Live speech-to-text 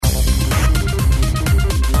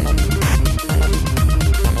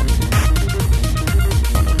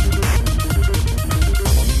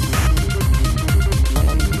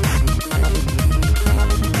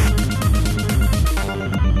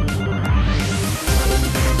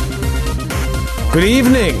Good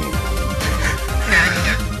evening,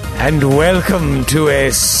 and welcome to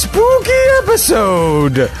a spooky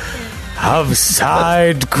episode of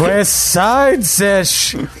Side Quest Side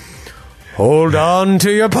Sesh. Hold on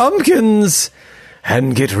to your pumpkins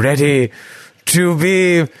and get ready to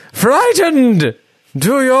be frightened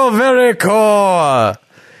to your very core.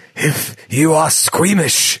 If you are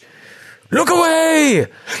squeamish, look away!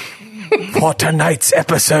 For tonight's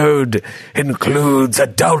episode includes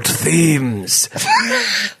adult themes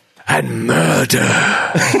and murder.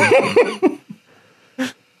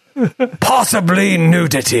 Possibly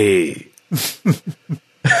nudity.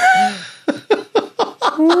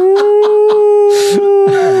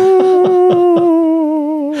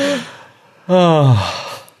 Oh.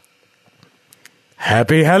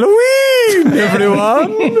 Happy Halloween,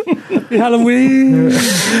 everyone! Happy Halloween!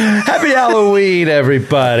 Happy Halloween,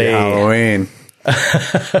 everybody! Halloween.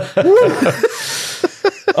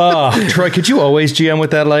 Troy, could you always GM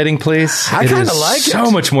with that lighting, please? I kind of like it.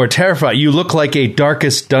 So much more terrifying. You look like a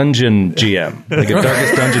Darkest Dungeon GM, like a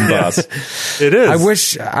Darkest Dungeon boss. It is. I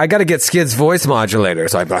wish I got to get Skid's voice modulator,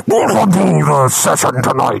 so I'd be like, session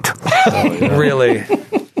tonight.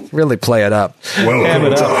 Really play it up.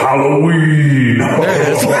 Welcome to Halloween. There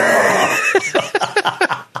it is.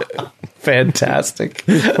 Fantastic.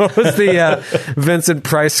 What was the Vincent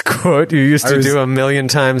Price quote you used to do a million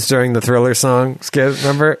times during the Thriller song, Skid?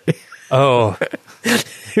 Remember? Oh.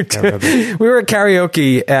 We were at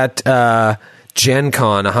karaoke at Gen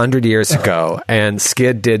Con 100 years ago, and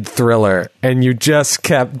Skid did Thriller, and you just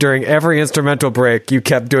kept, during every instrumental break, you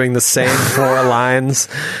kept doing the same 4 lines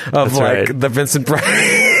of the Vincent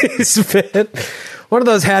Price bit. One of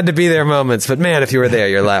those had to be there moments, but man, if you were there,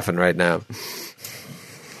 you're laughing right now.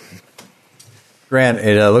 Grant,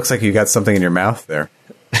 it looks like you got something in your mouth there.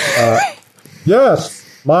 Yes,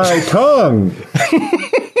 my tongue.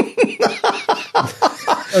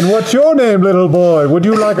 And what's your name, little boy? Would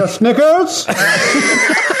you like a Snickers?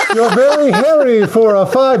 You're very hairy for a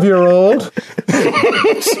 5-year-old.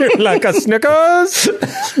 You're like a Snickers?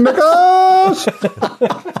 Snickers!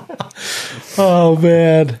 Oh,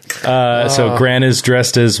 man. So Grant is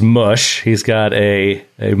dressed as Mush. He's got a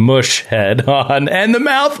mush head on, and the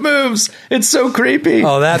mouth moves. It's so creepy.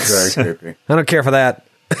 Oh, that's Very creepy. I don't care for that.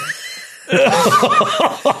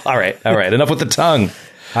 All right. Enough with the tongue.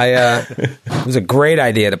 It was a great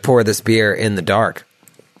idea to pour this beer in the dark.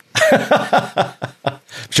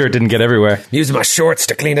 Sure it didn't get everywhere. Using my shorts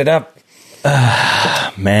to clean it up.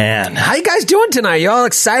 Man. How you guys doing tonight? You all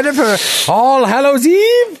excited for All Hallows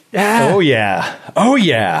Eve? Yeah. Oh,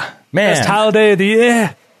 yeah. Man. Best holiday of the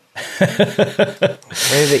year.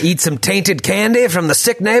 Ready to eat some tainted candy from the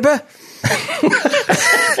sick neighbor?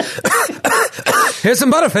 Here's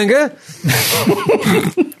some Butterfinger.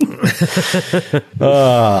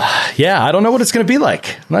 Yeah, I don't know what it's going to be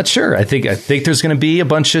like. I'm not sure. I think there's going to be a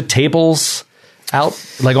bunch of tables out,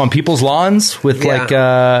 like on people's lawns, with like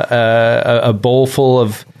a bowl full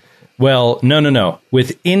of, well, no,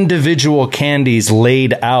 with individual candies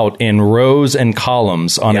laid out in rows and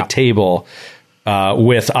columns on a table,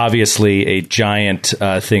 with obviously a giant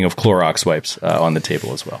thing of Clorox wipes on the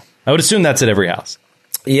table as well. I would assume that's at every house.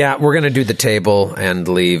 Yeah, we're going to do the table and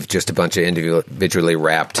leave just a bunch of individually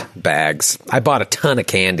wrapped bags. I bought a ton of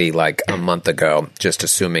candy like a month ago, just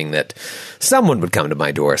assuming that someone would come to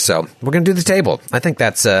my door. So we're going to do the table. I think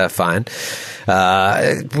that's fine.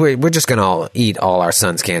 We're just going to all eat all our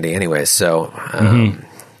son's candy anyway, so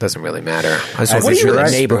doesn't really matter. I just want to make sure the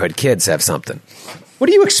neighborhood kids have something. What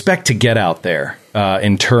do you expect to get out there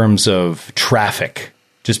in terms of traffic?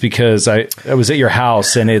 Just because I was at your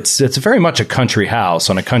house, and it's very much a country house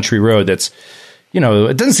on a country road that's, it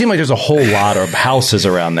doesn't seem like there's a whole lot of houses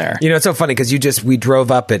around there. It's so funny because we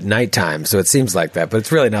drove up at nighttime, so it seems like that, but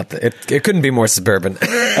it's really not. It couldn't be more suburban.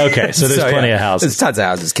 Okay, so there's plenty of houses. There's tons of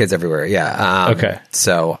houses, kids everywhere, yeah. Okay.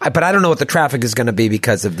 So, but I don't know what the traffic is going to be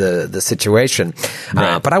because of the situation.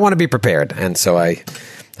 Right. But I want to be prepared, and so I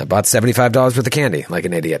bought $75 worth of candy like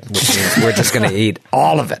an idiot, which means we're just going to eat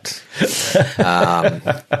all of it.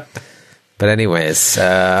 But anyways,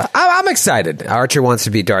 I'm excited. Archer wants to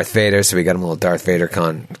be Darth Vader, so we got him a little Darth Vader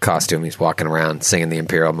costume. He's walking around singing the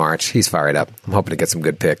Imperial March. He's fired up. I'm hoping to get some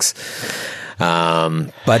good pics.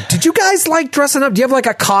 But did you guys like dressing up? Do you have like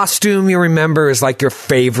a costume you remember is like your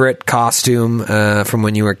favorite costume from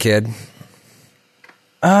when you were a kid?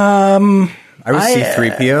 I was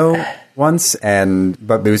C-3PO once,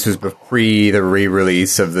 but this was pre the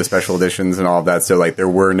re-release of the special editions and all of that, so like there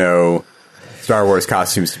were no Star Wars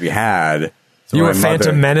costumes to be had. So you were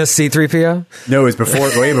Phantom Menace C-3PO? No, it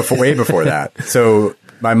was way before that. So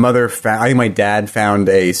my mother, I think my dad found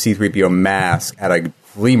a C-3PO mask at a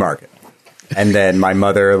flea market. And then my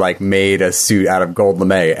mother made a suit out of gold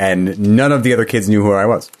lame, and none of the other kids knew who I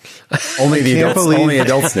was. Only the adults. Only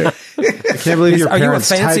adults knew. I can't believe your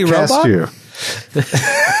parents typecast you.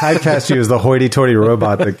 Typecast you as the hoity-toity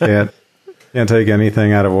robot that can't take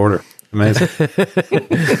anything out of order. Amazing.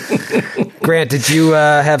 Grant, did you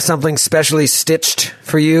have something specially stitched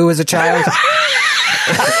for you as a child?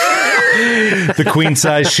 The queen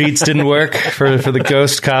size sheets didn't work for the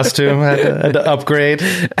ghost costume. Had to upgrade.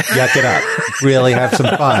 Yuck it up. Really have some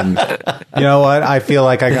fun. You know what? I feel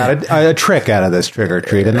like I got a trick out of this trick or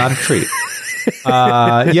treat, and not a treat.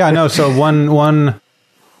 So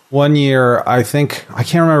one year, I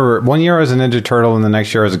can't remember. One year I was a Ninja Turtle, and the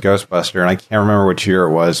next year I was a Ghostbuster, and I can't remember which year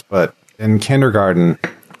it was. But in kindergarten,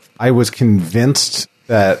 I was convinced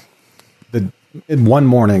that one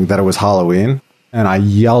morning that it was Halloween. And I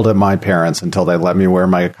yelled at my parents until they let me wear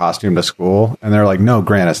my costume to school. And they're like, "No,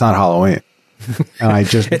 Grant, it's not Halloween." And I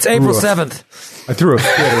just it's April 7th. I threw a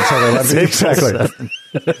fit until they let me exactly.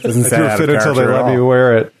 Doesn't I threw a fit until they let me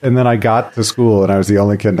wear it, and then I got to school and I was the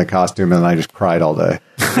only kid in the costume, and I just cried all day.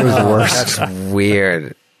 It was the worst. That's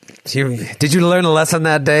weird. Did you learn a lesson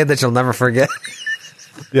that day that you'll never forget?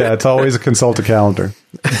 Yeah, it's always a consult a calendar.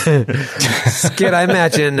 Skid, I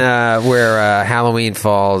imagine where Halloween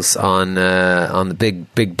falls on the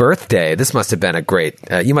big birthday. This must have been a great.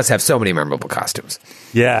 You must have so many memorable costumes.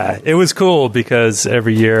 Yeah, it was cool because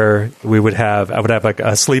every year I would have a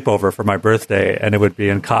sleepover for my birthday, and it would be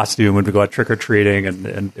in costume. We'd go out trick or treating,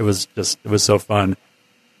 and it was so fun.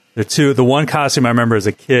 The one costume I remember as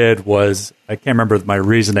a kid was, I can't remember my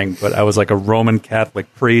reasoning, but I was like a Roman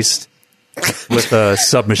Catholic priest with a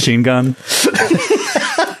submachine gun.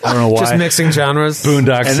 I don't know why. Just mixing genres.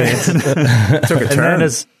 Boondock Saints. Took a turn.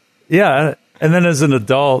 And then as an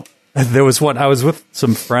adult, there was one. I was with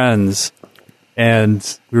some friends,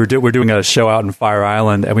 and we were doing a show out in Fire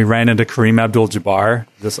Island, and we ran into Kareem Abdul-Jabbar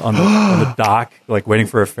just on the dock, waiting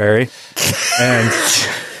for a ferry. And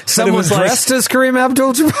someone was dressed as Kareem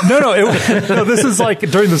Abdul-Jabbar? No, this is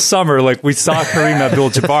during the summer, we saw Kareem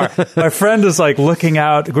Abdul-Jabbar. My friend is looking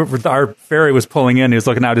out, our ferry was pulling in, he was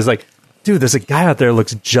looking out, he's like, "Dude, there's a guy out there who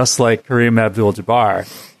looks just like Kareem Abdul-Jabbar."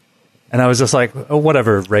 And I was just like, "Oh,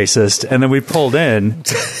 whatever, racist." And then we pulled in,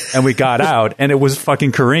 and we got out, and it was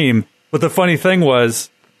fucking Kareem. But the funny thing was,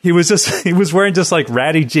 he was wearing just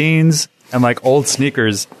ratty jeans and old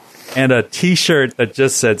sneakers and a t-shirt that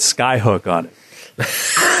just said Skyhook on it.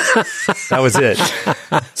 That was it.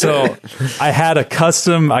 So I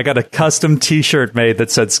got a custom t-shirt made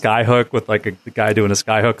that said Skyhook with a guy doing a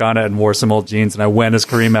skyhook on it, and wore some old jeans, and I went as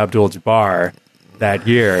Kareem Abdul-Jabbar that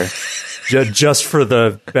year just for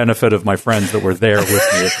the benefit of my friends that were there with me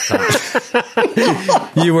at the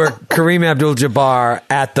time. You were Kareem Abdul-Jabbar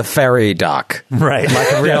at the ferry dock. Right.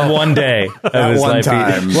 One day. At one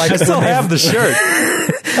time. I still have the shirt.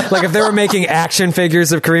 If they were making action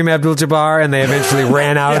figures of Kareem Abdul-Jabbar and they eventually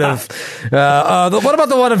ran out of... what about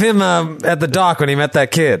the one of him at the dock when he met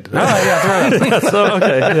that kid? Oh, yeah, throw it. So,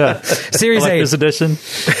 okay, yeah. Series 8. This edition.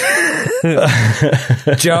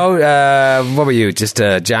 Joe, what were you? Just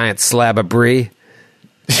a giant slab of brie?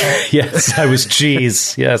 Yes, I was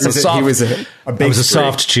cheese. Yes, he was a big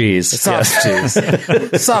soft cheese. Cheese.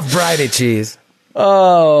 Soft, bridey cheese.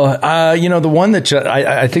 Oh, the one that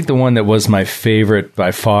I think the one that was my favorite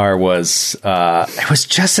by far was it was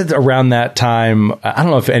just around that time. I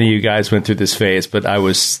don't know if any of you guys went through this phase, but I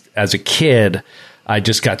was, as a kid, I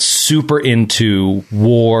just got super into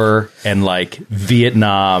war and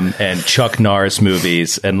Vietnam and Chuck Norris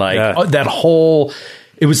movies and that whole.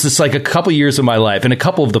 It was just a couple years of my life, and a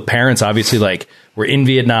couple of the parents obviously were in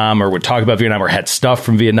Vietnam or would talk about Vietnam or had stuff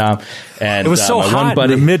from Vietnam. And it was so hot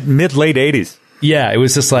in the mid late 80s. Yeah, it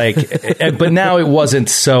was just but now it wasn't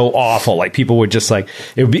so awful. People would just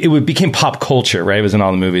it became pop culture, right? It was in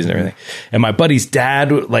all the movies and everything. And my buddy's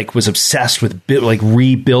dad was obsessed with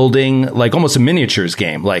rebuilding, almost a miniatures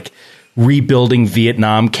game, rebuilding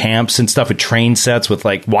Vietnam camps and stuff with train sets with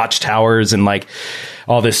watchtowers and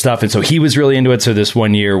all this stuff. And so he was really into it. So this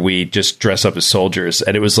one year we just dressed up as soldiers,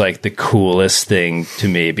 and it was the coolest thing to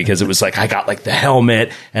me because it was I got the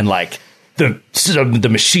helmet and the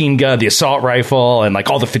machine gun, the assault rifle, and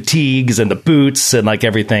all the fatigues and the boots and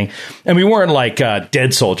everything. And we weren't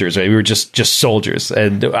dead soldiers, right? We were just soldiers.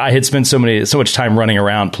 And I had spent so much time running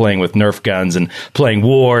around playing with Nerf guns and playing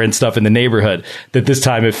war and stuff in the neighborhood that this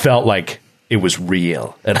time it felt like it was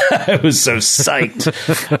real. And I was so psyched.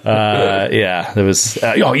 There was,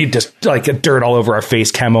 you just dirt all over our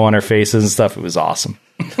face, camo on our faces and stuff. It was awesome.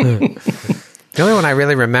 The only one I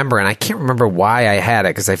really remember, and I can't remember why I had it,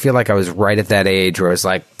 because I feel like I was right at that age where I was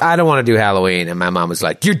like, I don't want to do Halloween. And my mom was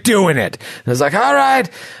like, you're doing it. And I was like, all right.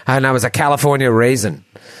 And I was a California raisin.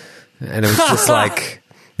 And it was just like,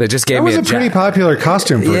 they just gave That me was a pretty popular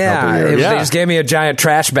costume for a couple years. They just gave me a giant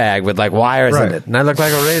trash bag with like wires in it. And I looked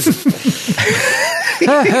like a raisin.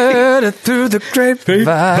 I heard it through the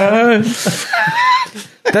grapevine.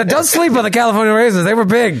 That does sleep on the California raisins. They were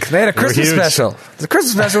big. They had a Christmas special. The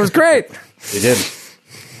Christmas special was great. They did.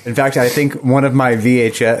 In fact, I think one of my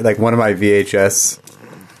VHS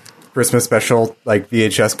Christmas special, like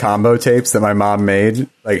VHS combo tapes that my mom made,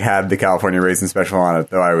 like had the California raisin special on it.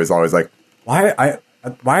 Though I was always like, why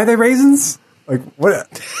are they raisins? Like, what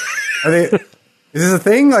are they? Is this a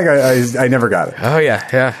thing? Like, I never got it. Oh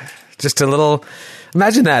yeah. Just a little.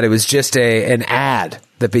 Imagine that. It was just an ad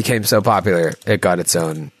that became so popular. It got its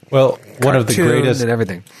own. Well, one of the greatest and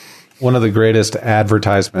everything. One of the greatest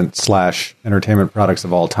advertisement / entertainment products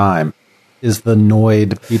of all time is the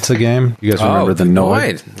Noid pizza game. You guys remember the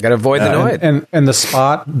Noid? Got to avoid the Noid. And the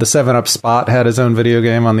Spot, the 7-Up Spot had his own video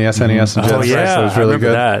game on the SNES and Genesis. So it was really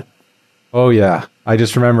good. That. Oh, yeah. I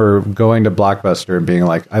just remember going to Blockbuster and being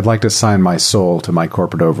like, I'd like to sign my soul to my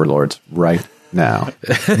corporate overlords right now.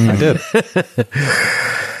 I did.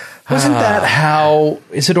 Wasn't that how...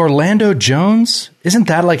 Is it Orlando Jones? Isn't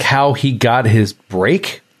that like how he got his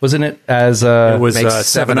break? Wasn't it as it was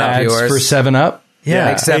 7 Up ads yours for 7 Up? Yeah,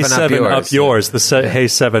 Make 7 Up yours. The Hey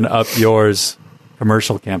 7 Up yours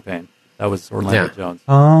commercial campaign. That was Orlando Jones.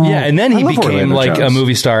 Yeah, and then he became Orlando like Jones. a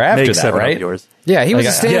movie star after Make that, 7 right? Up yours. Yeah, he was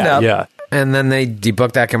a stand-up. Yeah. And then they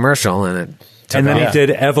debooked that commercial, and it took And then off. he did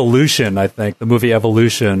Evolution, I think, the movie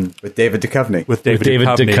Evolution With David Duchovny. with David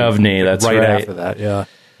Duchovny, that's right. after that, yeah.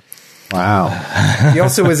 Wow. He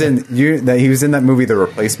also was in that movie The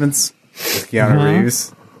Replacements with Keanu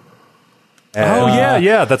Reeves.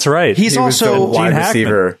 Yeah, that's right. He's He was the also wide Gene Hackman.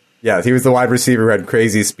 receiver. Yeah, he was the wide receiver who had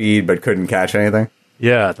crazy speed but couldn't catch anything.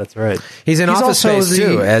 Yeah, that's right. He's in Office also Space, the-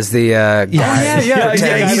 too, as the yeah.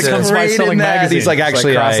 He's Becomes by great selling in that. magazines. He's like,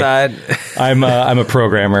 actually, cross-eyed. I'm a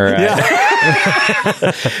programmer.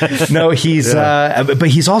 No, he's but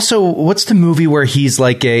he's also, what's the movie where he's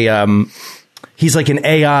like he's like an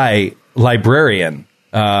AI librarian,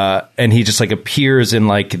 and he just like appears in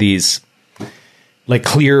like these like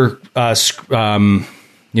clear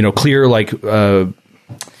clear like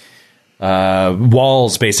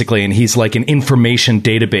walls basically, and he's like an information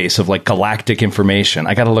database of like galactic information.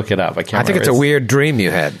 I got to look it up. I can't. I think it's a weird dream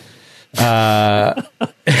you had. Drumline.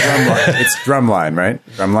 It's Drumline, right?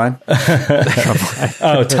 Drumline?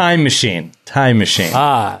 Oh, Time Machine. Time Machine.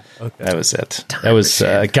 Ah, okay. That was it. That was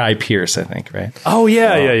Guy Pearce, I think, right? Oh,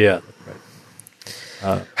 yeah.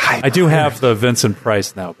 That's right. I do have the Vincent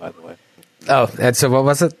Price now, by the way. Oh, and so what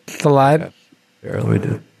was it? The line? Here, let me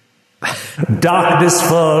do. Darkness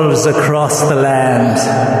falls across the land.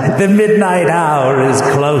 The midnight hour is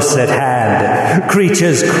close at hand.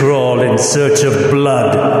 Creatures crawl in search of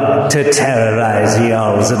blood to terrorize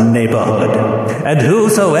y'all's neighborhood. And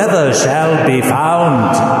whosoever shall be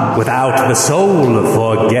found without the soul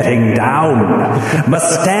for getting down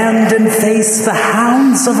must stand and face the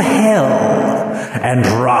hounds of hell and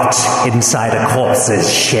rot inside a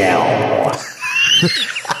corpse's shell.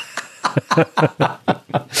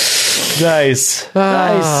 Nice.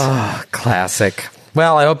 Classic.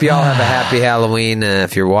 Well, I hope you all have a happy Halloween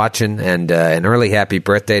if you're watching, and an early happy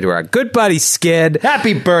birthday to our good buddy Skid.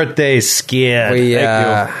 Happy birthday, Skid. We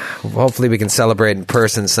hopefully we can celebrate in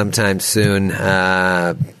person sometime soon.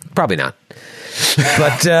 Probably not.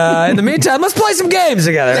 But in the meantime, let's play some games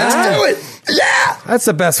together. Let's do it. Yeah, that's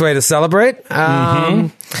the best way to celebrate.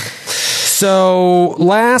 So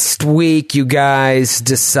last week, you guys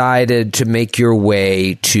decided to make your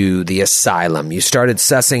way to the asylum. You started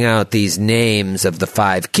sussing out these names of the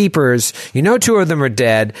 5 keepers. You know 2 of them are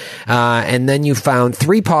dead. And then you found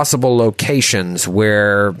 3 possible locations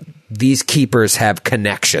where these keepers have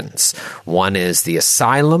connections. One is the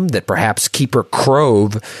asylum that perhaps Keeper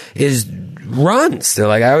Crove runs. They're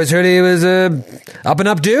like, I always heard he was a up and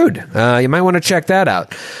up dude. You might want to check that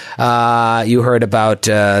out. You heard about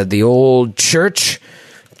the old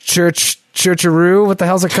churcharoo. What the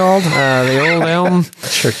hell's it called? The old Elm.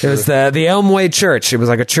 It was the Elmway Church. It was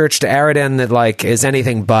like a church to Araden that like is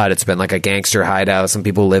anything but. It's been like a gangster hideout. Some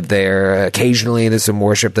people live there. Occasionally, there's some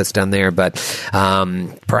worship that's done there, but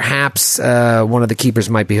perhaps one of the keepers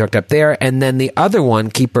might be hooked up there. And then the other one,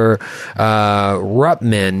 Keeper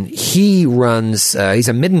Rupman, he runs. He's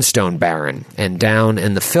a Middenstone Baron, and down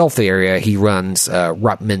in the filth area, he runs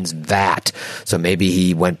Rupman's Vat. So maybe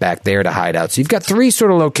he went back there to hide out. So you've got 3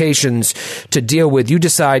 sort of locations to deal with. You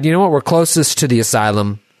decide, you know what, we're closest to the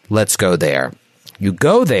asylum. Let's go there. You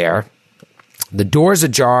go there. The door's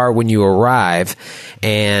ajar when you arrive,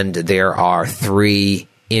 and there are 3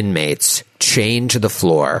 inmates chained to the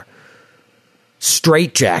floor,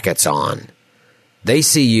 straitjackets on. They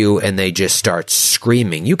see you, and they just start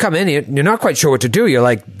screaming. You come in, you're not quite sure what to do. You're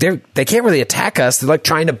like, they can't really attack us. They're like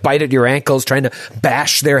trying to bite at your ankles, trying to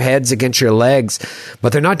bash their heads against your legs,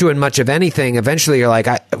 but they're not doing much of anything. Eventually, you're like,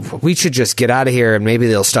 we should just get out of here, and maybe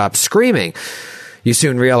they'll stop screaming. You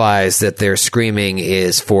soon realize that their screaming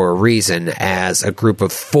is for a reason, as a group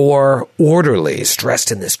of 4 orderlies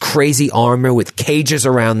dressed in this crazy armor with cages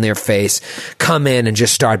around their face come in and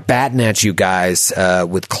just start batting at you guys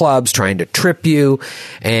with clubs, trying to trip you.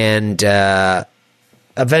 And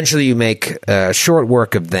eventually you make short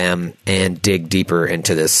work of them and dig deeper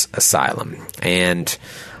into this asylum. And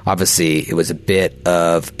obviously it was a bit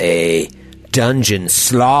of a dungeon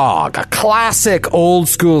slog, a classic old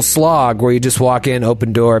school slog where you just walk in,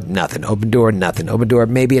 open door, nothing, open door, nothing, open door,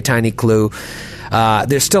 maybe a tiny clue.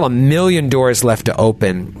 There's still 1 million doors left to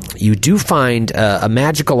open. You do find a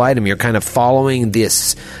magical item. You're kind of following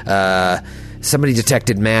this. Somebody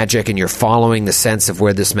detected magic, and you're following the sense of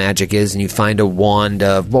where this magic is, and you find a wand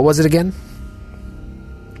of, what was it again?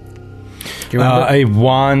 Do you remember? A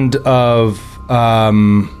wand of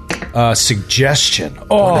suggestion.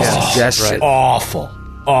 Oh, suggestion. Awful.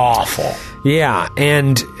 Yeah,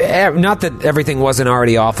 and not that everything wasn't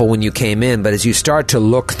already awful when you came in, but as you start to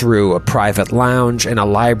look through a private lounge and a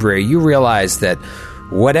library, you realize that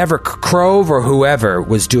whatever Crove or whoever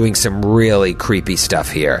was doing some really creepy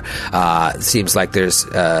stuff here. Seems like there's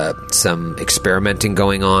some experimenting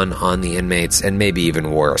going on the inmates, and maybe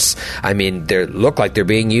even worse. I mean, they look like they're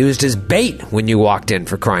being used as bait when you walked in,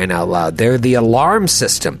 for crying out loud. They're the alarm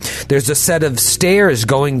system. There's a set of stairs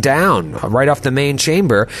going down right off the main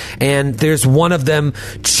chamber, and there's one of them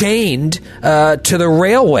chained to the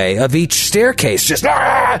railway of each staircase, just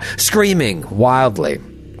screaming wildly.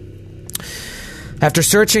 After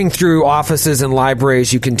searching through offices and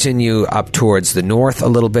libraries, you continue up towards the north a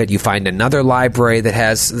little bit. You find another library that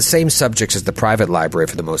has the same subjects as the private library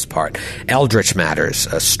for the most part. Eldritch matters,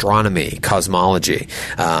 astronomy, cosmology,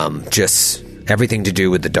 just everything to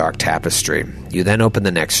do with the Dark Tapestry. You then open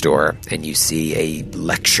the next door, and you see a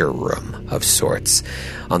lecture room of sorts.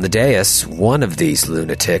 On the dais, one of these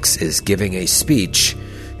lunatics is giving a speech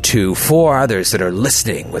to 4 others that are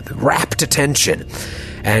listening with rapt attention.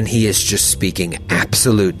 And he is just speaking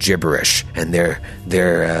absolute gibberish, and they're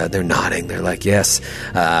nodding. They're like, "Yes."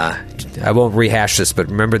 I won't rehash this,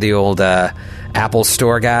 but remember the old Apple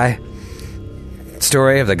Store guy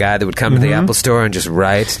story of the guy that would come to the Apple Store and just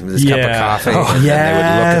write with his cup of coffee, and then they would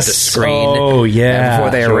look at the screen. Oh yeah,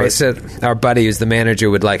 before they erase it. Our buddy, who's the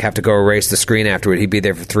manager, would have to go erase the screen afterward. He'd be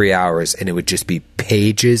there for 3 hours, and it would just be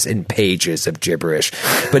pages and pages of gibberish.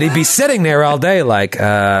 But he'd be sitting there all day, like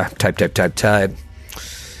type.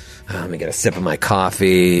 Let me get a sip of my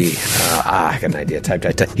coffee. I got an idea. Type.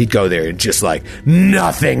 He'd go there and just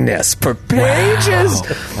nothingness for pages. Wow.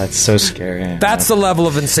 That's so scary. That's the level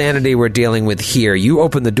of insanity we're dealing with here. You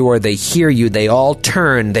open the door, they hear you, they all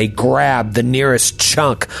turn, they grab the nearest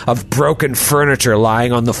chunk of broken furniture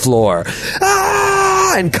lying on the floor,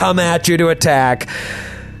 and come at you to attack.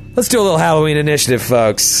 Let's do a little Halloween initiative,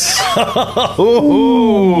 folks.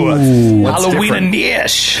 Halloween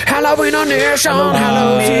initiative. Halloween initiative on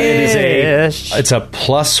Halloween. It's a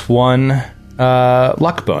 +1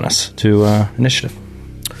 luck bonus to initiative.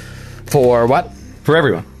 For what? For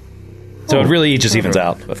everyone. So it really just evens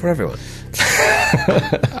out. But. For everyone.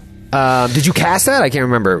 Did you cast that? I can't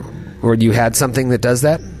remember. Or you had something that does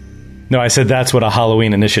that? No, I said that's what a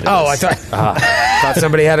Halloween initiative is. Oh, I thought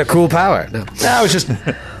somebody had a cool power. No, I was just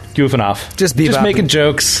goofing off. Just making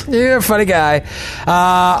jokes. You're a funny guy.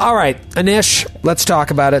 All right, Anish, let's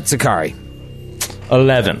talk about it. Zakari.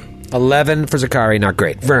 11 for Zakari, not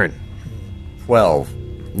great. Vern. 12.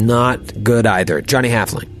 Not good either. Johnny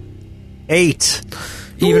Halfling. 8.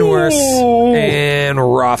 Even worse. And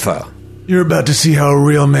Rafa. You're about to see how a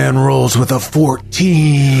real man rolls with a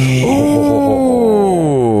 14.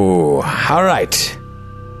 Ooh. All right.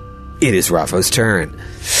 It is Rafa's turn.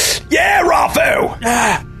 Yeah, Rafa!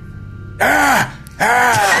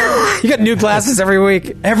 You got new glasses every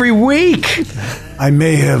week. Every week! I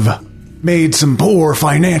may have made some poor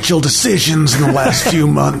financial decisions in the last few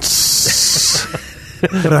months,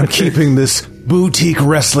 but I'm keeping this boutique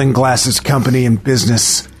wrestling glasses company in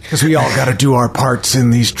business because we all got to do our parts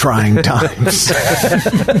in these trying times. What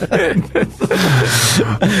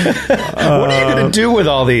are you going to do with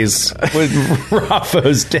all these when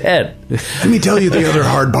Rafa's dead? Let me tell you the other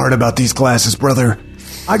hard part about these glasses, brother.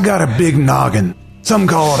 I got a big noggin, Some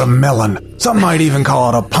call it a melon. Some might even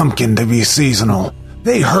call it a pumpkin to be seasonal.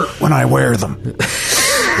 They hurt when I wear them.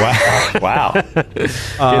 Wow.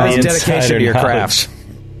 That's dedication to your craft.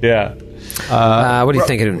 Yeah. What are you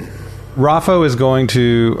thinking? Raffo is going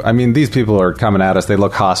to... I mean, these people are coming at us. They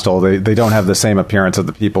look hostile. They don't have the same appearance of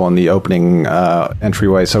the people in the opening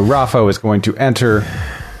entryway. So Raffo is going to enter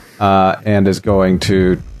and is going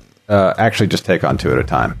to actually just take on two at a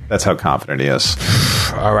time. That's how confident he is.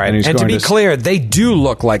 All right. And to be clear, they do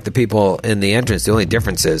look like the people in the entrance. The only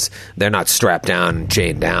difference is they're not strapped down,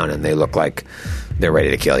 chained down, and they look like they're ready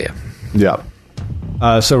to kill you. Yeah.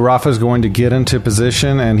 So Rafa's going to get into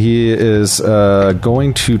position, and he is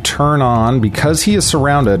going to turn on, because he is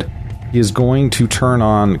surrounded, he is going to turn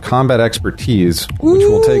on combat expertise, which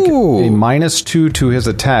will take a -2 to his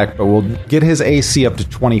attack, but will get his AC up to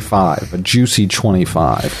 25, a juicy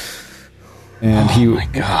 25. And he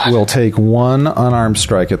will take one unarmed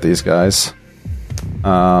strike at these guys,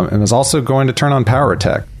 and is also going to turn on power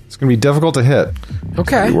attack. It's going to be difficult to hit.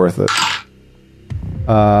 Okay. It's worth it.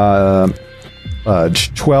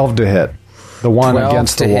 12 to hit. The one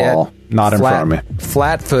against the wall, not in front of me.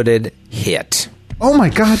 Flat-footed hit. Oh my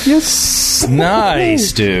god, yes!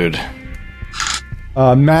 Nice, dude.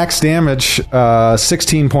 Max damage,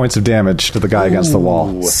 16 points of damage to the guy against the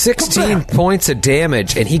wall. 16 points of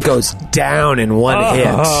damage, and he goes down in one hit.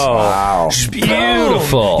 Wow.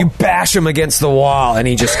 Beautiful. You bash him against the wall, and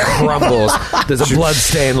he just crumbles. There's a blood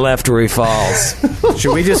stain left where he falls.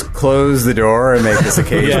 Should we just close the door and make this a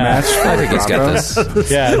cage match? I think he's got this.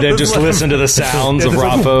 Yeah, then just listen to the sounds of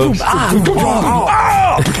Raffo. I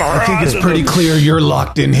think it's pretty clear you're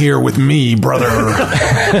locked in here with me, brother.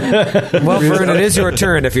 Well, Vern, it is your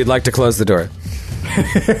turn if you'd like to close the door.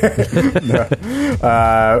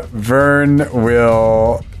 Vern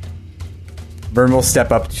will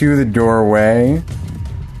step up to the doorway,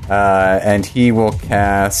 and he will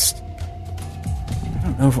cast...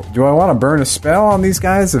 I don't know. Do I want to burn a spell on these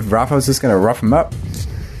guys if Rafa's just going to rough them up?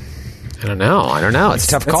 I don't know. It's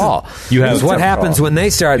a tough call. What happens when they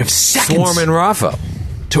start swarming Rafa?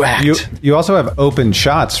 To act. You also have open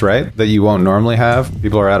shots, right? That you won't normally have.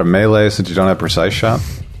 People are out of melee since you don't have precise shot.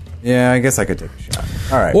 Yeah, I guess I could take a shot.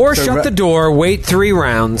 All right. Or so shut the door, wait 3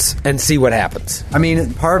 rounds, and see what happens. I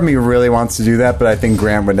mean, part of me really wants to do that, but I think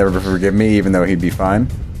Grant would never forgive me, even though he'd be fine.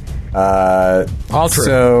 All true.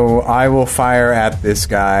 So I will fire at this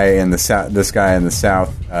guy in the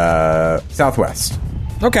southwest.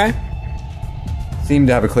 Okay. Seem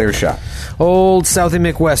to have a clear shot. Old Southie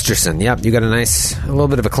McWesterson. Yep, you got a little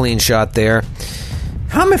bit of a clean shot there.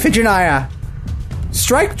 Come, Iphigenia!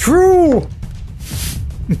 Strike true!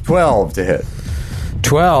 12 to hit.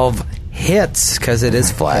 12 hits, because it is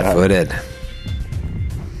flat-footed.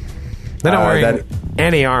 They're not wearing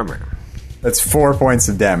any armor. That's 4 points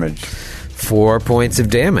of damage. 4 points of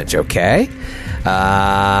damage, okay.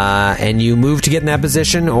 And you moved to get in that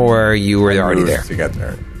position, or you were already there? To get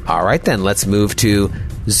there. All right, then. Let's move to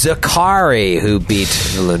Zakari, who beat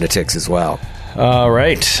the Lunatics as well. All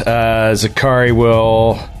right. Zakari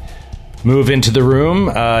will move into the room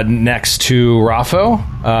next to Raffo.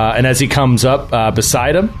 And as he comes up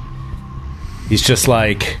beside him, he's just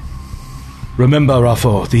like, "Remember,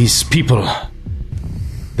 Raffo, these people,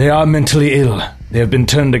 they are mentally ill. They have been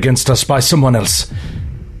turned against us by someone else.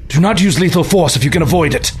 Do not use lethal force if you can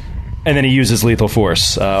avoid it." And then he uses lethal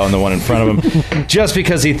force on the one in front of him, just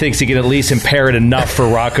because he thinks he can at least impair it enough for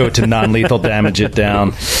Rocco to non-lethal damage it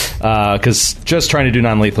down. Because just trying to do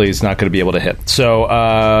non-lethal, he's not going to be able to hit.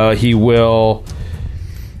 So he will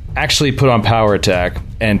actually put on power attack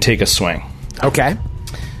and take a swing. Okay.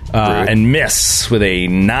 And miss with a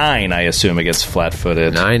 9, I assume, against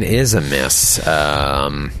flat-footed. 9 is a miss.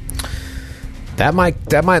 That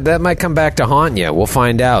might come back to haunt you. We'll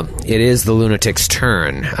find out. It is the Lunatic's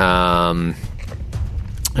turn.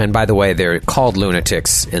 And by the way, they're called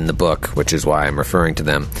Lunatics in the book, which is why I'm referring to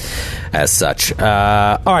them as such.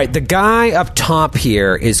 All right, the guy up top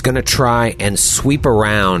here is going to try and sweep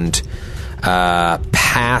around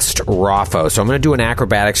past Raffo. So I'm going to do an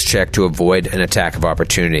acrobatics check to avoid an attack of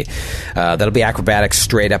opportunity. That'll be acrobatics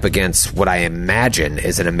straight up against what I imagine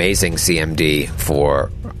is an amazing CMD for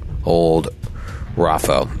old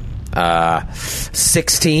Raffo.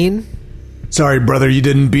 16. Sorry, brother, you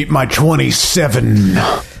didn't beat my 27.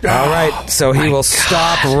 All right, so he will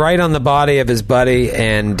stop right on the body of his buddy,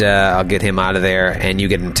 and I'll get him out of there, and you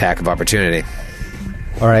get an attack of opportunity.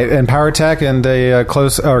 All right, and power attack and a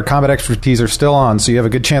close or combat expertise are still on, so you have a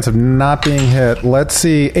good chance of not being hit. Let's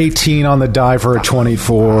see, 18 on the die for a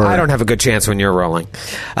 24. I don't have a good chance when you're rolling.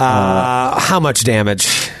 How much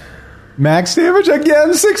damage? Max damage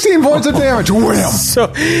again, 16 points of damage. Wham!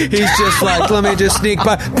 So he's just like, let me just sneak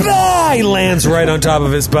by. Blah! He lands right on top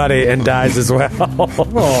of his buddy and dies as well.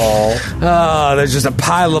 Oh, there's just a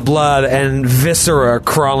pile of blood and viscera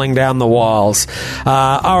crawling down the walls.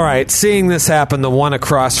 All right, seeing this happen, the one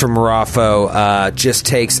across from Raffo just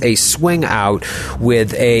takes a swing out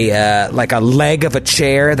with a like a leg of a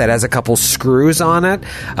chair that has a couple screws on it.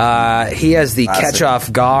 He has the catch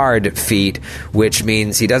off guard feat, which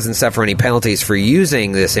means he doesn't suffer any penalties for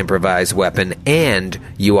using this improvised weapon, and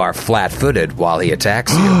you are flat-footed while he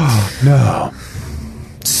attacks you. No.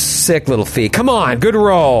 Sick little feat. Come on, good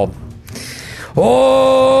roll.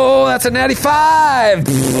 Oh, that's a natty 5.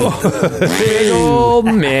 Big ol'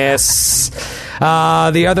 miss.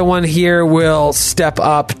 The other one here will step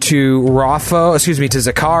up to to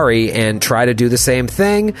Zakari and try to do the same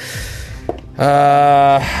thing.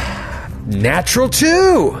 Natural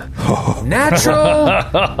 2. Natural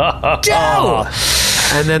 2.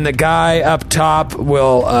 And then the guy up top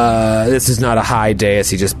will, this is not a high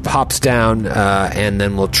dais, he just pops down and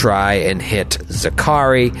then will try and hit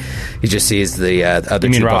Zakari. He just sees the other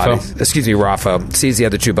two bodies. Excuse me, Raffo. Sees the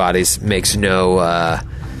other two bodies, makes no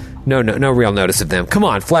real notice of them. Come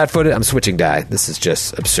on, flat-footed. I'm switching die. This is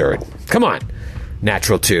just absurd. Come on.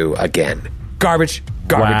 Natural 2 again. Garbage.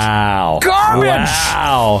 Wow. Garbage.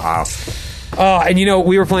 Wow. Oh, and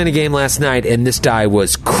we were playing a game last night, and this die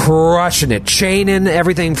was crushing it, chaining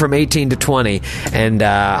everything from 18 to 20. And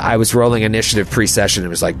I was rolling initiative pre-session. It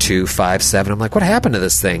was like 2, 5, 7. I'm like, what happened to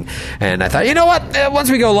this thing? And I thought, you know what?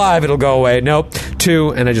 Once we go live, it'll go away. Nope. 2,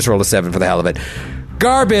 and I just rolled a 7 for the hell of it.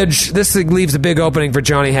 Garbage. This leaves a big opening for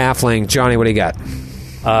Johnny Halfling. Johnny, what do you got?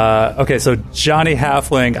 Okay, so Johnny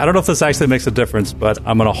Halfling, I don't know if this actually makes a difference, but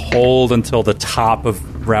I'm going to hold until the top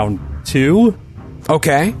of round 2.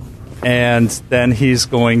 Okay. And then he's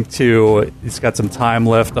got some time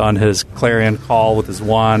left on his clarion call with his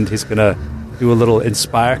wand. He's going to do a little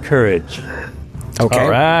inspire courage. Okay. All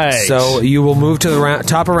right. So you will move to the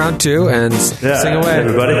top of round 2 and sing away.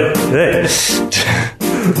 Everybody. Hey.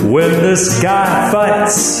 When this guy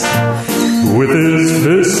fights with his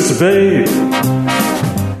fists, babe,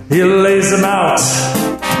 he lays them out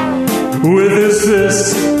with his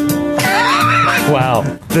fist. Wow.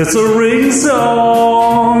 It's a ring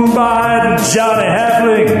song by Johnny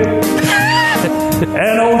Halfling.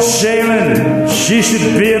 And old Shaman, she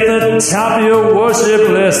should be at the top of your worship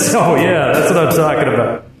list. Oh, yeah, that's what I'm talking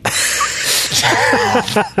about.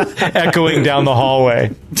 Echoing down the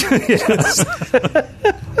hallway.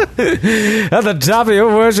 At the top of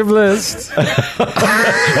your worship list.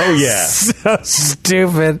 Oh, yeah. So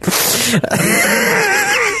stupid.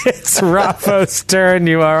 It's Raffo's turn.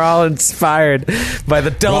 You are all inspired by the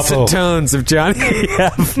dulcet tones of Johnny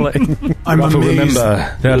Halfling. I'm amazed.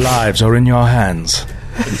 Remember, their lives are in your hands.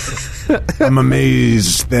 I'm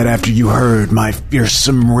amazed that after you heard my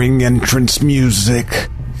fearsome ring entrance music,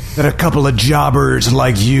 that a couple of jobbers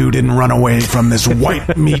like you didn't run away from this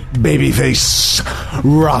white meat babyface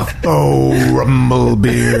Raffo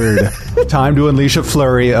Rumblebeard. Time to unleash a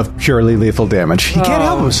flurry of purely lethal damage. He can't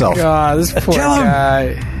help himself. God, this poor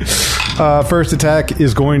guy. First attack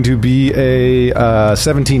is going to be a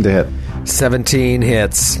 17 to hit. 17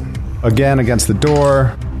 hits. Again, against the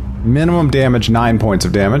door. Minimum damage, 9 points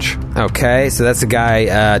of damage. Okay, so that's the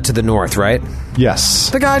guy to the north, right? Yes.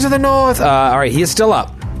 The guy to the north. All right, he is still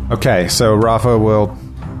up. Okay, so Rafa will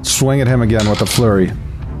swing at him again with a flurry.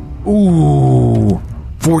 Ooh,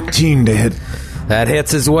 14 to hit. That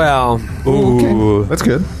hits as well. Ooh, okay. That's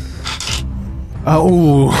good.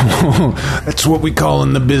 That's what we call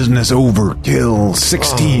in the business overkill.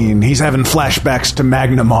 16. He's having flashbacks to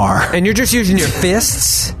Magnamar. And you're just using your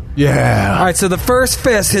fists? Yeah. All right, so the first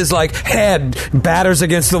fist, his head batters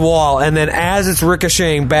against the wall, and then as it's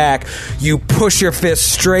ricocheting back, you push your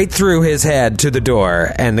fist straight through his head to the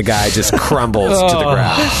door, and the guy just crumbles to the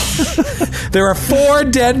ground. There are 4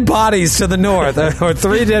 dead bodies to the north, or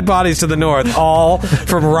 3 dead bodies to the north, all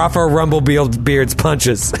from Raffo Rumblebeard's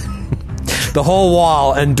punches. The whole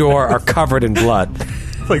wall and door are covered in blood.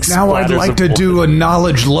 Now I'd like to do a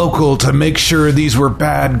knowledge local to make sure these were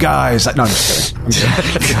bad guys. No, I'm just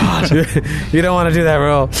kidding. God. You don't want to do that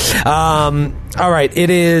roll. All right, it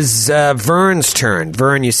is Vern's turn.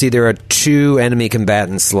 Vern, you see there are 2 enemy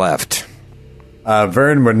combatants left.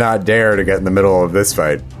 Vern would not dare to get in the middle of this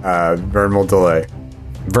fight. Vern will delay.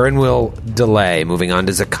 Vern will delay. Moving on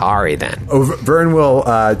to Zakari then. Vern will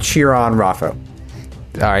cheer on Raffo.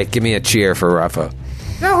 All right, give me a cheer for Raffo.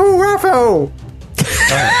 Yahoo, Raffo!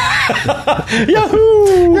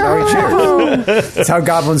 Yahoo! That's how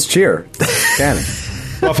goblins cheer. Canon.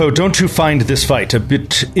 Ruffo, don't you find this fight a bit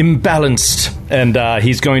imbalanced? And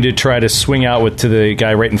he's going to try to swing out to the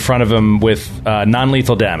guy right in front of him with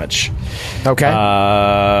non-lethal damage. Okay.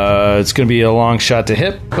 It's going to be a long shot to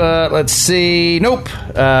hit, but let's see. Nope.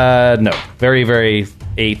 No. Very, very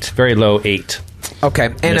low 8. Okay.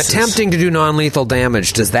 And misses. attempting to do non-lethal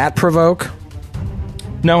damage, does that provoke?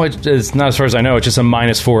 No, it's not as far as I know. It's just a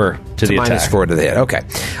 -4 to the attack. -4 to the hit. Okay.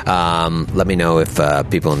 Let me know if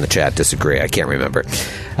people in the chat disagree. I can't remember.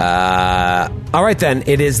 All right, then.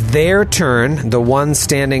 It is their turn. The one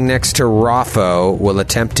standing next to Raffo will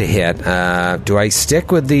attempt to hit. Do I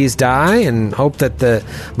stick with these die and hope that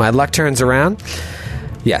my luck turns around?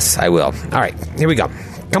 Yes, I will. All right, here we go.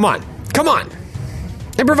 Come on.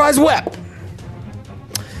 Improvise whip.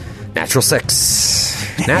 Natural 6.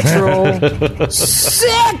 Natural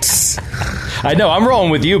 6! I know. I'm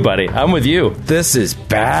rolling with you, buddy. I'm with you. This is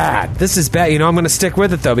bad. You know, I'm going to stick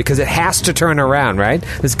with it, though, because it has to turn around, right?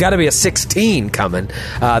 There's got to be a 16 coming.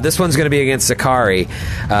 This one's going to be against Zakari.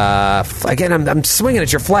 Again, I'm swinging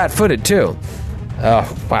at your flat-footed, too. Oh,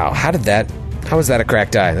 wow. How was that a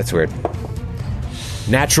cracked die? That's weird.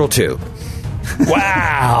 Natural 2.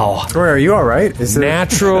 Wow. Troy, are you all right?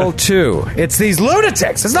 Natural 2. It's these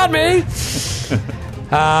lunatics. It's not me.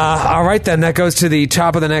 All right, then. That goes to the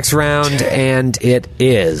top of the next round, and it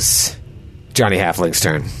is Johnny Halfling's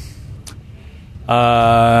turn.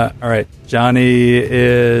 All right. Johnny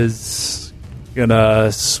is going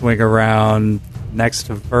to swing around next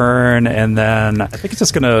to Vern, and then I think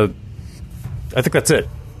that's it.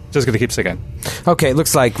 Just going to keep singing. Okay, it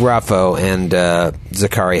looks like Raffo and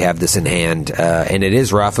Zakari have this in hand, and it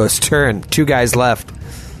is Raffo's turn. 2 guys left.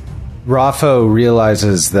 Raffo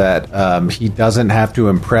realizes that he doesn't have to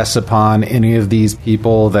impress upon any of these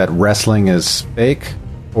people that wrestling is fake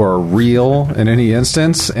or real in any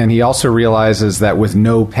instance, and he also realizes that with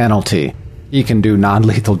no penalty, he can do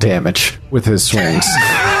non-lethal damage with his swings.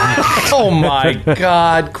 Oh my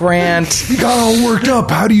God, Grant! You got all worked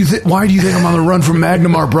up. Why do you think I'm on the run from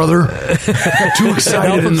Magnamar, brother? Got too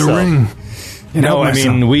excited in the ring. No, I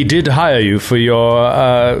mean, we did hire you for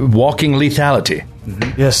your walking lethality.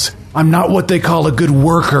 Mm-hmm. Yes, I'm not what they call a good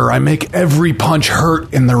worker. I make every punch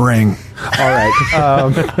hurt in the ring. All right.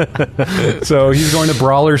 So he's going to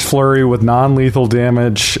Brawler's Flurry with non-lethal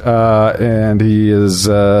damage, and he is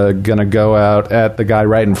going to go out at the guy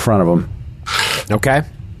right in front of him. Okay.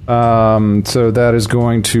 So that is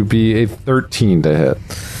going to be a 13 to hit.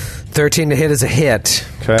 13 to hit is a hit.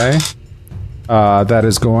 Okay. That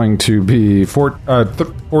is going to be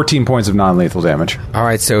 14 points of non-lethal damage. All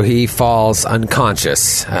right, so he falls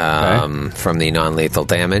unconscious from the non-lethal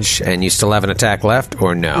damage, and you still have an attack left,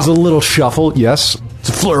 or no? There's a little shuffle, yes. It's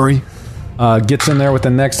a flurry. Gets in there with the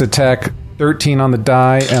next attack, 13 on the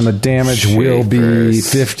die, and the damage will be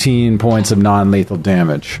 15 points of non-lethal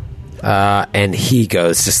damage. And he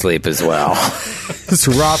goes to sleep as well.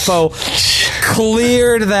 So Raffo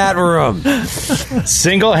cleared that room.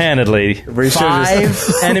 Single-handedly.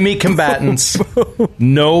 5 enemy combatants.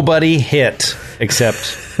 Nobody hit except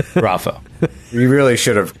Raffo. We really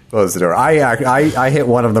should have closed the door. I hit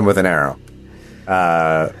one of them with an arrow.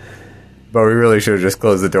 But we really should have just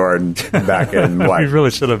closed the door and back in, We really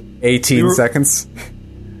should have. 18 seconds?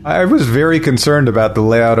 I was very concerned about the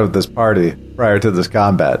layout of this party prior to this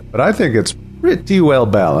combat, but I think it's pretty well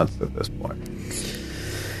balanced at this point.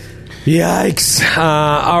 Yikes.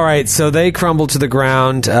 All right, so they crumble to the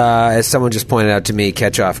ground. As someone just pointed out to me,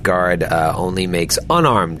 catch off guard only makes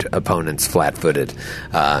unarmed opponents flat-footed,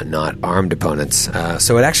 not armed opponents.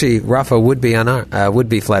 So it actually, Rafa would be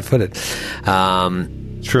flat-footed.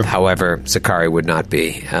 True. However, Zakari would not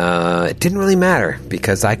be. It didn't really matter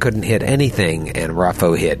because I couldn't hit anything and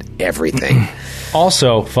Raffo hit everything.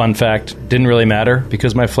 Also, fun fact, didn't really matter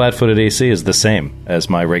because my flat-footed AC is the same as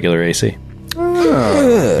my regular AC.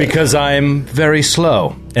 Because I'm very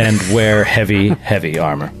slow and wear heavy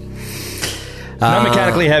armor. Not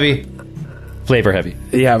mechanically heavy, flavor heavy.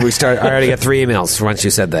 Yeah, I already got 3 emails once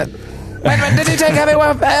you said that. Wait, did he take heavy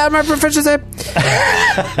armor proficiency?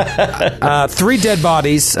 3 dead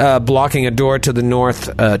bodies blocking a door to the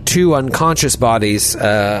north, 2 unconscious bodies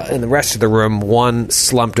in the rest of the room, 1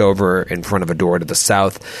 slumped over in front of a door to the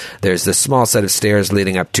south. There's this small set of stairs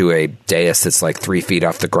leading up to a dais that's like 3 feet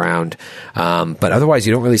off the ground. But otherwise,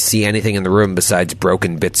 you don't really see anything in the room besides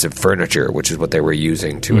broken bits of furniture, which is what they were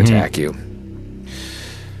using to attack you.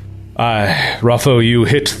 Raffo, you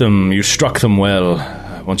hit them, you struck them well.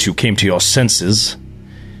 Once you came to your senses,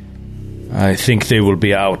 I think they will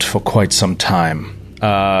be out for quite some time.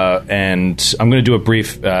 and I'm going to do a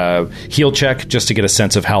brief heal check just to get a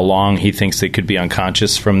sense of how long he thinks they could be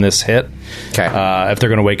unconscious from this hit. Okay. If they're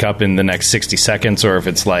going to wake up in the next 60 seconds, or if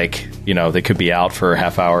it's like, they could be out for a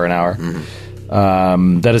half hour, an hour.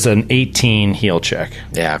 Mm-hmm. That is an 18 heal check.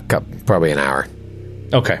 Yeah, probably an hour.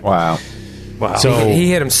 Okay. Wow. So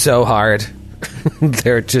He hit him so hard.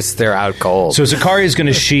 They're out cold. So Zakari is going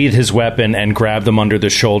to sheath his weapon and grab them under the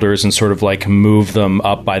shoulders and sort of like move them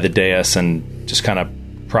up by the dais and just kind of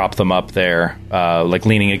prop them up there, like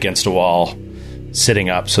leaning against a wall, sitting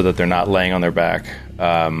up so that they're not laying on their back.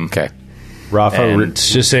 Okay. Rafa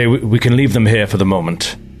just say we can leave them here for the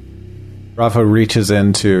moment. Rafa reaches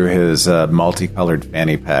into his multicolored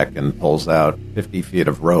fanny pack and pulls out 50 feet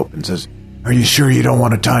of rope and says, Are you sure you don't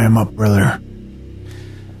want to tie him up, brother?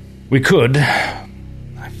 We could.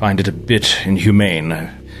 I find it a bit inhumane.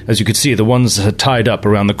 As you can see, the ones tied up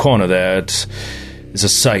around the corner there, it is a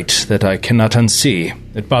sight that I cannot unsee.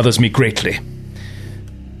 It bothers me greatly.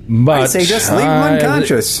 But I say just leave him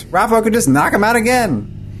unconscious. Rafa could just knock him out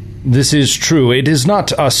again. This is true. It is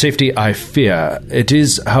not our safety I fear. It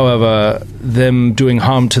is, however, them doing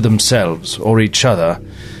harm to themselves or each other.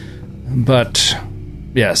 But,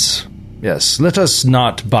 yes, let us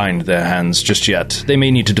not bind their hands just yet. They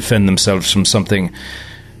may need to defend themselves from something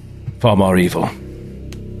far more evil.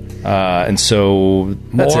 And so...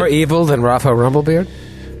 More evil than Rafa Rumblebeard?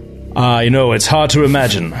 It's hard to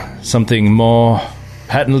imagine something more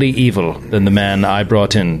patently evil than the man I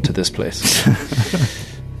brought into this place.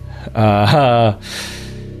 Does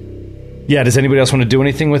anybody else want to do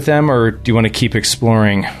anything with them, or do you want to keep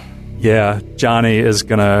exploring? Yeah, Johnny is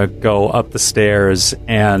going to go up the stairs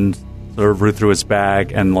and sort of root through his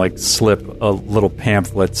bag and like slip a little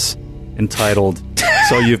pamphlets entitled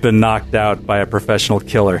 "So You've Been Knocked Out by a Professional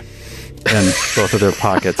Killer" in both of their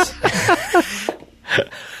pockets.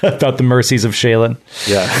 About the mercies of Shaylin.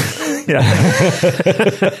 Yeah.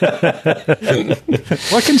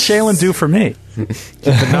 What can Shaylin do for me?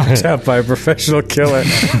 Been knocked out by a professional killer.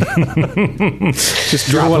 Just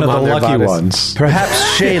drop one him of on the their lucky bodies. ones.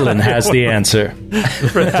 Perhaps Shaylin has the answer.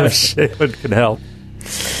 Perhaps Shaylin can help.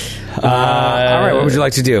 All right, what would you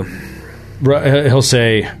like to do? He'll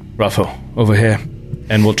say, Ruffo, over here.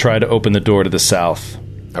 And we'll try to open the door to the south.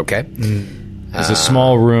 Okay. There's a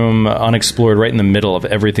small room, unexplored, right in the middle of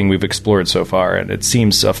everything we've explored so far. And it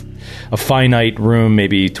seems a finite room,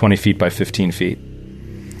 maybe 20 feet by 15 feet.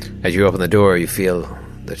 As you open the door, you feel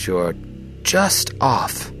that you're just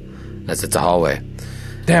off, as it's a hallway.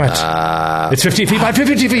 Damn it. It's 15 feet by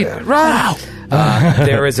 15 feet. Run!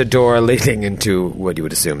 There is a door leading into what you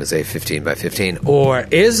would assume is a 15 by 15. Or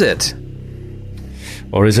is it?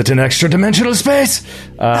 Or is it an extra dimensional space?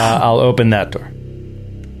 I'll open that door.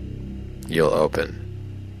 You'll open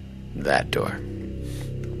that door.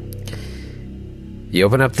 You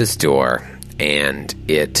open up this door, and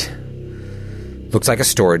it looks like a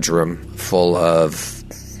storage room full of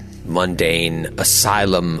mundane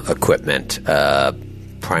asylum equipment,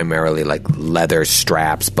 primarily like leather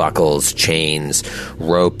straps, buckles, chains,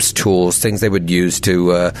 ropes, tools, things they would use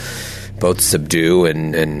to both subdue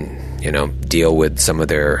and deal with some of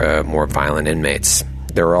their more violent inmates.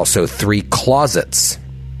 There are also 3 closets.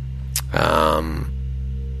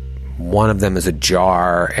 One of them is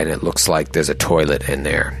ajar, and it looks like there's a toilet in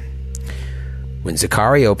there. When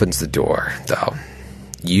Zakari opens the door, though,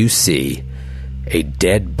 you see a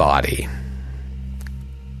dead body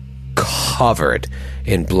covered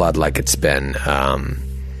in blood like it's been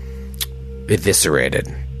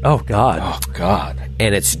eviscerated. Oh, God. Oh, God.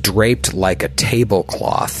 And it's draped like a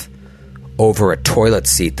tablecloth over a toilet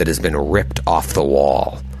seat that has been ripped off the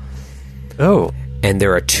wall. Oh. And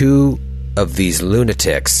there are 2 of these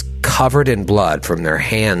lunatics covered in blood from their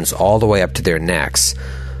hands all the way up to their necks.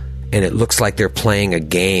 And it looks like they're playing a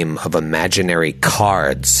game of imaginary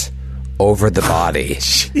cards over the body.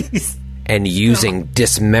 Jeez. And using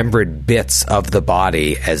dismembered bits of the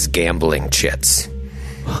body as gambling chits.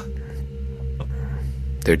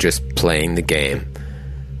 They're just playing the game.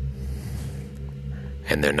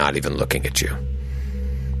 And they're not even looking at you.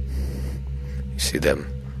 You see them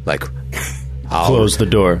like... Close the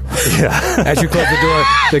door. Yeah. As you close the door,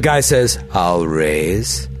 the guy says, "I'll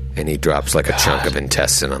raise," and he drops like a chunk of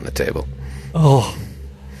intestine on the table. Oh.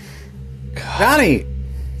 Johnny,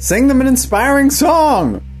 sing them an inspiring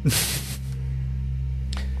song.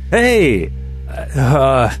 Hey.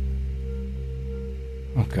 Oh,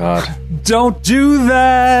 God. Don't do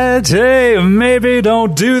that. Hey, maybe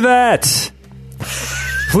don't do that.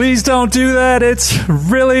 Please don't do that. It's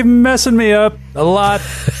really messing me up a lot.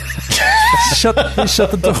 Please shut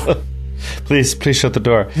the door. Please shut the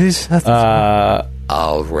door. Please shut the door.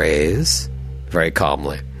 I'll raise, very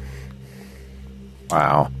calmly.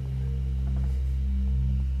 Wow.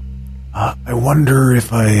 I wonder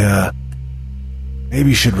if I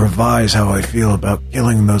maybe should revise how I feel about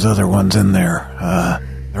killing those other ones in there.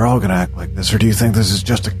 They're all going to act like this, or do you think this is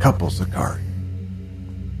just a couple, Zakari?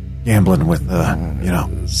 Gambling with,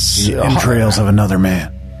 the entrails of another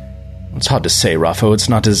man. It's hard to say, Raffo. It's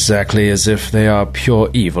not exactly as if they are pure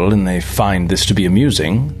evil and they find this to be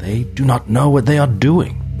amusing. They do not know what they are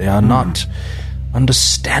doing. They are not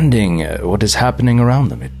understanding what is happening around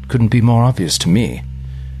them. It couldn't be more obvious to me.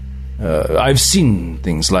 I've seen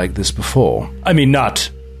things like this before. I mean, not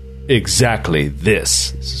exactly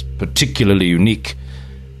this. This is particularly unique.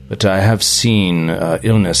 But I have seen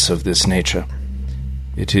illness of this nature.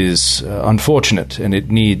 It is unfortunate, and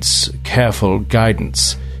it needs careful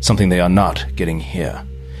guidance, something they are not getting here.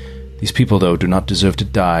 These people, though, do not deserve to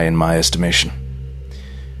die, in my estimation.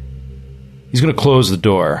 He's going to close the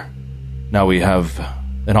door. Now we have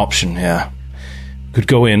an option here. Could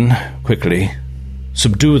go in quickly,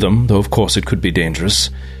 subdue them, though of course it could be dangerous.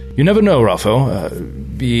 You never know,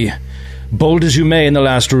 Raffo. Be bold as you may in the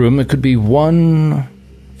last room, it could be one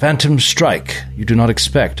phantom strike you do not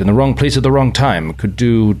expect, in the wrong place at the wrong time, could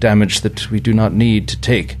do damage that we do not need to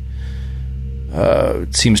take.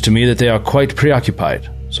 It seems to me that they are quite preoccupied,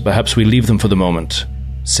 so perhaps we leave them for the moment,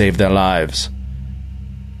 save their lives.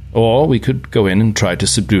 Or we could go in and try to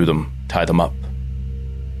subdue them, tie them up.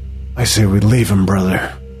 I say we leave him,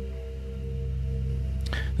 brother.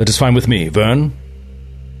 That is fine with me. Vern?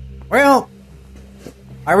 Well,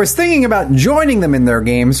 I was thinking about joining them in their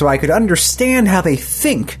game so I could understand how they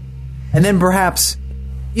think, and then perhaps,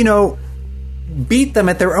 beat them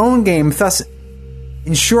at their own game, thus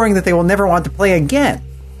ensuring that they will never want to play again.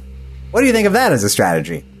 What do you think of that as a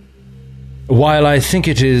strategy? While I think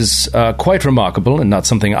it is quite remarkable and not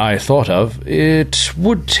something I thought of, it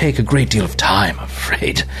would take a great deal of time, I'm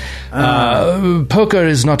afraid. Poker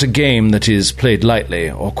is not a game that is played lightly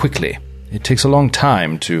or quickly. It takes a long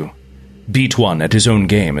time to beat one at his own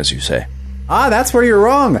game, as you say. That's where you're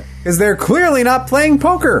wrong, because they're clearly not playing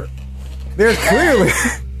poker. They're clearly...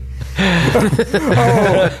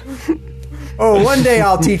 one day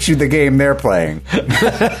I'll teach you the game they're playing.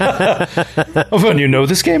 Oh, Vern, you know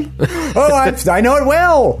this game? I know it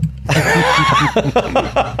well.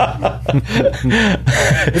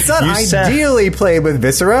 It's not ideally played with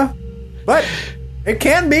Viscera, but it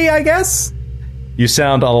can be, I guess. You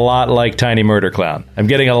sound a lot like Tiny Murder Clown. I'm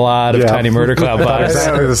getting a lot of Tiny Murder Clown vibes.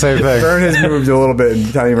 Exactly the same thing. Vern has moved a little bit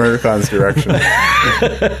in Tiny Murder Clown's direction.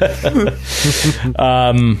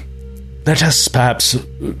 Let us perhaps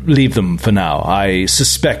leave them for now. I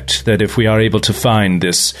suspect that if we are able to find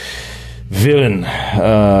this villain,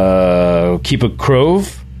 Keeper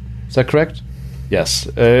Crove, is that correct? Yes.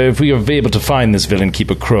 If we are able to find this villain,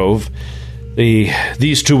 Keeper Crove,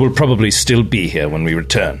 these two will probably still be here when we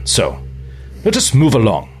return. So, let us move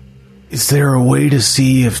along. Is there a way to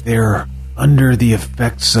see if they're under the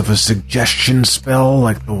effects of a suggestion spell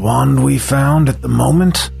like the wand we found at the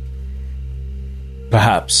moment?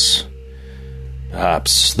 Perhaps,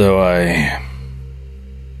 though I'm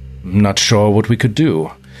not sure what we could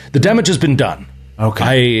do. The damage has been done.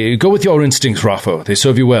 Okay. Go with your instincts, Raffo. They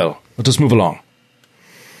serve you well. Let us move along.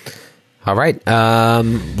 All right. A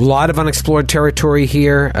lot of unexplored territory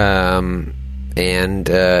here, and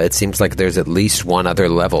it seems like there's at least one other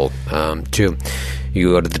level, too.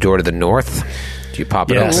 You go to the door to the north. Do you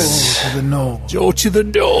pop it open? Yes. Door to the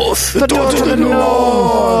north. The door to the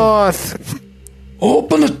north.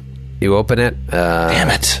 Open it. You open it. Damn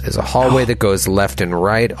it. There's a hallway that goes left and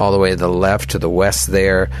right, all the way to the left, to the west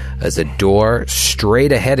there. There's a door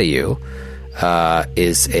straight ahead of you.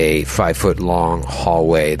 Is a 5-foot-long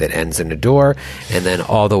hallway that ends in a door. And then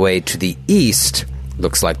all the way to the east,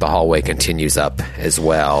 looks like the hallway continues up as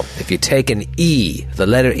well. If you take an E, the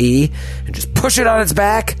letter E, and just push it on its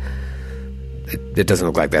back, it doesn't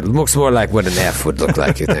look like that. It looks more like what an F would look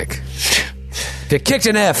like, you think. If you kicked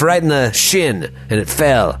an F right in the shin and it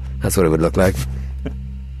fell, that's what it would look like.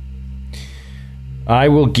 I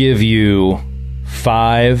will give you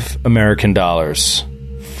 $5 American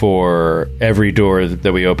for every door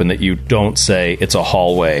that we open that you don't say it's a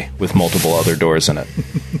hallway with multiple other doors in it.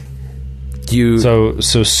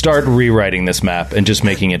 So start rewriting this map and just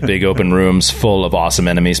making it big open rooms full of awesome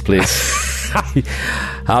enemies, please.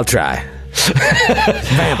 I'll try.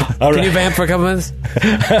 Vamp. Can you vamp for a couple minutes?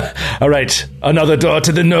 All right. Another door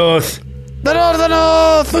to the north. The door to the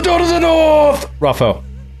north! The door to the north! Raffo.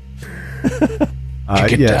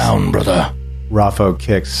 Kick it down, brother. Raffo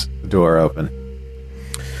kicks the door open.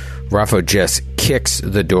 Raffo just kicks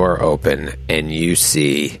the door open, and you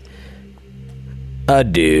see a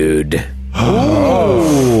dude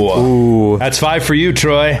Ooh. That's 5 for you,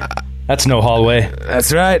 Troy. That's no hallway.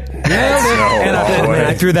 That's right. And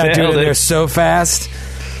I threw that dude in there so fast.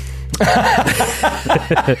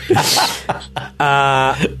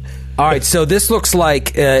 All right, so this looks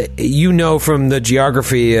like, from the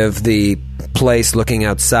geography of the place looking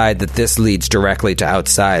outside that this leads directly to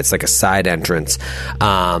outside. It's like a side entrance.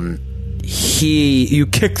 You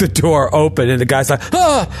kick the door open and the guy's like,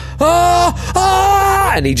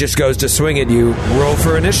 and he just goes to swing at you. Roll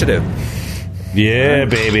for initiative. Yeah,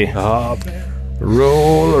 baby.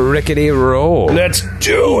 Roll, rickety roll. Let's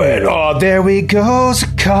do it. Oh, there we go,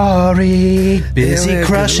 Zakari. Busy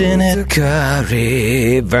crushing it.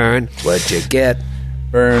 Zakari. Vern, what'd you get?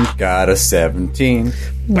 Vern got a 17.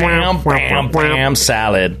 Bam, bam, bam,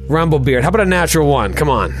 salad. Rumblebeard, how about a natural one? Come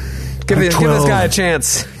on. Give this guy a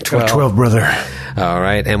chance. 12, brother. All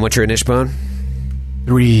right, and what's your initiative?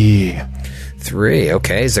 3. 3,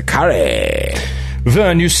 okay. Zakari.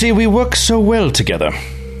 Vern, you see, we work so well together.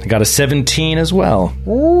 I got a 17 as well.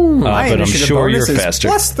 Ooh, but I'm sure you're faster.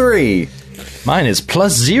 +3. Mine is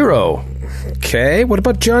 +0. Okay, what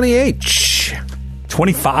about Johnny H?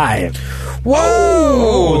 25. Whoa!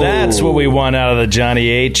 Oh, that's what we want out of the Johnny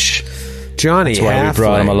H. Johnny That's why Halfling. we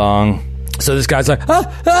brought him along. So this guy's like,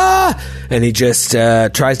 and he just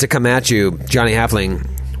tries to come at you. Johnny Halfling,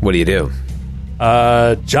 what do you do?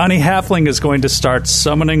 Johnny Halfling is going to start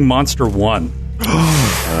summoning Monster 1.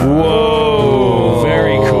 Whoa,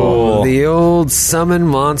 very cool. The old Summon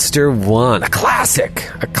Monster 1. A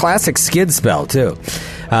classic skid spell, too.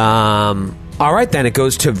 All right, then, it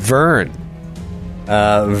goes to Vern.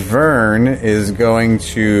 Vern is going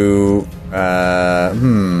to...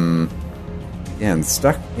 Again,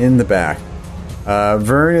 stuck in the back.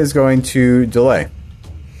 Vern is going to delay.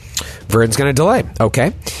 Vern's going to delay.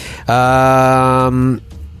 Okay. Then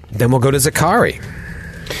we'll go to Zakari.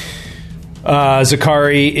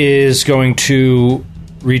 Zakari is going to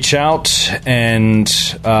reach out and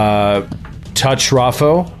touch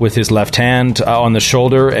Raffo with his left hand on the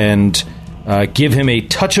shoulder and give him a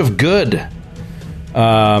touch of good,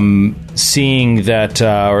 seeing that,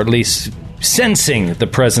 or at least sensing the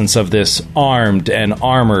presence of this armed and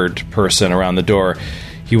armored person around the door.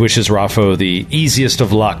 He wishes Raffo the easiest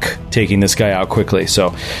of luck taking this guy out quickly.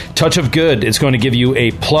 So, touch of good is going to give you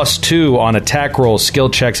a +2 on attack rolls, skill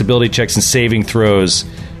checks, ability checks, and saving throws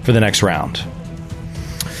for the next round.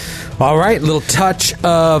 All right, little touch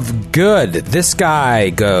of good. This guy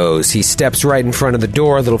goes. He steps right in front of the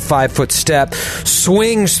door, little 5-foot step,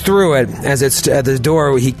 swings through it. As it's at the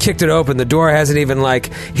door, he kicked it open. The door hasn't even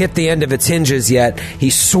hit the end of its hinges yet. He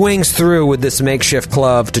swings through with this makeshift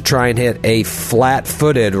club to try and hit a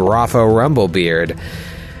flat-footed Raffo Rumblebeard.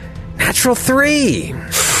 Natural 3.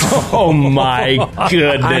 Oh my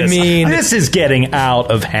goodness. I mean, this is getting out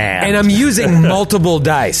of hand. And I'm using multiple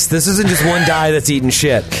dice. This isn't just one die that's eating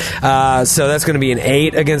shit. So that's going to be an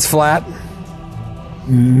 8 against flat.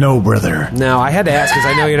 No, brother. No, I had to ask because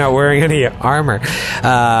I know you're not wearing any armor.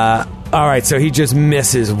 All right, so he just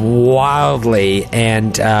misses wildly,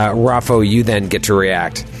 and Raffo, you then get to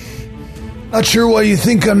react. Not sure why you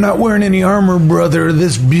think I'm not wearing any armor, brother.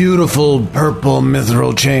 This beautiful purple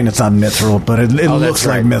mithril chain. It's not mithril, but it looks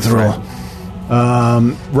like mithril.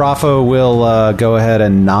 Right. Raffo will go ahead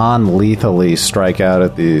and non-lethally strike out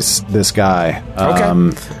at this guy.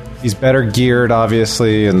 Okay. He's better geared,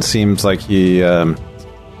 obviously, and seems like he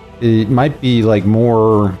might be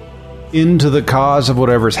more into the cause of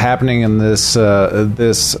whatever's happening in this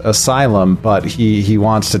asylum, but he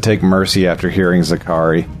wants to take mercy after hearing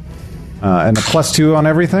Zakari. And a +2 on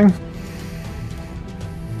everything?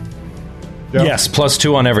 Yep. Yes,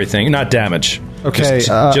 +2 on everything, not damage. Okay.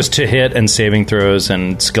 Just to hit and saving throws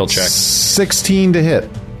and skill checks. 16 to hit.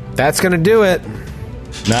 That's going to do it.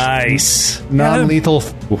 Nice. Non-lethal,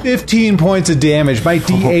 15 points of damage. My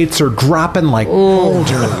D8s are dropping like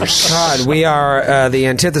boulders. God, we are the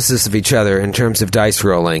antithesis of each other in terms of dice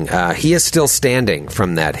rolling. He is still standing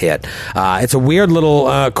from that hit. It's a weird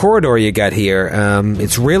little corridor you got here.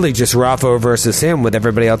 It's really just Raffo versus him with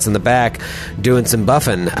everybody else in the back doing some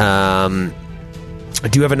buffing.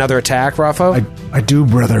 Do you have another attack, Raffo? I do,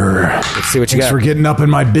 brother. Let's see what you Thanks got. for getting up in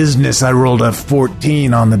my business. I rolled a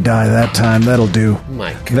 14 on the die that time. That'll do.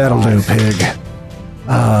 My God. That'll do, pig.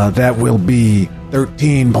 That will be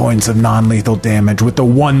 13 points of non-lethal damage with the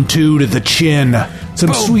 1-2 to the chin. Some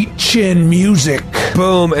Boom. sweet chin music.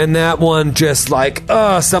 Boom, and that one just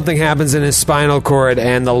something happens in his spinal cord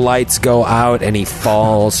and the lights go out and he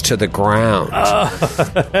falls to the ground.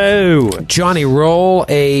 Oh. Johnny, roll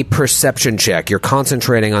a perception check. You're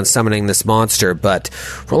concentrating on summoning this monster, but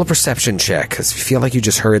roll a perception check because you feel like you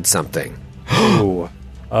just heard something. Oh.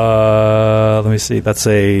 Let me see. That's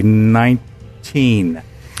a 19.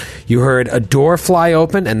 You heard a door fly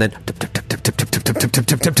open and then tip, tip, tip, tip, tip, tip, tip, tip, tip,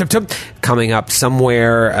 tip, tip, tip, tip, coming up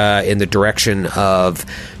somewhere in the direction of,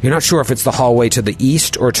 you're not sure if it's the hallway to the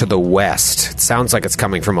east or to the west. It sounds like it's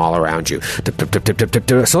coming from all around you. Tip, tip, tip, tip, tip, tip,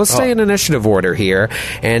 tip. So let's stay in initiative order here,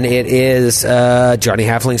 and it is Johnny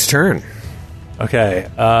Halfling's turn. Okay.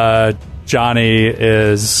 Johnny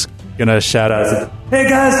is going to shout out, Hey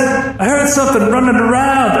guys, I heard something running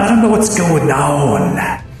around. I don't know what's going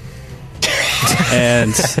on.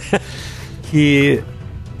 and he... All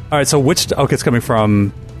right, so which... Okay, it's coming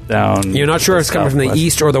from down... You're not sure if it's coming from the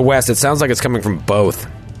east or the west. It sounds like it's coming from both.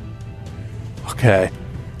 Okay.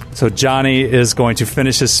 So Johnny is going to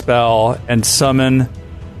finish his spell and summon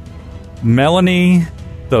Melanie,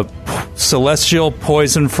 the celestial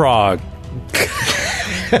poison frog.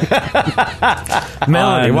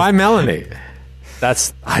 Melanie. Why Melanie?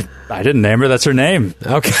 That's... I didn't name her. That's her name.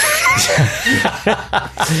 Okay.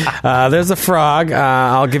 There's a frog.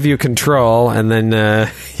 I'll give you control, and then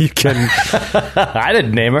you can... I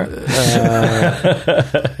didn't name her.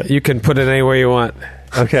 You can put it anywhere you want.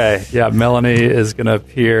 Okay, yeah, Melanie is going to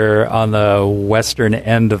appear on the western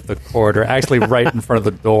end of the corridor, actually right in front of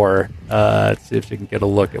the door, to see if she can get a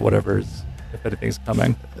look at if anything's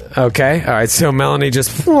coming. Okay, all right, so Melanie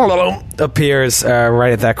just appears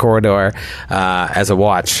right at that corridor as a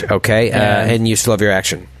watch, okay? And you still have your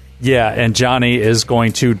action. Yeah, and Johnny is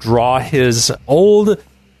going to draw his old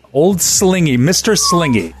slingy, Mr.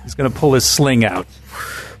 Slingy. He's going to pull his sling out.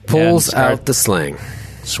 Pulls out the sling.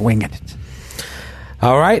 Swinging it.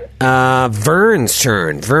 All right, Vern's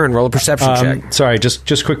turn. Vern, roll a perception check. Sorry,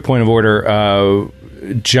 just quick point of order.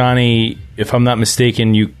 Johnny, if I'm not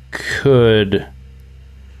mistaken, you could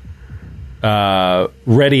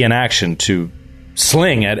ready an action to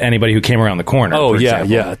sling at anybody who came around the corner. Oh, yeah,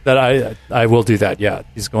 example. yeah. That I will do that, yeah.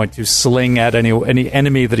 He's going to sling at any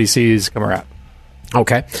enemy that he sees come around.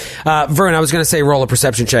 Okay. Vern, I was going to say roll a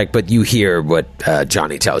perception check, but you hear what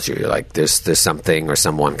Johnny tells you. You're like, there's something or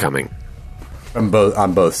someone coming. On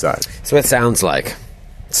both sides. So it sounds like.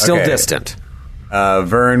 Still Okay. distant.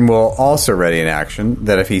 Vern will also ready an action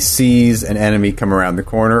that if he sees an enemy come around the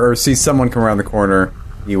corner or sees someone come around the corner,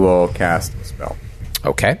 he will cast a spell.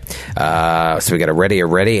 Okay. So we got a ready,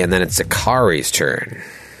 and then it's Zakari's turn.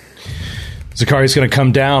 Zakari's going to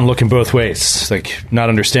come down looking both ways, like not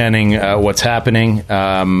understanding what's happening,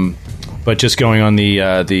 but just going on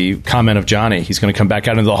the comment of Johnny. He's going to come back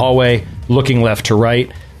out into the hallway, looking left to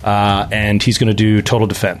right, and he's going to do total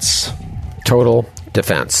defense. Total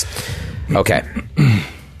defense. Okay.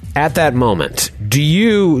 At that moment, do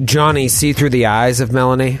you, Johnny, see through the eyes of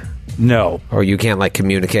Melanie? No. Or you can't,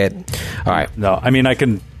 communicate? All right. No, I mean, I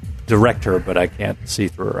can direct her, but I can't see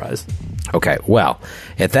through her eyes. Okay, well,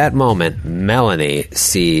 at that moment, Melanie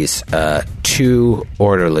sees two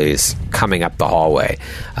orderlies coming up the hallway.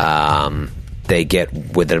 They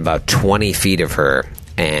get within about 20 feet of her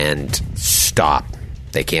and stop.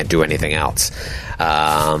 They can't do anything else.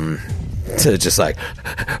 So just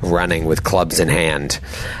running with clubs in hand.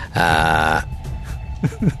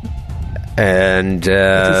 And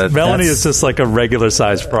Melanie is just like a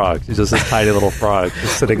regular-sized frog. She's just a tiny little frog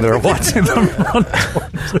just sitting there watching them run.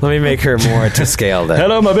 Let me make her more to scale then.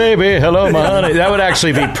 Hello, my baby. Hello, my honey. That would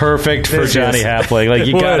actually be perfect for Johnny Halfling.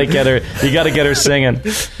 You got to get her. You got to get her singing.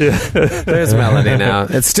 There's Melanie now.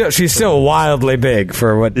 She's still wildly big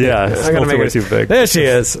for what. Yeah, it's I gotta make way her too big. There she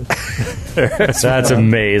is. That's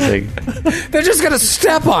amazing. They're just gonna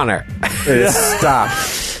step on her. Stop.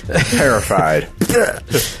 Terrified.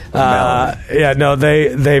 Yeah, no,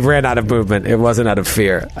 they ran out of movement. It wasn't out of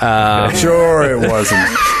fear. Sure, it wasn't.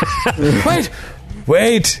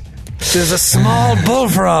 Wait. There's a small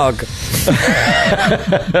bullfrog.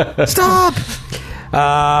 Stop.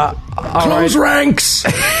 Close ranks.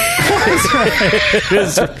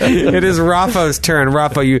 It is Rafo's turn.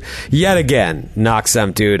 Rafo, you yet again knock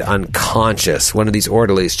some dude unconscious. One of these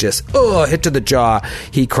orderlies just hit to the jaw.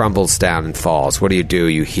 He crumbles down and falls. What do?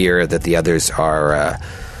 You hear that the others are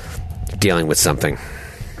dealing with something.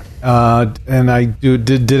 And I do.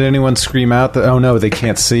 Did anyone scream out that? Oh no, they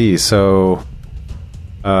can't see. So,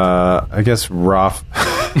 I guess Raf.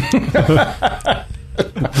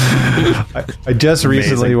 I just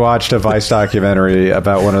recently watched a Vice documentary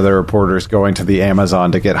about one of the reporters going to the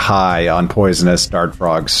Amazon to get high on poisonous dart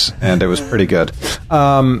frogs, and it was pretty good.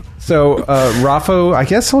 So Raffo, I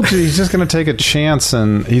guess he's just going to take a chance,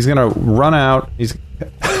 and he's going to run out. He's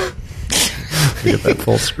get that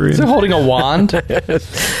full screen. Is he holding a wand?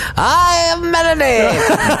 I am Melanie.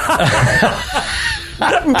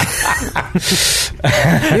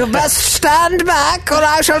 You best stand back, or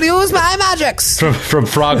I shall use my magics. From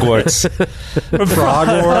Frogwarts. Student,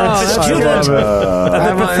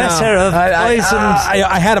 the professor of poisons.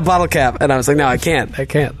 I had a bottle cap, and I was like, no, I can't.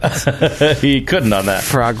 He couldn't on that.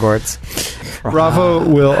 Frogwarts. Rafa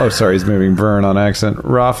will... Oh, sorry, he's moving Vern on accent.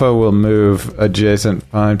 Rafa will move adjacent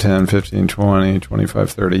 5, 10, 15, 20,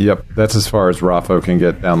 25, 30. Yep, that's as far as Rafa can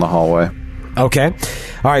get down the hallway. Okay.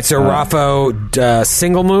 All right, so Rafa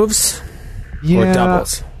single moves or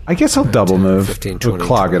doubles? I guess I'll double move. 15, 20, we'll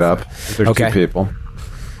clog it up. There's Okay. 2 people.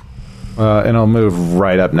 And I'll move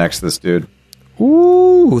right up next to this dude.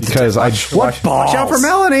 Ooh, Because Watch out for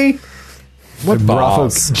Melanie.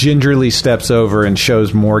 Rafa gingerly steps over and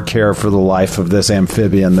shows more care for the life of this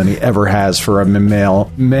amphibian than he ever has for a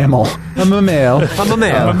mammal. I'm a male. I'm a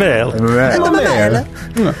male.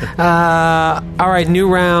 All right, new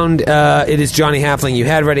round. It is Johnny Halfling. You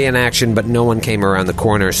had ready in action, but no one came around the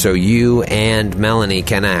corner, so you and Melanie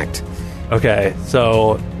can act. Okay,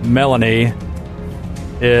 so Melanie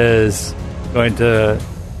is going to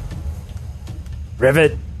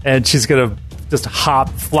rivet, and she's going to just hop,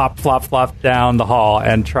 flop down the hall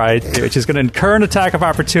and try to... She's going to incur an attack of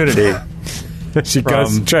opportunity. She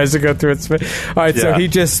tries to go through its... All right, so he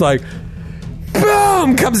just like...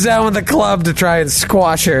 Boom! Comes down with a club to try and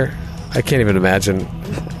squash her. I can't even imagine.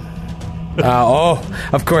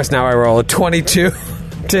 Of course, now I roll a 22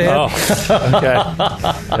 to hit. Oh, okay.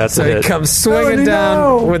 That's So a he hit. comes swinging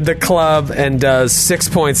down with the club and does 6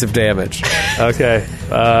 points of damage. Okay,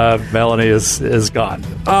 Melanie is gone.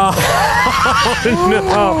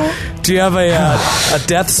 No. Do you have a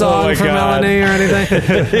death song my for God. Melanie or anything?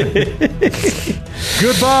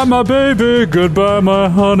 Goodbye, my baby. Goodbye, my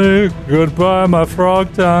honey. Goodbye, my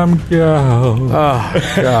frog time gal.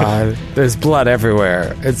 Oh, God. There's blood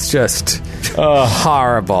everywhere. It's just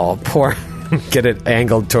horrible. Poor... Get it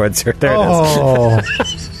angled towards her. There it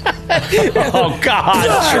is. Oh, God.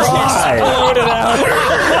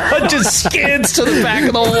 Try. Just skids to the back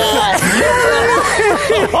of the wall.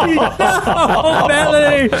 Oh,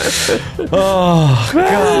 Melanie. Oh,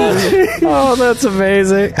 God. Oh, that's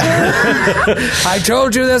amazing. I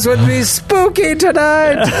told you this would be spooky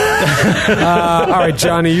tonight. All right,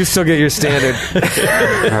 Johnny, you still get your standard.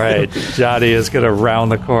 All right, Johnny is going to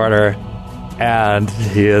round the corner, and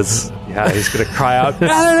he's going to cry out,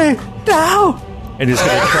 Melanie, no! And he's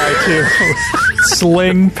going to try to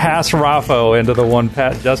sling past Raffo into the one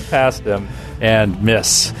just past him and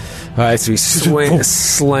miss. All right, so he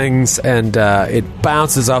slings, and it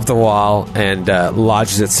bounces off the wall and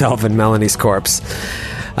lodges itself in Melanie's corpse.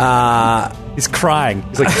 He's crying.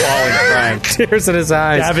 He's like falling, crying. Tears in his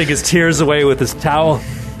eyes. Dabbing his tears away with his towel.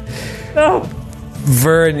 No.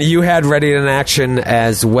 Vern, you had ready in action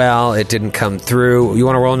as well. It didn't come through. You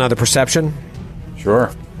want to roll another perception?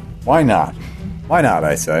 Sure. Why not? Why not,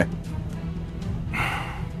 I say.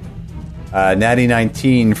 Natty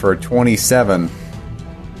 19 for 27.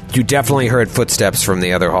 You definitely heard footsteps from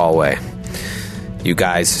the other hallway. You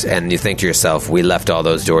guys, and you think to yourself, we left all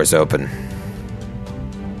those doors open.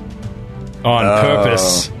 On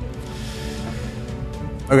purpose.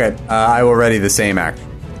 Okay, I will ready the same action.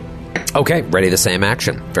 Okay, ready the same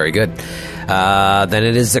action. Very good. Then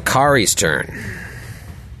it is Zakari's turn.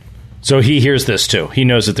 So he hears this too. He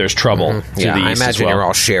knows that there's trouble to Yeah, the I east as imagine well. you're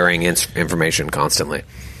all sharing information constantly.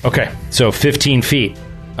 Okay, so 15 feet,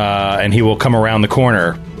 and he will come around the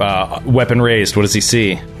corner, weapon raised. What does he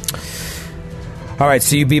see? All right,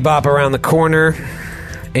 so you bebop around the corner,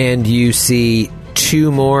 and you see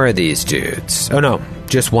 2 more of these dudes. Oh, no,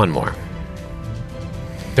 just 1 more.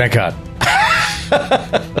 Thank God.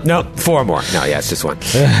 No, 4 more. No, yeah, it's just 1.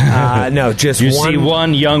 No, just You one. see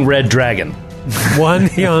one young red dragon. One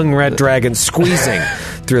young red dragon squeezing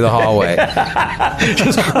through the hallway.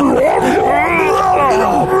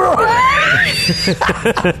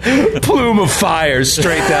 Plume of fire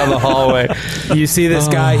straight down the hallway. You see this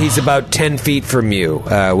guy, he's about 10 feet from you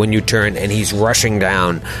when you turn, and he's rushing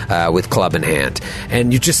down with club in hand.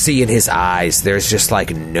 And you just see in his eyes, there's just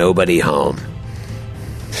like nobody home.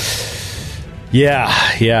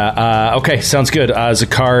 Yeah. Okay, sounds good.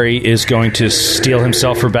 Zakari is going to steel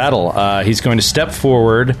himself for battle. He's going to step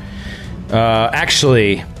forward.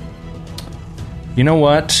 Actually, you know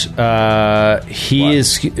what? He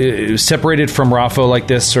is separated from Raffo like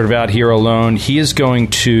this, sort of out here alone. He is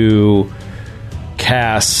going to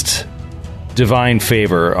cast Divine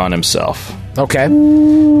Favor on himself. Okay.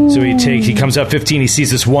 So he comes up 15, he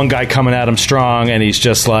sees this one guy coming at him strong, and he's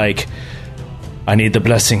just like, I need the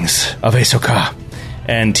blessings of Asoka.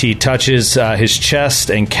 And he touches his chest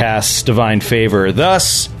and casts Divine Favor.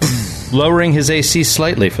 Thus, lowering his AC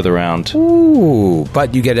slightly for the round. Ooh,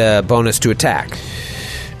 but you get a bonus to attack.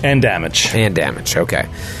 And damage. Okay.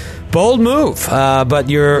 Bold move, but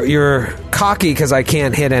you're cocky because I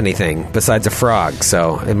can't hit anything besides a frog,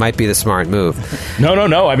 so it might be the smart move.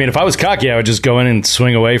 No. I mean, if I was cocky, I would just go in and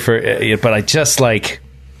swing away for it, but I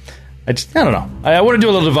don't know. I want to do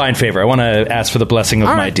a little divine favor. I want to ask for the blessing of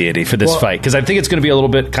my deity for this fight, because I think it's going to be a little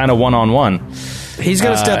bit kind of one-on-one. He's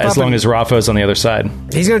going to step up. As long as Rafo's on the other side.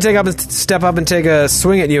 He's going to step up and take a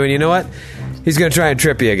swing at you, and you know what? He's going to try and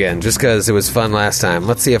trip you again, just because it was fun last time.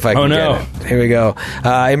 Let's see if I can get it. Here we go.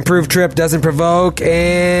 Improved trip, doesn't provoke,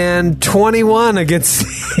 and 21 against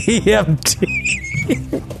CMT.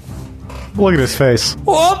 Look at his face.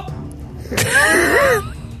 Whoop!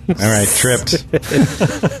 All right, tripped.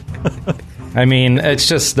 I mean, it's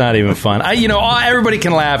just not even fun. Everybody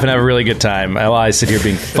can laugh and have a really good time while I sit here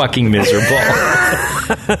being fucking miserable.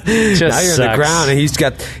 Just now you're on the ground, and he's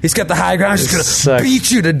got the high ground. He's going to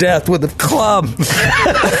beat you to death with a club.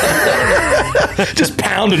 Just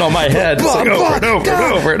pounding on my head. Over and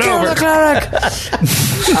over.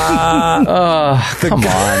 Come on,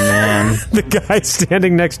 man. The guy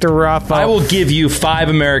standing next to Rafa. I will give you $5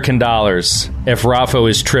 American if Rafa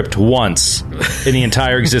is tripped once in the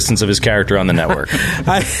entire existence of his character on the network.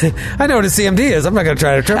 I know what a CMD is. I'm not going to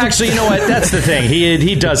try to trip him. Actually, you know what? That's the thing.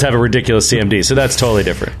 He does have a ridiculous CMD, so that's totally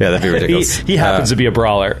different. Yeah, that'd be ridiculous. He happens to be a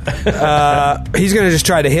brawler. He's going to just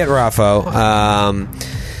try to hit Rafa.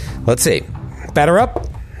 Let's see. Batter up.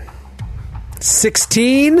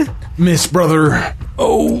 16. Miss, brother.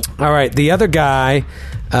 Oh. All right. The other guy,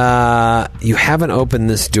 you haven't opened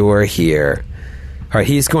this door here. All right,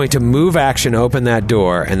 he's going to move action, open that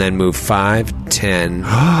door, and then move 5, 10,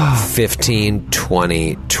 15,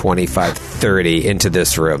 20, 25, 30 into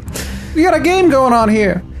this room. We got a game going on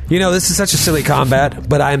here. You know, this is such a silly combat,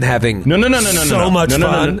 but I'm having so much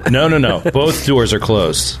fun. No. Both doors are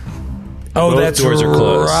closed. Oh, Both that's doors are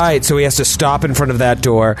closed. Right. So he has to stop in front of that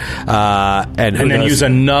door, and then use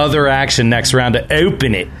another action next round to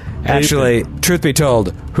open it. Actually, truth be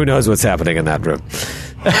told, who knows what's happening in that room?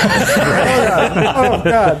 Oh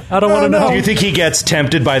God! I don't want to know. Do you think he gets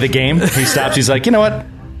tempted by the game? He stops. He's like, you know what?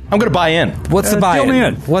 I'm going to buy in. What's the buy-in? Kill me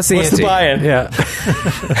in. What's the buy-in? Yeah.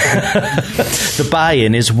 The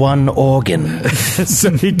buy-in is one organ.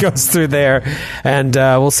 So he goes through there, and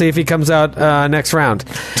we'll see if he comes out next round.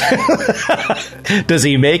 Does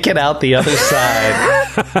he make it out the other side?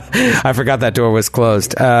 I forgot that door was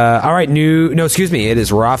closed. All right, excuse me. It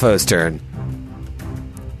is Rafo's turn.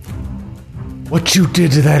 What you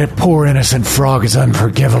did to that poor innocent frog is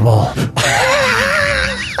unforgivable.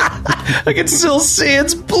 I can still see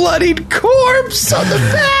its bloodied corpse on the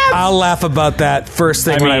map. I'll laugh about that first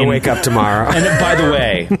thing when I wake up tomorrow. And by the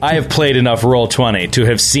way, I have played enough Roll20 to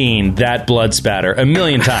have seen that blood spatter a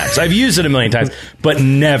million times. I've used it a million times, but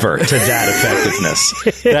never to that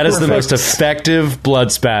effectiveness. That is the most effective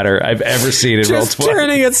blood spatter I've ever seen in Just Roll20.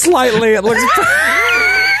 turning it slightly, it looks...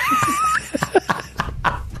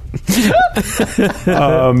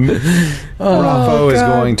 Rafa is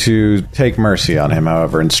going to take mercy on him,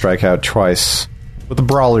 however, and strike out twice with the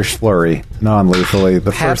Brawler's Flurry, non-lethally.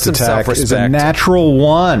 The Have first some attack is a self-respect. natural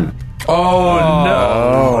 1.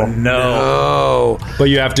 Oh, no. But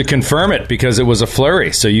you have to confirm it because it was a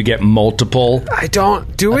flurry, so you get multiple. I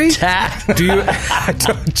don't. Do we? Attack. Do you? I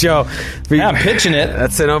don't, Joe. Yeah, I'm pitching it.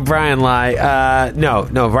 That's an O'Brien lie. No,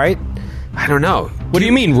 right? I don't know. What do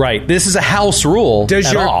you mean, right? This is a house rule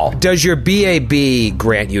Does your BAB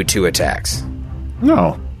grant you 2 attacks?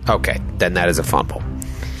 No. Okay, then that is a fumble.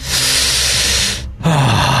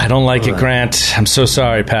 I don't like it, Grant. I'm so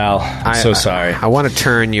sorry, pal. I'm so sorry. I want to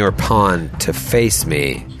turn your pawn to face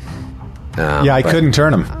me. I couldn't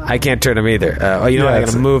turn him. I can't turn him either. I got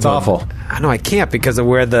to move. It's awful. No, I can't because of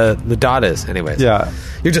where the dot is. Anyways, Yeah.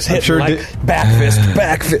 you're just hitting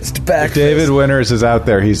back fist. David Winters is out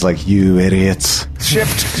there. He's like, you idiots.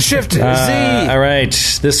 Shift Z. All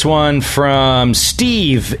right. This one from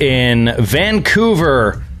Steve in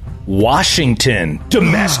Vancouver, Washington.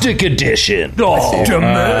 Domestic edition.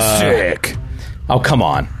 Domestic. Oh, come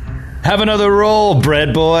on. Have another roll,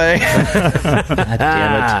 bread boy. God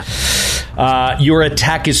damn it. Your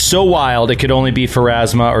attack is so wild, it could only be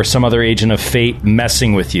Pharasma or some other agent of fate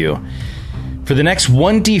messing with you. For the next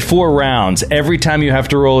 1d4 rounds, every time you have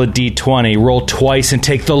to roll a d20, roll twice and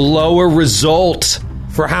take the lower result.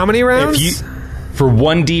 For how many rounds? for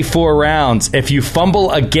 1d4 rounds. If you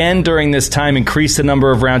fumble again during this time, increase the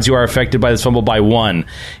number of rounds you are affected by this fumble by 1,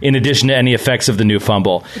 in addition to any effects of the new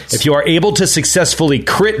fumble. If you are able to successfully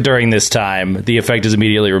crit during this time, the effect is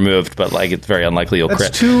immediately removed, but it's very unlikely you'll That's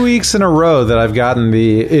crit. 2 weeks in a row that I've gotten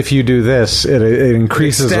if you do this, it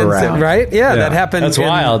increases a round. Right? Yeah, that happened. That's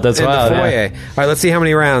wild. That's in wild, the foyer. yeah. All right, let's see how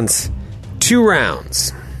many rounds. 2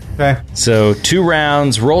 rounds. Okay. So 2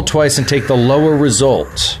 rounds, roll twice and take the lower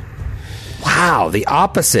result. Wow, the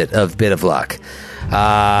opposite of bit of luck.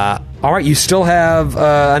 All right, you still have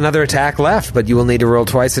another attack left, but you will need to roll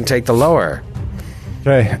twice and take the lower.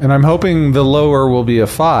 Okay, and I'm hoping the lower will be a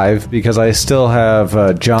 5 because I still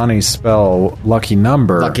have Johnny's spell Lucky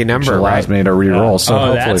Number. Lucky Number, which allows right. me to re-roll. So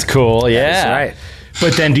hopefully, that's cool. Yeah, That's right.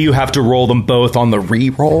 But then, do you have to roll them both on the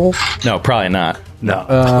re-roll? No, probably not. No.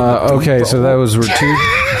 Okay, so those were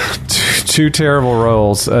two terrible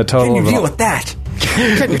rolls. A total of with that?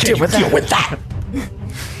 Can you deal with that?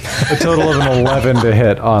 a total of an 11 to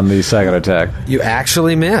hit on the second attack. You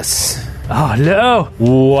actually miss. Oh, no.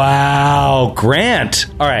 Wow, Grant.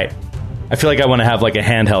 All right. I feel like I want to have a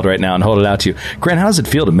handheld right now and hold it out to you. Grant, how does it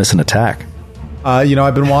feel to miss an attack?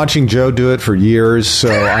 I've been watching Joe do it for years, so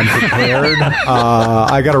I'm prepared.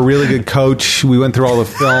 I got a really good coach. We went through all the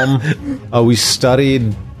film. We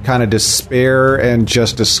studied kind of despair and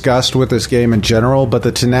just disgust with this game in general, but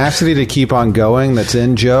the tenacity to keep on going that's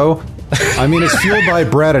in Joe, it's fueled by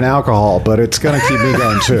bread and alcohol, but it's going to keep me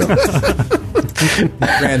going too.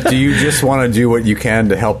 Grant, do you just want to do what you can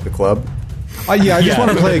to help the club? I just want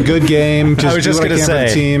to play a good game. I was just going to say, for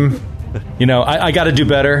the team. I got to do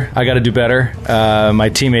better. My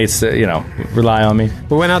teammates, rely on me.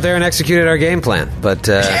 We went out there and executed our game plan, but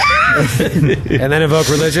and then invoke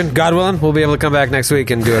religion. God willing, we'll be able to come back next week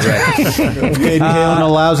and do it right. If Caden Halen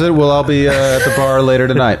allows it, we'll all be at the bar later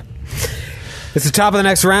tonight. It's the top of the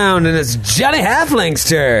next round, and it's Johnny Halfling's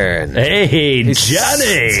turn. Hey,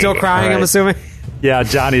 Johnny! Still crying, All right. I'm assuming? Yeah,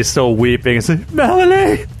 Johnny's still weeping. It's like,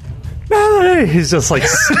 Melanie! He's just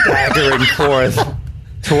staggering forth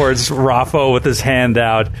towards Raffo with his hand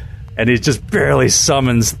out, and he just barely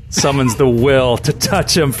summons the will to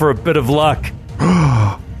touch him for a bit of luck.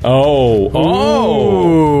 Ooh, a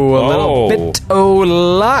little bit of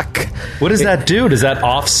luck. What does that do? Does that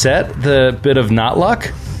offset the bit of not luck?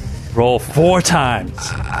 Roll 4 times.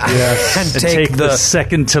 Yes. And take the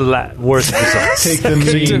second to worst result. Take the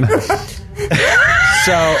mean.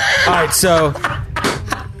 So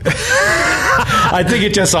I think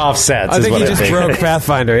it just offsets. I think you just broke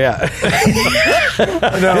Pathfinder, yeah.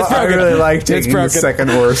 No, I really like taking the broken. second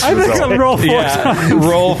worst I think result. I'll roll 4 times.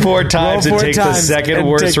 Roll 4 times Roll and 4 take the times second and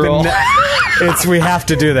worst take the roll. We have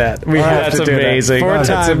to do that. We have that's to do amazing. that. 4 That's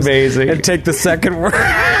times amazing. and take the second worst.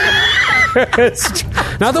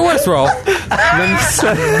 Not the worst roll.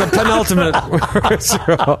 The penultimate worst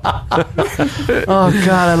roll. Oh,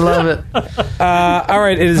 God, I love it. All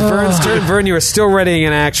right, it is Vern's turn. Vern, you are still readying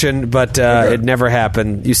an action, but it never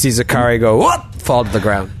happened. You see Zakari go, whoop, fall to the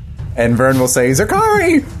ground. And Vern will say,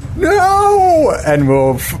 Zakari, no! And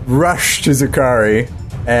we'll rush to Zakari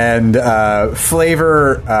and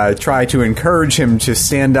Flavor try to encourage him to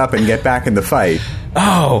stand up and get back in the fight.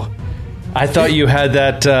 Oh, I thought you had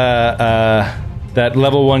that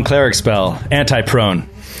level 1 cleric spell, anti-prone.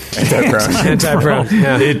 Anti-prone.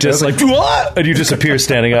 Yeah. It just what? And you just appear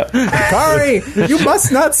standing up. Zakari, you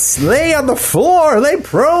must not lay on the floor, lay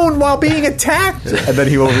prone while being attacked. And then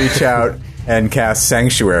he will reach out and cast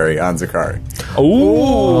Sanctuary on Zakari.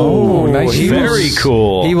 Ooh, nice. Very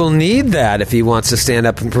cool. He will need that if he wants to stand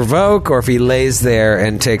up and provoke, or if he lays there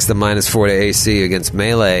and takes the -4 to AC against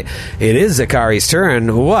melee. It is Zakari's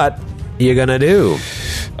turn. What are you going to do?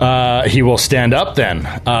 He will stand up then.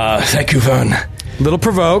 Thank you, Vern. Little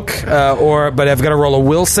provoke, but I've got to roll a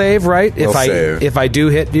will save, right? Will save. If I do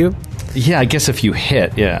hit you? Yeah, I guess if you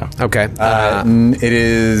hit, yeah. Okay. It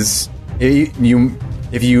is...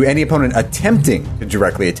 If you any opponent attempting to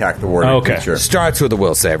directly attack the warrior creature. Starts with a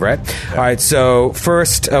will save, right? Yeah. All right, so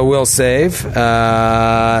first a will save,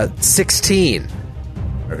 16.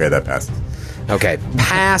 Okay, that passes. Okay,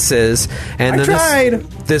 passes. And I then tried.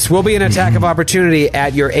 This will be an attack of opportunity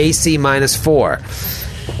at your AC -4.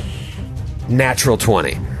 Natural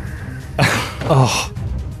 20. Oh.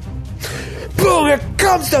 Boom, here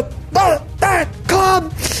comes the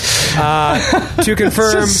club. To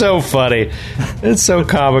confirm, It's so funny. It's so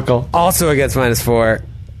comical. also against -4.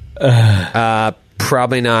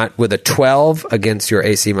 Probably not with a 12 against your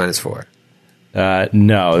AC -4.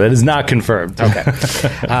 No, that is not confirmed. Okay.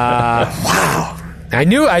 Wow. I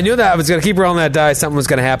knew that I was going to keep rolling that die. Something was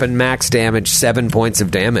going to happen. Max damage, 7 points of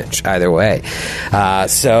damage either way.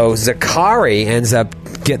 So Zakari ends up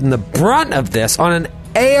getting the brunt of this on an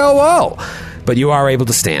AOO. But you are able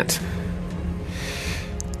to stand.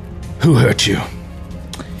 Who hurt you?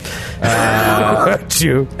 Hurt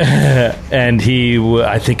you? And he,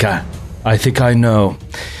 I think I know.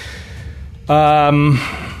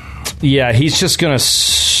 Yeah, he's just gonna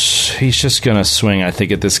swing. I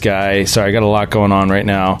think at this guy. Sorry, I got a lot going on right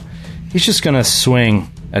now. He's just gonna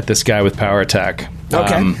swing at this guy with power attack.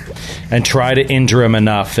 Okay. And try to injure him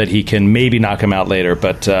enough that he can maybe knock him out later.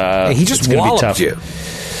 But he just walloped you.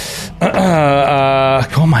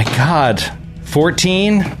 Oh my God.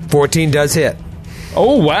 14? 14 does hit.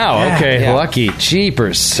 Oh wow! Yeah, okay, yeah. lucky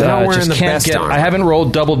jeepers. You're not wearing Just the can't best get. armor. I haven't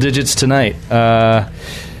rolled double digits tonight.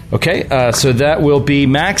 Okay, so that will be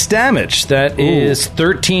max damage. That is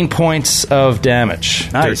 13 points of damage.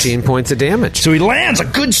 Nice. 13 points of damage. So he lands a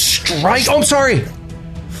good strike. Oh, I'm sorry.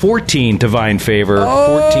 14 divine favor.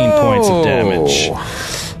 14 points of damage.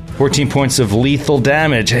 14 points of lethal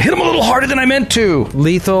damage. I hit him a little harder than I meant to.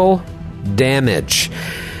 Lethal damage.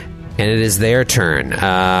 And it is their turn.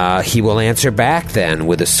 He will answer back then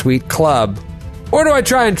with a sweet club. Or do I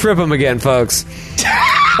try and trip him again, folks?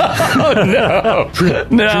 Oh, no.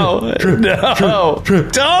 No.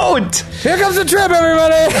 Don't. Here comes the trip,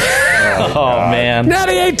 everybody! Oh, man.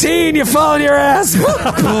 Natty 18, you fall on your ass!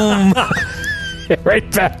 Boom! Right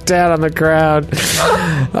back down on the ground.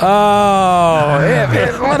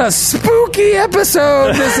 Oh, what a spooky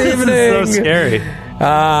episode this evening. So scary.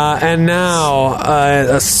 And now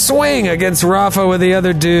a swing against Rafa with the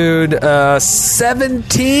other dude.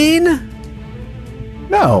 17?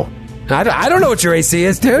 No. I don't know what your AC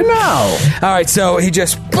is, dude. No. All right, so he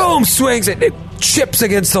just, boom, swings it. It chips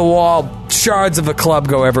against the wall. Shards of a club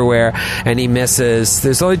go everywhere, and he misses.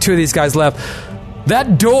 There's only two of these guys left.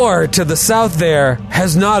 That door to the south there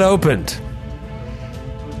has not opened.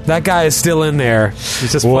 That guy is still in there.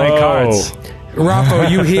 He's just playing cards.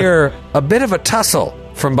 Rafa, you hear a bit of a tussle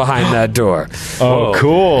from behind that door. Oh,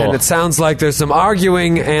 cool. And it sounds like there's some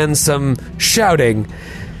arguing and some shouting.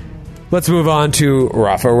 Let's move on to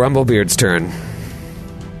Rafa Rumblebeard's turn.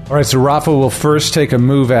 All right, so Rafa will first take a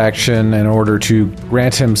move action in order to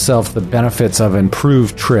grant himself the benefits of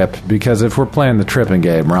improved trip, because if we're playing the tripping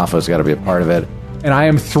game, Rafa's got to be a part of it. And I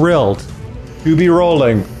am thrilled to be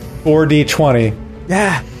rolling 4d20.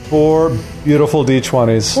 Yeah. 4 beautiful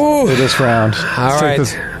d20s Ooh. for this round. All right.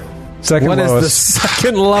 Second What lowest. is the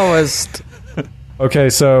second lowest? Okay,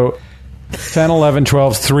 so 10, 11,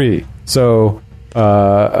 12, 3. So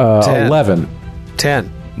 10. 11.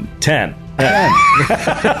 10. 10.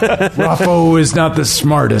 Raffo is not the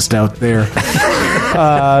smartest out there.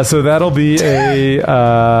 So that'll be a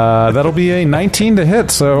 19 to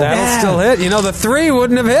hit. So That'll still hit. You know, the 3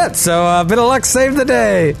 wouldn't have hit, so a bit of luck saved the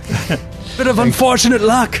day. Bit of unfortunate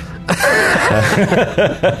luck.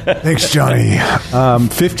 thanks, Johnny.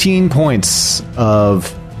 15 points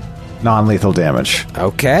of non-lethal damage.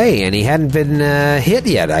 Okay, and he hadn't been hit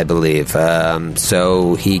yet, I believe.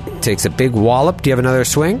 So he takes a big wallop. Do you have another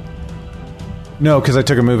swing? No, because I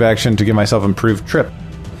took a move action to give myself improved trip.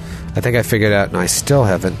 I think I figured out. No, I still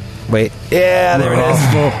haven't. Wait. Yeah, there it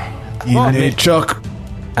is. Chuck.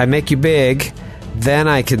 I make you big, then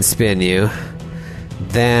I can spin you,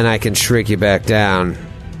 then I can shrink you back down,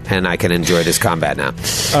 and I can enjoy this combat now.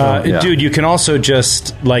 Dude, you can also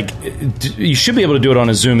just, you should be able to do it on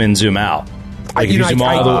a zoom in, zoom out. Like, You know, zoom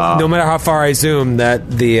no matter how far I zoom, that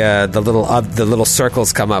the little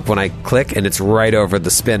circles come up when I click, and it's right over the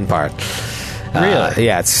spin part. Really?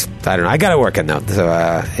 Yeah, it's, I don't know. I got it working though,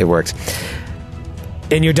 so it works.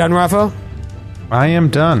 And you're done, Raffo? I am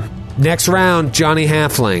done. Next round, Johnny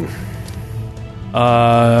Halfling.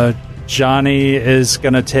 Johnny is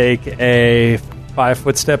going to take a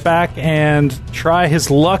 5-foot step back and try his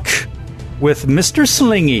luck with Mr.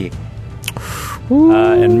 Slingy.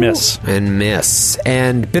 And miss. And miss.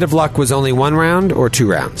 And Bit of Luck was only 1 round or 2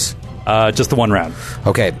 rounds? Just the 1 round.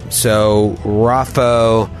 Okay, so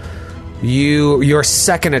Raffo, your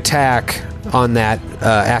second attack on that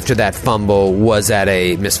after that fumble was at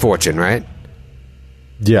a misfortune, right?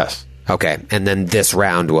 Yes. Okay, and then this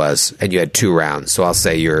round was, and you had 2 rounds, so I'll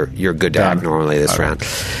say you're good to act normally this round.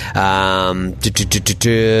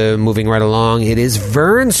 Moving right along, it is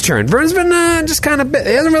Vern's turn. Vern's been just kind of,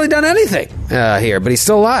 he hasn't really done anything here, but he's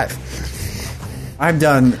still alive. I'm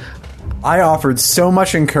done. I offered so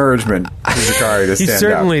much encouragement to Zakari to stand He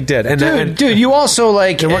certainly up. did. And Dude, you also,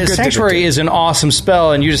 what good did it Sanctuary do? is an awesome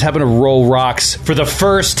spell, and you just happen to roll rocks for the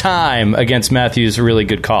first time against Matthew's really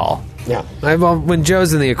good call. yeah, well, when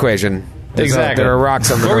Joe's in the equation, Exactly. There are rocks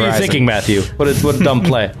on the What were you horizon. thinking, Matthew? What a dumb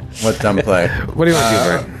play. What dumb play. What do you want to do,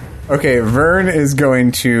 Vern? Okay, Vern is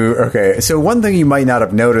going to... Okay, so one thing you might not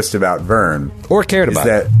have noticed about Vern... Or cared is about.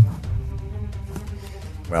 that...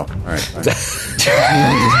 Well, all right. Fine.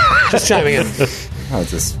 Just chiming in. I'll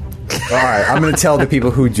just... All right, I'm going to tell the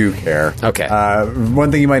people who do care. Okay. One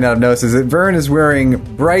thing you might not have noticed is that Vern is wearing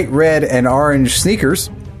bright red and orange sneakers.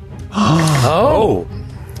 Oh.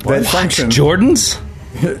 That function. Jordans?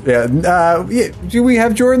 Yeah, do we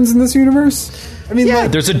have Jordans in this universe? I mean, Yeah,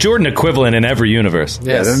 there's a Jordan equivalent in every universe.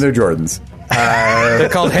 yeah, then they're Jordans. They're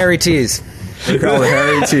called Harry T's. They're called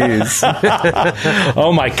Harry T's.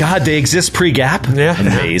 Oh my God, they exist pre-Gap? Yeah.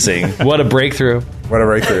 Amazing. What a breakthrough. What a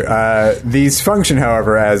breakthrough. These function,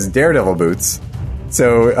 however, as Daredevil boots.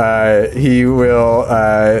 So he will.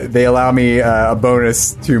 They allow me a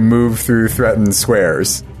bonus to move through threatened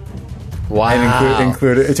squares. Wow. And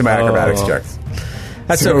include it to my acrobatics checks.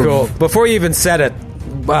 That's so cool. Before you even said it,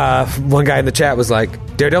 one guy in the chat was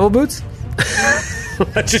like, Daredevil boots?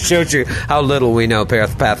 That just showed you how little we know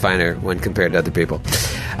Pathfinder when compared to other people.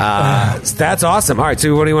 That's awesome. All right,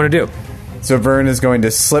 so what do you want to do? So Vern is going to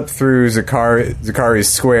slip through Zakari's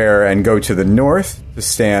square and go to the north to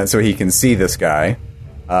stand so he can see this guy,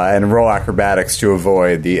 and roll acrobatics to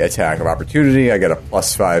avoid the attack of opportunity. I get a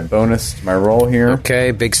 +5 bonus to my roll here. Okay,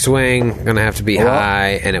 big swing. Gonna have to be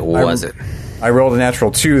high, and it wasn't. I rolled a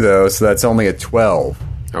natural 2, though, so that's only a 12.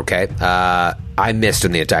 Okay. I missed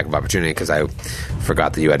in the attack of opportunity because I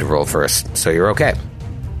forgot that you had to roll first, so you're okay.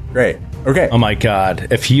 Great. Okay. Oh my God.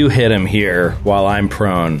 If you hit him here while I'm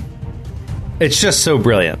prone, it's just so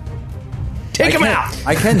brilliant. Take him out.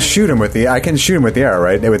 I can shoot him with the arrow,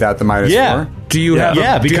 right? Without the -4. Do you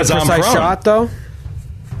have because do you have I'm precise prone. shot though?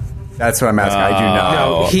 That's what I'm asking. I do not.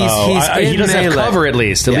 No, he's in he doesn't melee. have cover at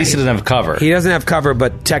least. At least he doesn't have cover. He doesn't have cover,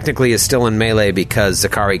 but technically is still in melee because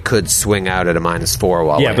Zakari could swing out at a -4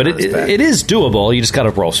 while Yeah, but laying on his back. it is doable. You just got to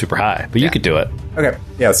roll super high. But you could do it. Okay.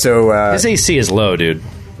 Yeah. So His AC is low, dude.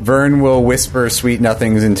 Vern will whisper sweet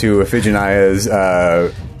nothings into Iphigenia's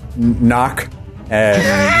knock and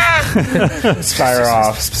fire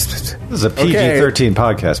off. This is a PG-13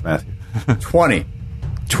 podcast, Matthew. 20.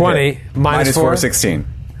 20 -4. 16.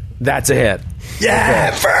 That's a hit.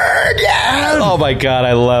 Yeah, Vern, yeah. Oh my God,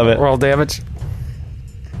 I love it. Roll damage.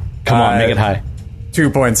 Come on, make it high.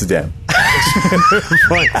 2 points of damage.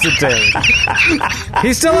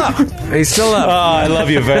 He's still up. He's still up. Oh, I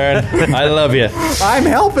love you, Vern. I love you. I'm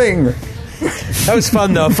helping. That was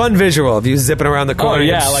fun, though. Fun visual of you zipping around the Oh corner.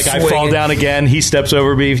 yeah, and like I fall swinging. down again. He steps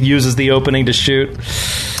over me, uses the opening to shoot.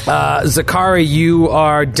 Zakari, you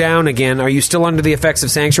are down again. Are you still under the effects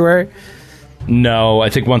of Sanctuary? No, I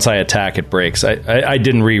think once I attack, it breaks. I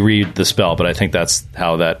didn't reread the spell, but I think that's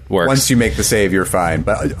how that works. Once you make the save, you're fine.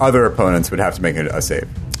 But other opponents would have to make a save.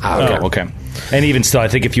 Oh, okay. And even still, I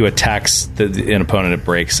think if you attack an opponent, it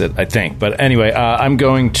breaks it, I think. But anyway, I'm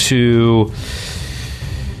going to...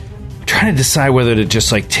 trying to decide whether to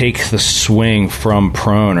just like take the swing from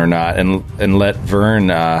prone or not and let Vern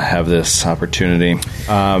have this opportunity.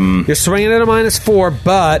 You're swinging at a -4,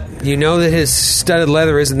 but you know that his studded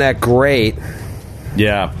leather isn't that great.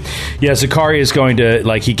 Yeah. Zakari is going to,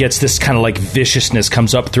 like, he gets this kind of like viciousness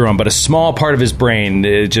comes up through him, but a small part of his brain,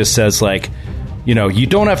 it just says like, you know, you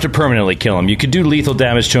don't have to permanently kill him. You could do lethal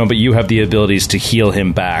damage to him, but you have the abilities to heal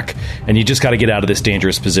him back. And you just got to get out of this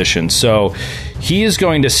dangerous position. So he is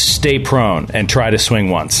going to stay prone and try to swing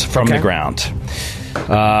once from the ground.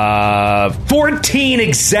 14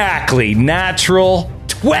 exactly. Natural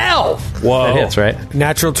 12. Whoa. That hits, right?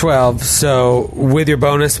 Natural 12. So with your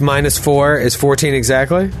bonus, -4 is 14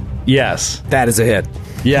 exactly? Yes. That is a hit.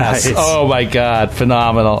 Yes. Nice. Oh, my God.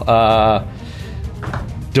 Phenomenal.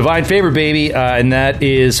 Divine Favor, baby, and that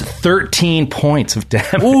is 13 points of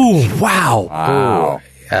damage. Ooh, wow.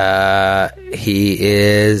 He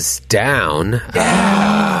is down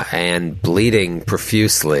and bleeding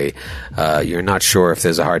profusely. You're not sure if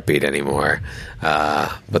there's a heartbeat anymore,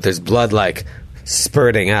 but there's blood like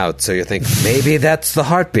spurting out, so you think maybe that's the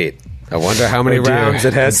heartbeat. I wonder how many rounds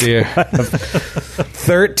it has.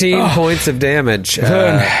 13 points of damage.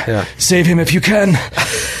 Save him if you can.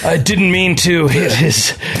 I didn't mean to hit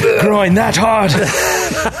his groin that hard.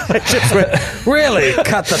 Really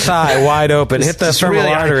cut the thigh wide open, hit the femoral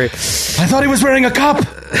artery. I thought he was wearing a cup.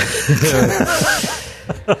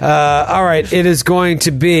 All right, it is going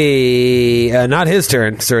to be not his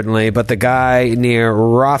turn, certainly, but the guy near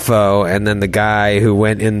Raffo, and then the guy who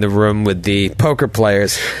went in the room with the poker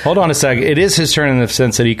players. Hold on a second. It is his turn in the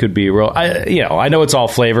sense that he could be real. I know it's all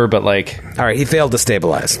flavor, but like, all right, he failed to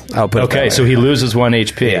stabilize. I'll put it that way. So he loses 1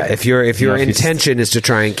 HP. Yeah, if your intention is to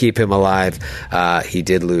try and keep him alive, he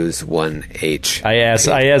did lose 1 H. I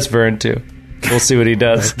asked Vern to. We'll see what he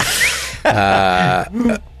does. All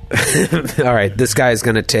right, this guy is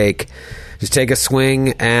going to take a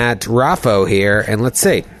swing at Raffo here, and let's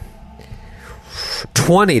see.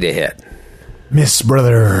 20 to hit. Miss,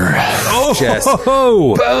 brother. Just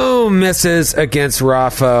boom, misses against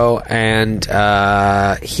Raffo, and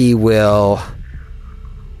he will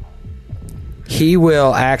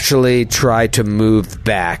actually try to move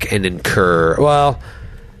back and incur. Well,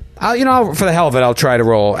 for the hell of it, I'll try to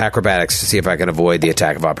roll acrobatics to see if I can avoid the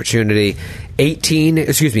attack of opportunity. 16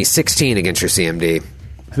 against your CMD.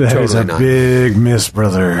 That is a big miss,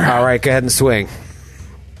 brother. All right, go ahead and swing.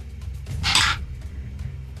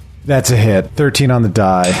 That's a hit. 13 on the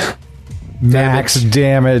die. Max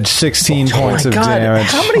damage, 16 points of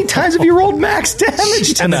damage. How many times have you rolled max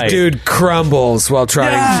damage tonight? And the dude crumbles while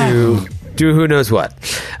trying to do who knows what.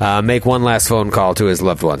 Make one last phone call to his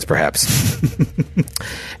loved ones, perhaps.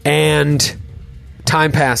 And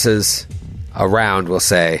time passes around, we'll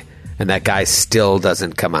say, and that guy still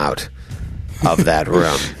doesn't come out of that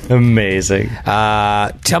room. Amazing.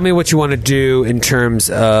 Tell me what you want to do in terms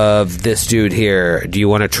of this dude here. Do you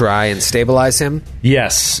want to try and stabilize him?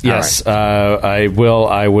 Yes. Right. I will.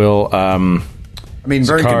 I mean,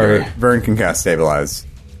 Vern can cast stabilize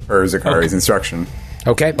per Zakari's instruction.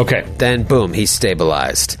 Okay. Okay. Then, boom, he's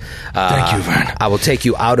stabilized. Thank you, Vern. I will take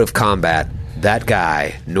you out of combat. That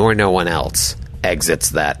guy, nor no one else,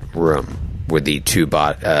 exits that room where the two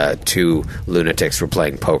lunatics were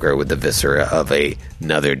playing poker with the viscera of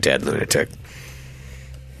another dead lunatic.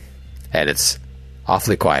 And it's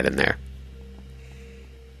awfully quiet in there.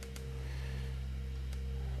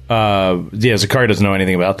 Zakari doesn't know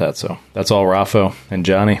anything about that, so that's all Raffo and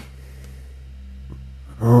Johnny.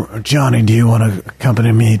 Johnny, do you want to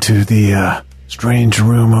accompany me to the strange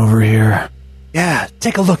room over here? Yeah,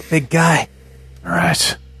 take a look, big guy. All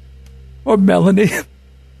right. Or Melanie.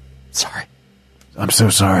 Sorry. I'm so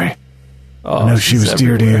sorry. Oh, I know she was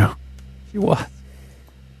dear to you. She was.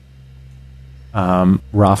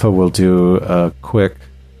 Rafa will do a quick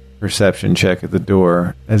perception check at the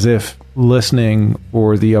door, as if listening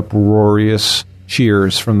for the uproarious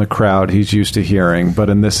cheers from the crowd he's used to hearing, but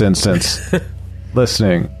in this instance,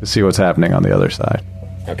 listening to see what's happening on the other side.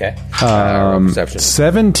 Okay.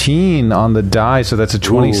 17 on the die, so that's a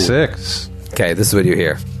 26. Okay, this is what you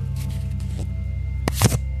hear.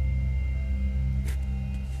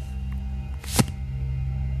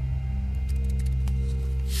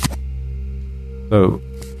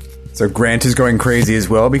 So Grant is going crazy as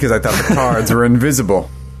well because I thought the cards were invisible.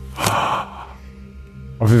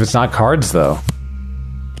 Or if it's not cards, though.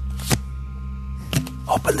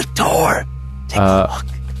 Open the door. Take a look.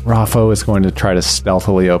 Raffo is going to try to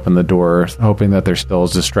stealthily open the door, hoping that they're still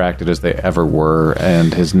as distracted as they ever were,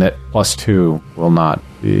 and his net +2 will not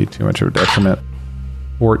be too much of a detriment.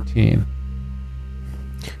 14.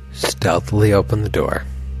 Stealthily open the door.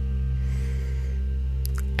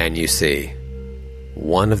 And you see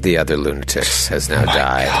one of the other lunatics has now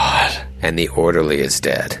died. God. And the orderly is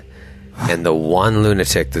dead. And the one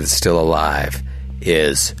lunatic that's still alive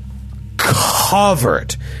is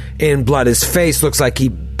covered in blood. His face looks like he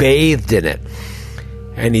bathed in it.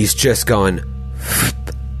 And he's just going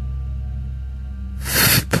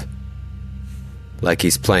like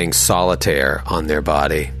he's playing solitaire on their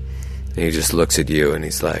body. And he just looks at you and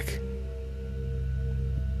he's like,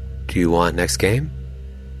 do you want next game?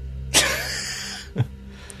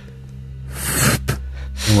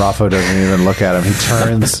 And Raffo doesn't even look at him. He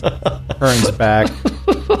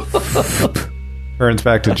turns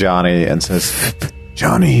back to Johnny and says,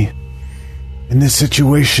 Johnny, in this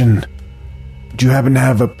situation, do you happen to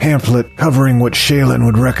have a pamphlet covering what Shaylin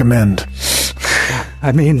would recommend?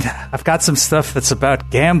 I mean, I've got some stuff that's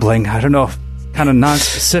about gambling. I don't know, kind of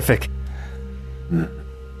non-specific.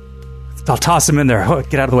 I'll toss them in there. Oh,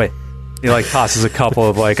 get out of the way. He tosses a couple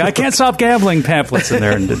of I can't stop gambling pamphlets in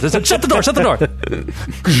there and shut the door.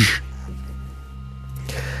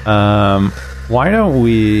 why don't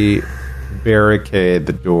we barricade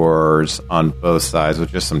the doors on both sides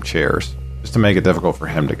with just some chairs, just to make it difficult for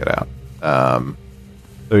him to get out.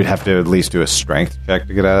 So you'd have to at least do a strength check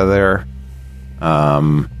to get out of there.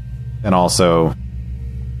 And also,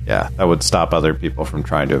 that would stop other people from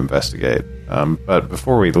trying to investigate. But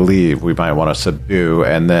before we leave, we might want to subdue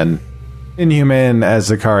and then inhumane as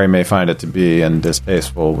Zakari may find it to be and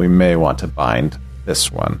distasteful, we may want to bind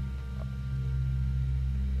this one.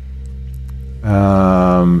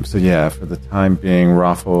 So yeah, for the time being,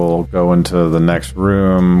 Rafa will go into the next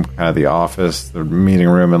room, kind of the office, the meeting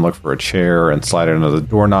room, and look for a chair and slide it under the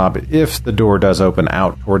doorknob. If the door does open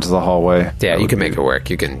out towards the hallway, Yeah, you can make it work.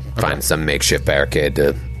 You can find some makeshift barricade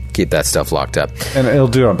to keep that stuff locked up. and it'll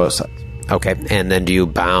do it on both sides. Okay, and then do you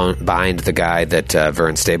bind the guy that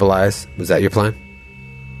Vern stabilized? Was that your plan?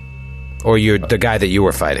 Or the guy that you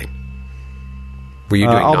were fighting? Were you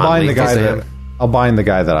doing I'll bind the non-lethal guy to him? I'll bind the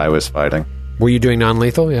guy that I was fighting. Were you doing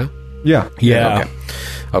non-lethal? Yeah. Yeah. Yeah.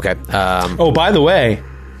 Okay. Oh, by the way,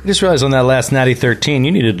 I just realized on that last natty 13,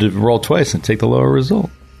 you needed to roll twice and take the lower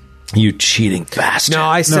result. You cheating bastard. No,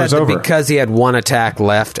 I said it's that over. because he had one attack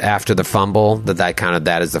left after the fumble, that counted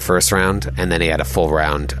that as the first round, and then he had a full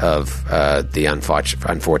round of the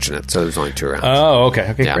unfortunate, so there was only 2 rounds. Oh,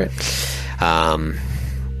 okay. Okay, Yeah. great. All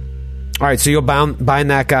right, so you'll bind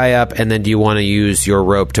that guy up, and then do you want to use your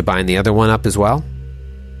rope to bind the other one up as well?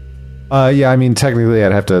 Yeah, I mean, technically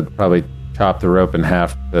I'd have to probably chop the rope in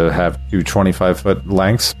half to have 2 25-foot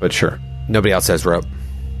lengths, but sure. Nobody else has rope.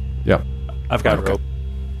 Yeah. I've got rope.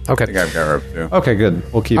 Okay. I think I've got rope too. Okay, good.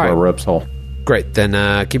 We'll keep All our right. ropes whole. Great.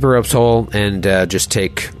 Then keep your ropes whole and just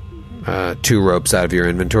take 2 ropes out of your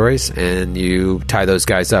inventories, and you tie those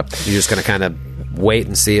guys up. You're just going to kind of wait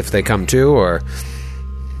and see if they come to, or...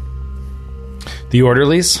 The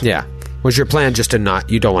orderlies? Yeah. Was your plan just to not...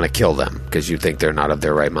 You don't want to kill them because you think they're not of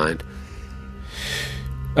their right mind?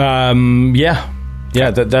 Yeah.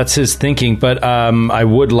 Yeah, that's his thinking. But I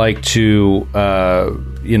would like to,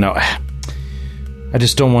 I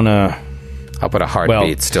just don't want to... I'll put a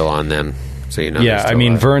heartbeat still on them, so you know. Yeah, I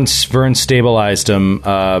mean, Vern stabilized him.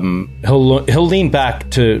 He'll lean back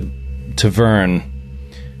to Vern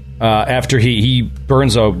after he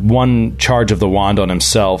burns one charge of the wand on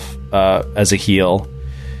himself as a heal.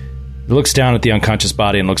 He looks down at the unconscious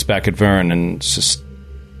body and looks back at Vern and just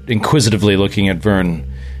inquisitively looking at Vern,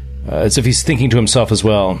 as if he's thinking to himself as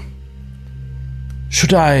well.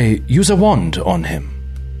 Should I use a wand on him?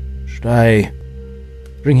 Should I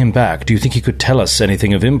bring him back? Do you think he could tell us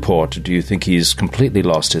anything of import? Do you think he's completely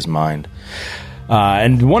lost his mind?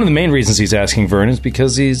 And one of the main reasons he's asking Vern is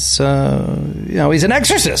because he's an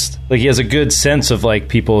exorcist. Like, he has a good sense of, like,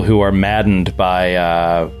 people who are maddened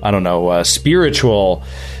by, spiritual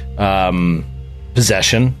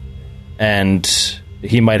possession. And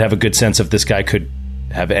he might have a good sense if this guy could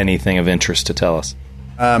have anything of interest to tell us.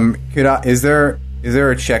 Is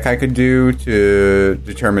there a check I could do to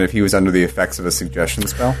determine if he was under the effects of a suggestion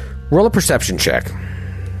spell? Roll a perception check.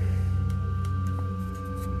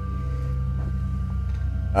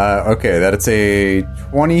 Okay, that's a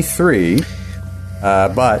 23.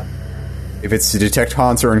 But if it's to detect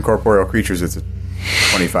haunts or incorporeal creatures, it's a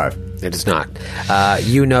 25. It is not.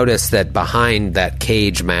 You notice that behind that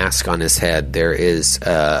cage mask on his head, there is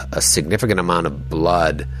a significant amount of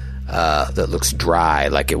blood that looks dry,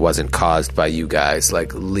 like it wasn't caused by you guys,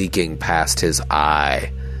 like leaking past his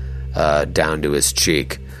eye down to his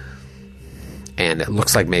cheek. And it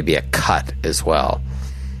looks like maybe a cut as well.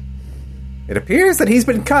 It appears that he's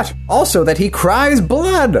been cut. Also, that he cries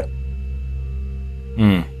blood.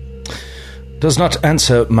 Does not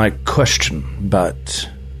answer my question, but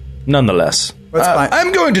nonetheless, That's fine.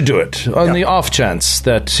 I'm going to do it on the off chance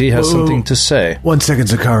that he has something to say. 1 second,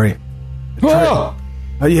 Zakari. Oh,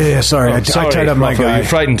 Sorry. I tied up my Raphael, guy. you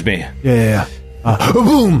frightened me. Yeah.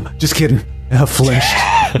 Boom! Just kidding. I flinched.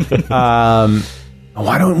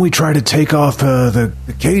 Why don't we try to take off the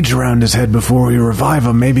cage around his head before we revive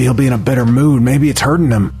him? Maybe he'll be in a better mood. Maybe it's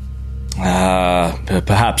hurting him.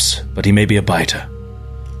 Perhaps, but he may be a biter.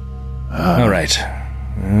 All right.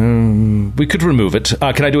 We could remove it.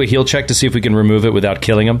 Can I do a heal check to see if we can remove it without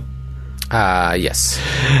killing him? Yes.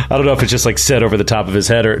 I don't know if it's just like set over the top of his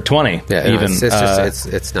head or 20. Yeah, no, even.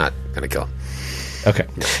 it's not going to kill him. Okay.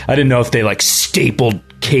 I didn't know if they like stapled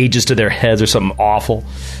cages to their heads or something awful.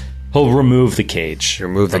 He'll remove the cage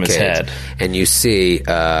from his head. And you see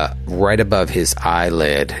right above his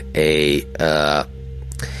eyelid it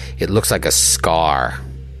looks like a scar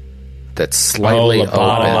that's slightly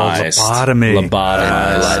lobotomized. Lobotomy.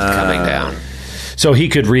 blood coming down. So he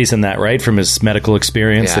could reason that, right, from his medical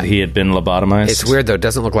experience, Yeah. that he had been lobotomized? It's weird, though. It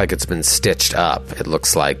doesn't look like it's been stitched up. It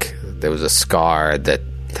looks like there was a scar that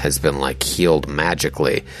has been, like, healed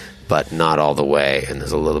magically, but not all the way, and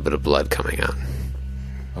there's a little bit of blood coming out.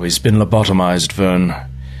 Oh, he's been lobotomized, Vern.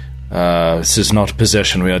 This is not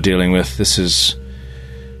possession we are dealing with. This is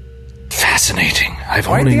fascinating. I've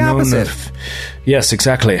Quite only the known opposite. Yes,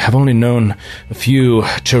 exactly. I've only known a few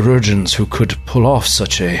chirurgeons who could pull off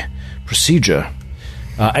such a procedure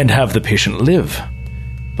and have the patient live.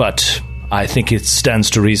 But I think it stands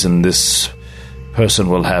to reason this person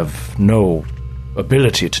will have no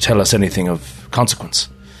ability to tell us anything of consequence.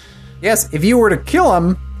 Yes, if you were to kill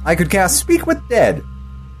him, I could cast Speak with Dead.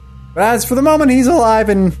 But as for the moment, he's alive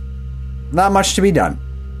and not much to be done.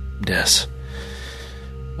 Yes.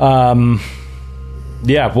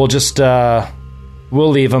 Yeah, we'll just, we'll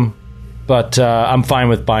leave him. But I'm fine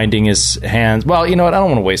with binding his hands. Well, you know what? I don't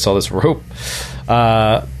want to waste all this rope.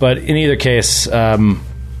 But in either case,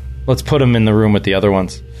 let's put him in the room with the other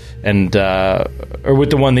ones. And, or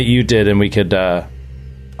with the one that you did, and we could, oh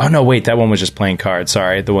no, wait, that one was just playing cards.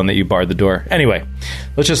 Sorry, the one that you barred the door. Anyway,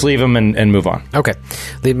 let's just leave him and move on. Okay,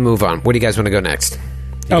 leave him, move on. Where do you guys want to go next?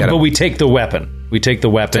 But we take the weapon. We take the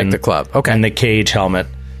weapon. Take the club. Okay. And the cage helmet,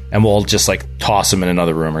 and we'll just, like, toss him in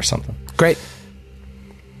another room or something. Great.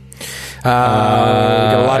 We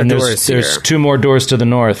got a lot of doors here. There's 2 more doors to the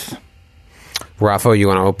north. Raffo, you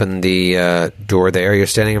want to open the door there you're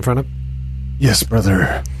standing in front of? Yes,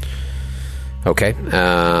 brother. Okay.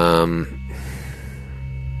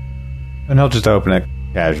 And he'll just open it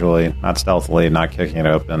casually, not stealthily, not kicking it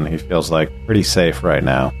open. He feels like pretty safe right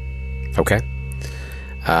now. Okay.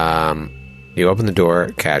 You open the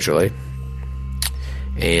door casually,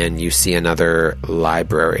 and you see another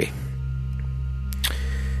library.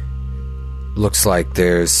 Looks like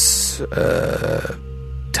there's a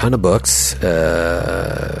ton of books.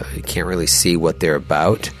 You can't really see what they're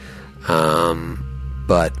about,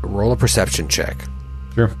 but roll a perception check.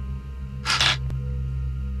 Sure.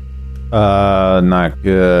 Not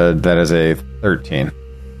good. That is a 13.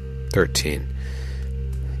 13.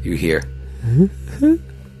 You hear.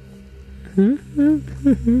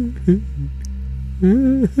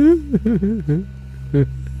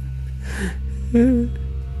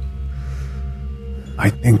 I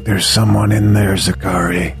think there's someone in there,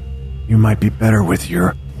 Zakari. You might be better with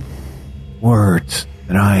your words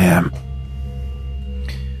than I am.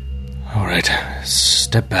 All right,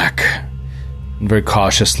 step back. And very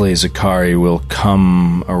cautiously, Zakari will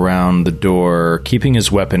come around the door, keeping his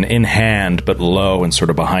weapon in hand, but low and sort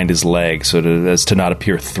of behind his leg, so as to not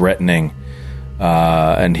appear threatening.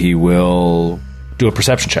 And he will do a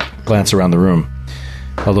perception check, glance around the room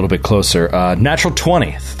a little bit closer. Natural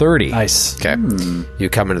 20, 30. Nice. Okay. You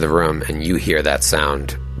come into the room, and you hear that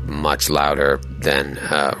sound much louder than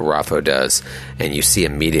Raffo does, and you see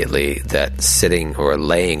immediately that sitting or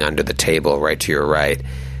laying under the table right to your right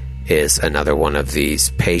is another one of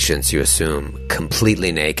these patients, you assume,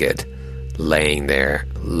 completely naked, laying there,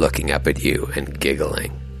 looking up at you and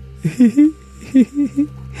giggling.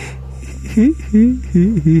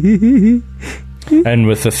 And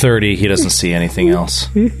with the 30, he doesn't see anything else.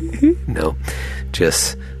 No,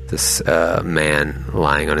 just this man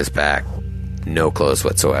lying on his back, no clothes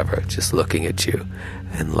whatsoever, just looking at you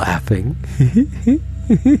and laughing.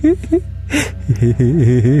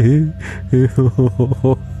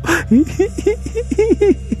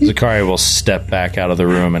 Zakari will step back out of the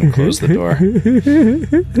room and close the door.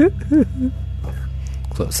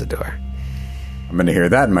 Close the door. I'm going to hear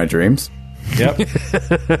that in my dreams. Yep.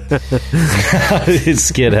 His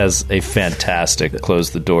skid has a fantastic close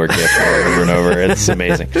the door gift over and over. It's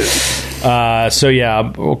amazing. So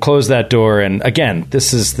yeah, we'll close that door, and again, it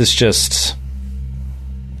hurts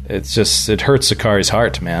Zakari's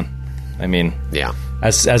heart, man. I mean, Yeah.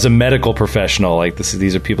 as a medical professional, like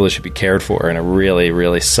these are people that should be cared for, and it really,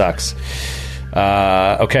 really sucks.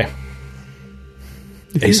 Okay.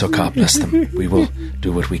 Aesocop, bless them. We will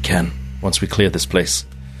do what we can once we clear this place.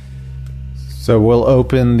 So we'll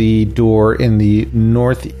open the door in the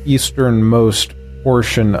northeasternmost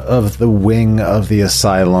portion of the wing of the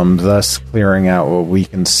asylum, thus clearing out what we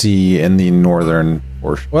can see in the northern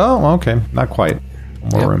portion. Well, okay, not quite.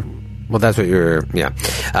 More room. Well, that's what you're... Yeah.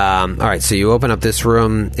 All right, so you open up this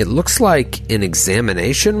room. It looks like an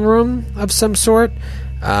examination room of some sort.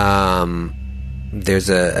 There's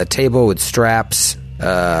a table with straps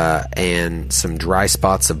and some dry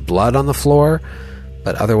spots of blood on the floor,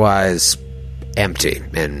 but otherwise empty.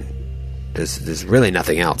 And there's really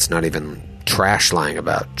nothing else, not even trash lying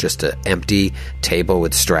about. Just an empty table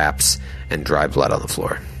with straps and dry blood on the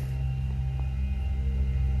floor.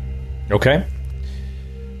 Okay.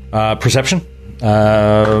 Perception.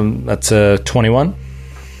 That's a 21.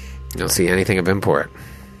 You don't see anything of import.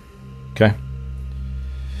 Okay.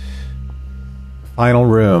 Final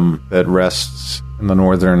room that rests in the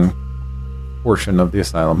northern portion of the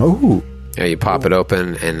asylum. Ooh. Yeah, you pop it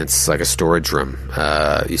open, and it's like a storage room.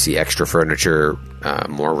 You see extra furniture,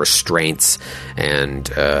 more restraints, and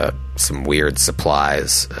some weird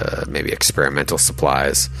supplies, maybe experimental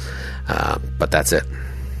supplies. But that's it.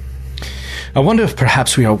 I wonder if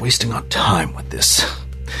perhaps we are wasting our time with this.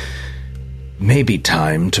 Maybe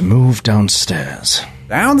time to move downstairs.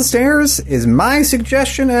 Downstairs is my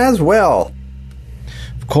suggestion as well.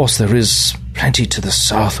 Of course, there is plenty to the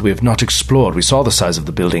south we have not explored. We saw the size of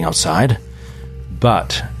the building outside.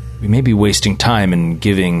 But we may be wasting time in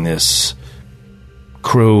giving this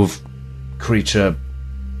Crove creature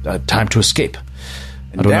time to escape.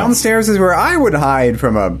 And downstairs is where I would hide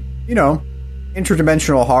from a,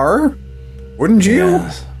 interdimensional horror. Wouldn't you?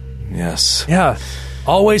 Yes. Yeah.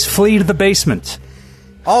 Always flee to the basement.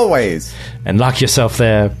 Always. And lock yourself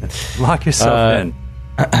there. Lock yourself in.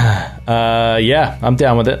 Yeah, I'm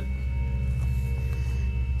down with it.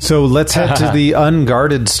 So let's head to the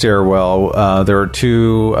unguarded stairwell. There are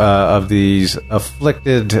two of these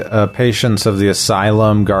afflicted patients of the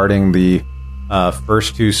asylum guarding the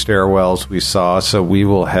first two stairwells we saw. So we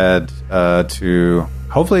will head to...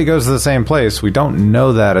 Hopefully it goes to the same place. We don't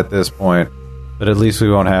know that at this point, but at least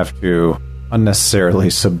we won't have to unnecessarily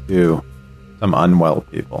subdue some unwell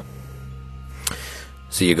people.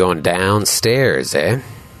 So you're going downstairs, eh?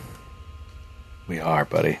 We are,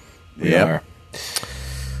 buddy. We Yep. are.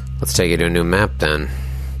 Let's take you to a new map then.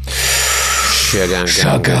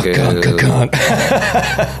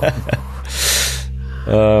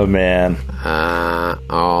 Oh, man.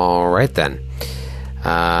 All right then.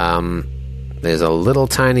 There's a little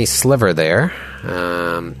tiny sliver there.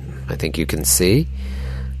 I think you can see.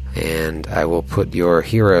 And I will put your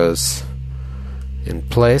heroes in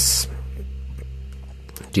place.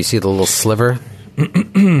 Do you see the little sliver?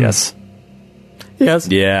 Yes. Yes.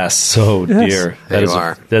 Yes. Oh, Yes. dear. There you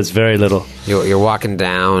are. That's very little. You're walking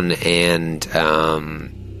down, and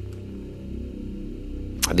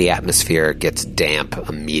the atmosphere gets damp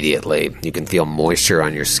immediately. You can feel moisture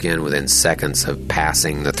on your skin within seconds of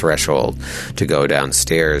passing the threshold to go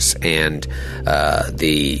downstairs. And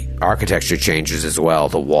the architecture changes as well.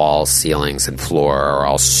 The walls, ceilings, and floor are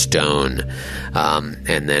all stone.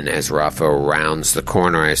 And then as Raffo rounds the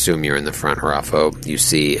corner, I assume you're in the front, Raffo, you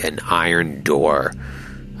see an iron door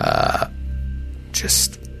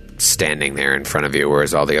just standing there in front of you,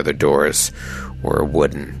 whereas all the other doors were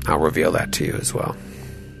wooden. I'll reveal that to you as well.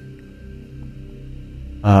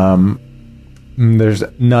 There's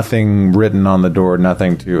nothing written on the door,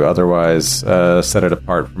 nothing to otherwise set it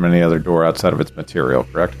apart from any other door outside of its material,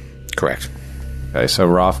 correct? Correct. Okay, so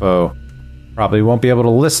Raffo probably won't be able to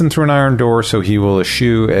listen through an iron door, so he will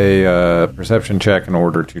eschew a perception check in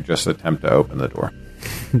order to just attempt to open the door.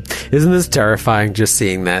 Isn't this terrifying, just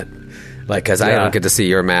seeing that? Like, because I don't get to see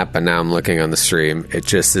your map, and now I'm looking on the stream. It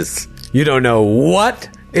just is... You don't know what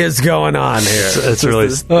is going on here. It's really...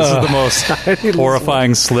 This is the most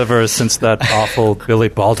horrifying sliver since that awful Billy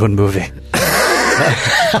Baldwin movie.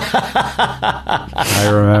 I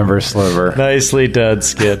remember Sliver. Nicely done,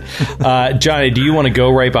 Skid. Johnny, do you want to go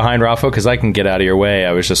right behind Raffo? Because I can get out of your way.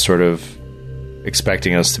 I was just sort of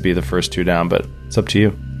expecting us to be the first two down, but it's up to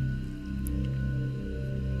you.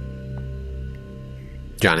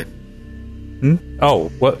 Johnny.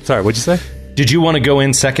 Oh, what? Sorry, what'd you say? Did you want to go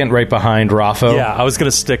in second right behind Raffo? Yeah, I was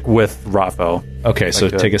going to stick with Raffo. Okay, so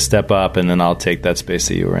take a step up, and then I'll take that space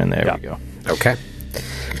that you were in. There we go. Okay.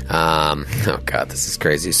 Oh, God, this is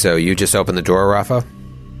crazy. So you just open the door, Rafa?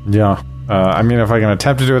 Yeah. I mean, if I can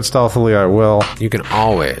attempt to do it stealthily, I will. You can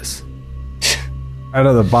always. Out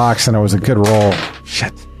of the box, and it was a good roll.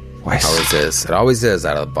 Shit. Twice. Always is. It always is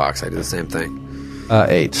out of the box. I do the same thing.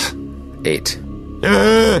 8. 8.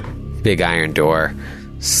 Big iron door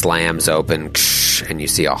slams open, and you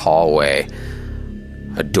see a hallway.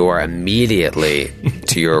 A door immediately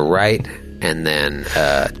to your right, and then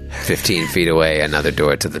 15 feet away, another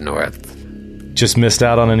door to the north. Just missed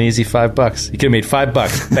out on an easy $5. You could have made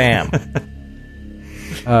 $5. Bam.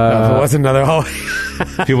 If it wasn't another hallway.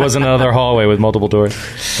 If it wasn't another hallway with multiple doors.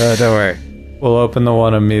 Don't worry. We'll open the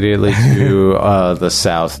one immediately to the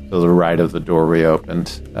south, to the right of the door we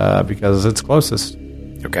opened, because it's closest.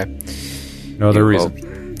 Okay. No other reason.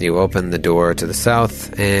 You open the door to the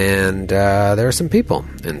south, and there are some people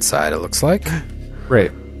inside, it looks like.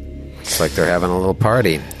 Great. It's like they're having a little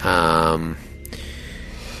party. In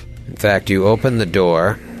fact, you open the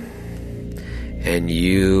door, and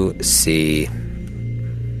you see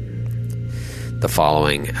the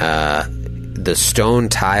following. The stone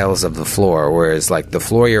tiles of the floor, whereas like the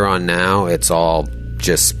floor you're on now, it's all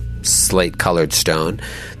just slate-colored stone.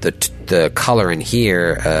 The color in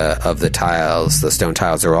here of the tiles, the stone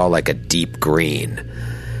tiles, are all like a deep green.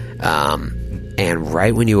 And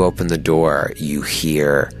right when you open the door, you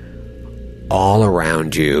hear all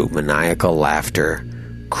around you maniacal laughter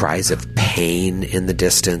cries of pain in the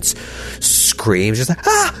distance, screams just like,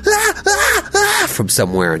 ah, ah, ah, ah, from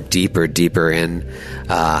somewhere deeper in,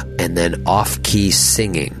 and then off-key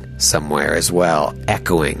singing somewhere as well,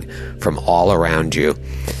 echoing from all around you.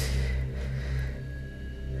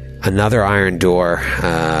 Another iron door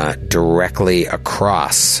directly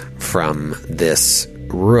across from this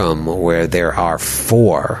room where there are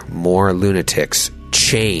 4 more lunatics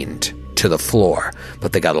chained to the floor,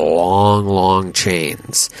 but they got long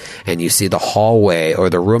chains, and you see the hallway,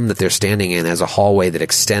 or the room that they're standing in has a hallway that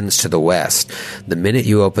extends to the west. The minute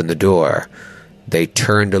you open the door, they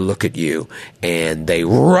turn to look at you, and they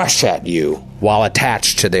rush at you while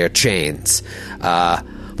attached to their chains.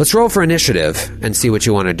 Let's roll for initiative and see what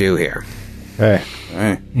you want to do here.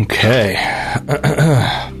 Okay.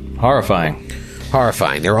 Horrifying.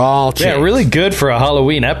 They're all chained. Yeah, really good for a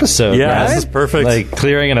Halloween episode. Yeah, right? this is perfect. Like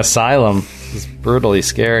clearing an asylum is brutally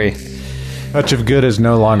scary. Touch of Good is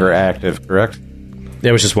no longer active, correct?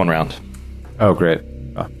 It was just 1 round. Oh, great.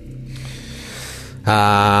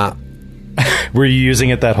 Were you using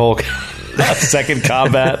it that whole second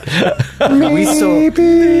combat? We still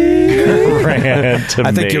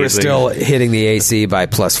I think you were still hitting the AC by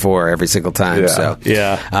 +4 every single time. Yeah.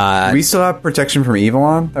 So we still have protection from evil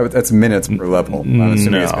on. That's minutes per level. I'm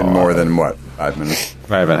assuming it's been more than 5 minutes.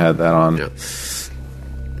 I haven't had that on.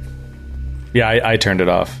 Yeah, I turned it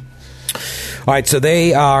off. All right, so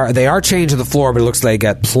they are chained to the floor, but it looks like they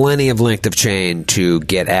got plenty of length of chain to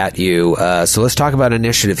get at you. So let's talk about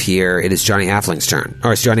initiative here. It is Johnny Halfling's turn.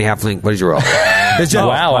 Or it's Johnny Halfling. What did you roll?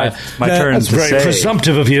 Wow, my turn. That's very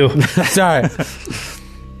presumptive of you. Sorry.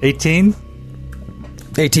 18?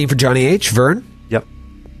 18 for Johnny H. Vern? Yep.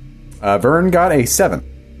 Vern got a 7.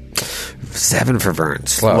 7 for Vern.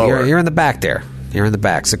 Slow. Lower. You're in the back there. You're in the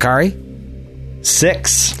back. Zakari?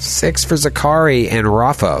 6. 6 for Zakari and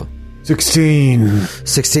Raffo. 16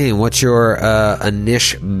 16. What's your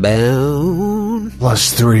initial bound?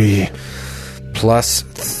 +3.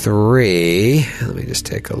 +3. Let me just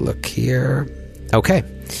take a look here. Okay.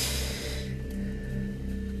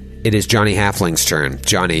 It is Johnny Halfling's turn.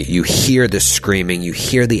 Johnny, you hear the screaming, you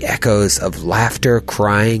hear the echoes of laughter,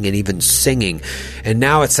 crying, and even singing. And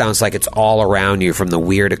now it sounds like it's all around you from the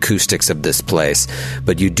weird acoustics of this place.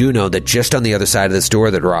 But you do know that just on the other side of this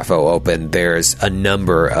door that Raffo opened, there's a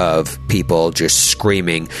number of people just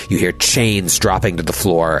screaming. You hear chains dropping to the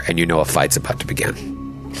floor, and you know a fight's about to begin.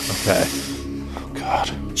 Okay. Oh,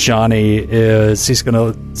 God. Johnny he's going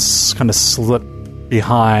to kind of slip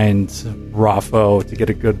behind Raffo to get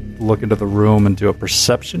a good look into the room and do a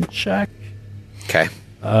perception check. Okay.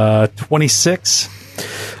 26.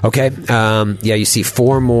 Okay. Yeah, you see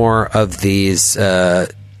 4 more of these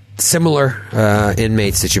similar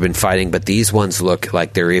inmates that you've been fighting, but these ones look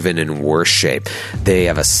like they're even in worse shape. They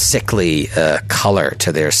have a sickly color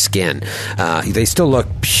to their skin. They still look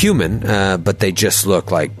human, but they just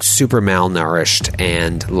look like super malnourished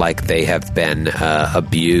and like they have been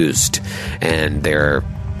abused, and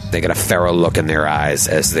they got a feral look in their eyes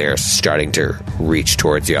as they're starting to reach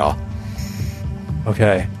towards y'all.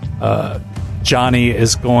 Okay. Johnny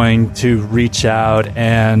is going to reach out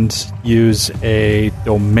and use a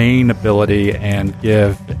domain ability and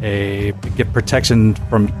give protection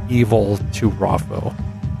from evil to Raffo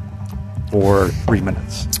for 3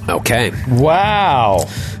 minutes. Okay. Wow.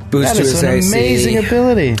 Boost That to is his an AC. amazing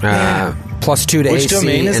ability. +2 to Which AC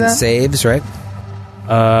domain is and that? saves, right?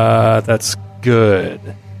 That's good.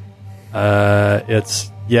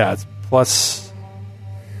 It's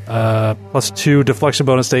 +2 deflection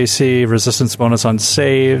bonus to AC, resistance bonus on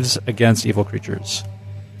saves against evil creatures.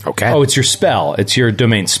 Okay. Oh, it's your spell. It's your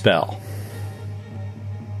domain spell.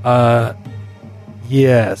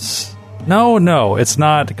 Yes. No, it's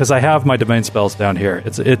not, because I have my domain spells down here.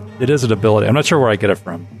 It is an ability. I'm not sure where I get it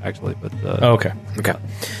from, actually, but Okay. Okay.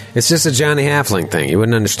 It's just a Johnny Halfling thing. You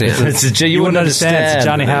wouldn't understand. you wouldn't understand. It's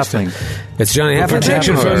Johnny Halfling. It's Johnny Halfling.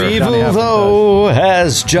 Protection Or- from evil, though,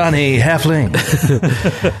 has Johnny Halfling.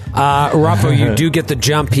 Raffo, you do get the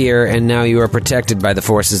jump here, and now you are protected by the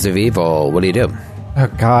forces of evil. What do you do? Oh,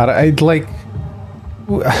 God. I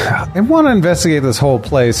want to investigate this whole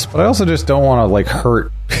place, but I also just don't want to,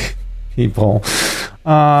 hurt people.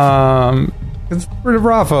 Because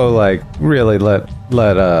Raffo, really let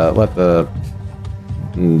the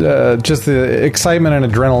just the excitement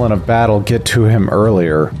and adrenaline of battle get to him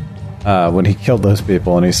earlier when he killed those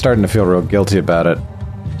people, and he's starting to feel real guilty about it.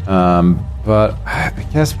 But I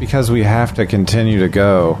guess because we have to continue to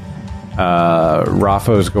go,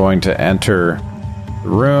 Raffo's going to enter the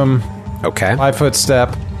room. Okay. 5-foot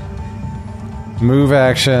step, move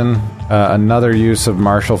action, another use of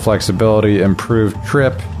martial flexibility, improved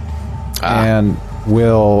trip, and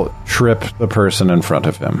will trip the person in front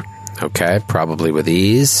of him. Okay, probably with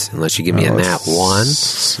ease, unless you give me a nat 1. Let's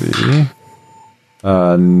see.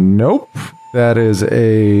 Nope. That is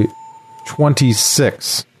a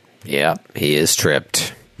 26. Yep, he is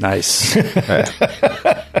tripped. Nice.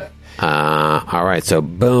 All right, so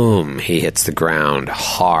boom, he hits the ground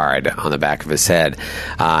hard on the back of his head,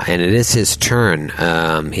 and it is his turn.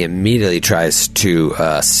 He immediately tries to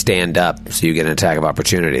stand up, so you get an attack of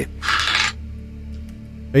opportunity.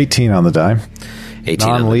 18 on the die. 18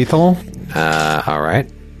 Non-lethal. All right.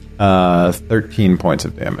 13 points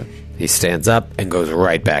of damage. He stands up and goes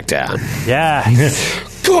right back down. Yeah.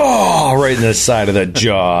 Oh, right in the side of the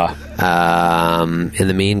jaw. In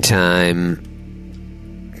the meantime,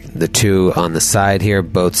 the two on the side here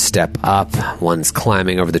both step up. One's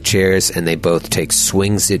climbing over the chairs, and they both take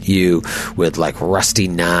swings at you with like rusty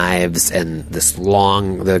knives and this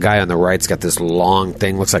long. The guy on the right's got this long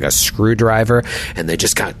thing, looks like a screwdriver, and they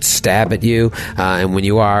just kind of stab at you. And when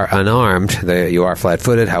you are unarmed, you are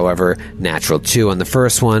flat-footed. However, natural 2 on the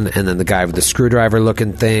first one, and then the guy with the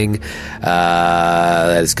screwdriver-looking thing,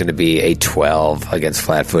 that is going to be a 12 against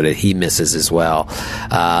flat-footed. He misses as well.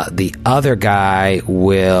 The other guy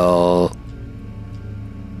will.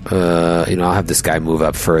 I'll have this guy move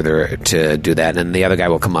up further to do that, and the other guy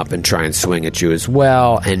will come up and try and swing at you as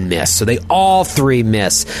well and miss. So they all 3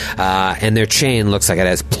 miss, and their chain looks like it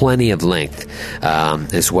has plenty of length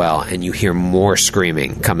as well, and you hear more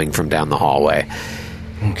screaming coming from down the hallway.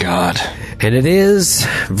 Oh, God. And it is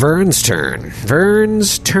Vern's turn.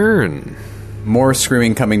 Vern's turn. More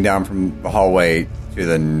screaming coming down from the hallway to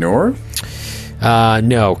the north?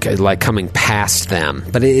 No, like coming past them.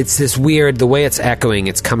 But it's this weird, the way it's echoing,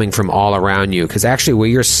 it's coming from all around you. Because actually where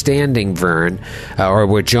you're standing, Vern, or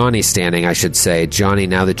where Johnny's standing, I should say, Johnny,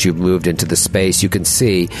 now that you've moved into the space, you can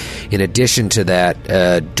see, in addition to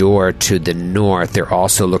that door to the north, there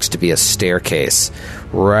also looks to be a staircase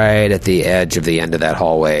right at the edge of the end of that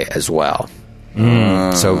hallway as well.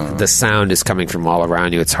 So the sound is coming from all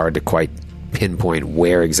around you. It's hard to quite pinpoint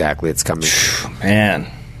where exactly it's coming from.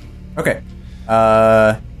 Man. Okay.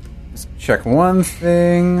 Just check one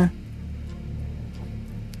thing.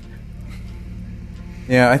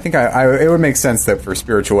 Yeah, I think it would make sense that for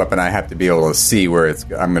spiritual weapon I have to be able to see where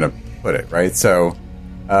I'm going to put it, right? So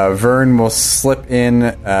Vern will slip in.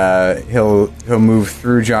 He'll move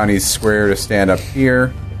through Johnny's square to stand up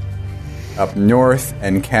here, up north,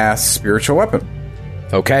 and cast spiritual weapon.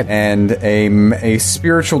 Okay. And a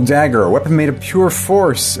spiritual dagger, a weapon made of pure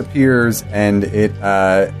force, appears, and it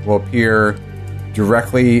will appear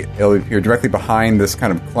directly behind this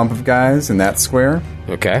kind of clump of guys in that square.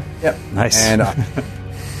 Okay. Yep. Nice. And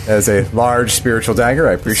as a large spiritual dagger,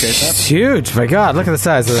 I appreciate that. It's huge. My God, look at the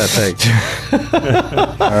size of that thing.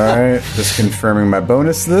 All right. Just confirming my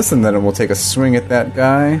bonus to this, and then it will take a swing at that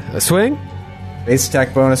guy. A swing? Base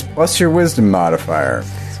attack bonus plus your wisdom modifier.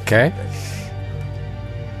 Okay.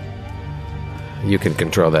 You can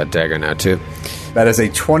control that dagger now, too. That is a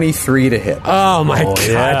 23 to hit. Oh, my God.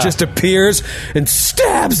 yeah. Just appears and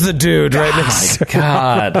stabs the dude right next to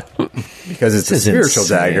God. Because it's a This is spiritual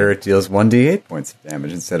insane. dagger, it deals 1d8 points of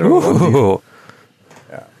damage instead of a 1d4.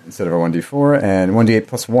 Yeah, instead of a 1d4, and 1d8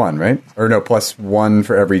 plus 1, right? Or no, plus 1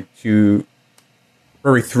 for every 3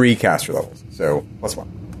 caster levels. So, plus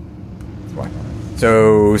 1. That's why.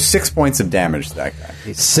 So, 6 points of damage to that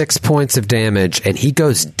guy. 6 points of damage, and he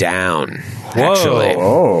goes down, actually.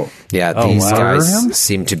 Oh. Yeah, these wow. guys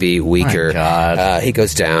seem to be weaker. My God. He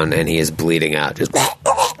goes down, and he is bleeding out. Just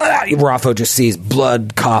Raffo just sees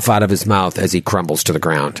blood cough out of his mouth as he crumbles to the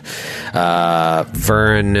ground.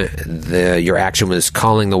 Vern, your action was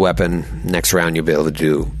calling the weapon. Next round, you'll be able to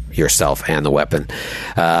do yourself and the weapon.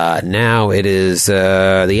 Now it is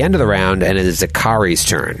the end of the round, and it is Zakari's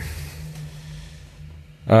turn.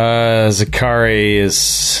 Zakari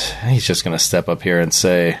he's just going to step up here and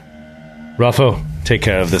say, Raffo, take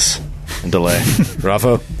care of this and delay.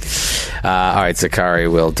 Raffo? All right, Zakari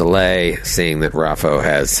will delay, seeing that Raffo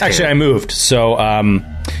has... Actually, I moved, so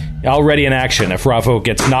I'll ready an action. If Raffo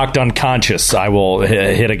gets knocked unconscious, I will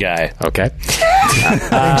hit a guy. Okay.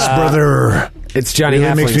 Thanks, brother. It's Johnny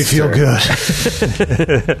Really makes me Halfling's feel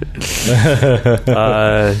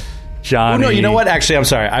turn. good. Johnny. Oh, no, you know what? Actually, I'm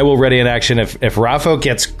sorry. I will ready an action. If Raffo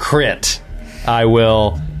gets crit, I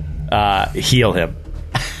will heal him.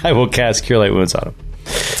 I will cast Cure Light Wounds on him.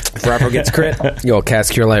 If Raffo gets crit, you'll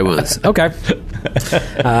cast Cure Light Wounds. Okay.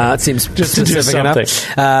 That seems just specific enough.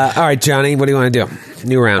 All right, Johnny, what do you want to do?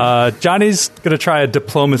 New round. Johnny's going to try a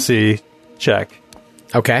diplomacy check.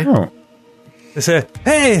 Okay. They say,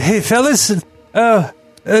 hey, fellas.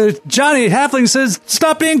 Johnny Halfling says,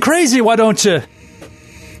 stop being crazy, why don't you?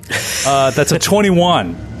 That's a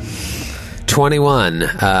 21. 21,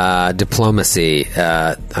 diplomacy.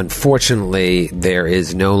 Unfortunately, there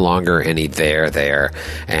is no longer any there,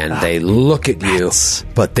 and they look at you,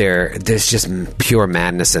 but there's just pure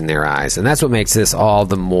madness in their eyes, and that's what makes this all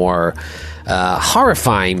the more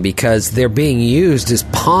horrifying, because they're being used as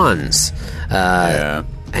pawns,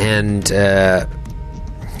 and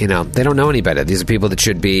they don't know any better. These are people that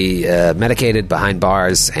should be medicated behind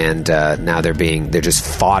bars, and now they're just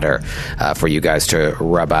fodder for you guys to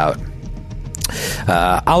rub out.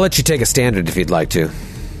 I'll let you take a standard if you'd like to.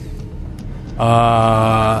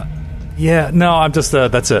 Yeah, no, I'm just,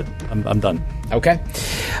 that's it. I'm done. Okay.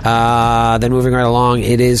 Then moving right along,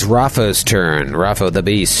 it is Rafo's turn. Rafo the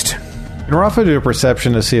Beast. Can Rafa do a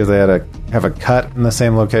perception to see if they have a cut in the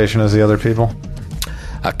same location as the other people?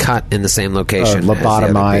 A cut in the same location.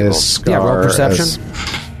 Lobotomized scar. Yeah, roll perception.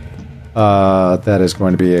 That is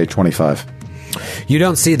going to be a 25. You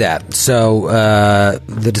don't see that. So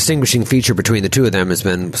the distinguishing feature between the two of them has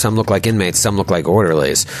been some look like inmates, some look like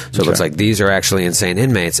orderlies. So it looks like these are actually insane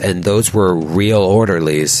inmates, and those were real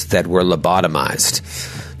orderlies that were lobotomized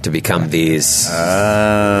to become these,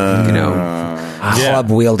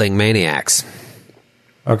 club-wielding maniacs.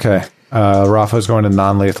 Okay. Rafa's going to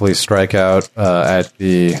non-lethally strike out at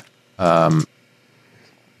the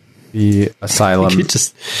asylum.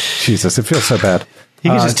 Jesus, it feels so bad. You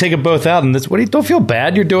can just take them both out, and don't feel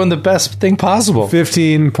bad. You're doing the best thing possible.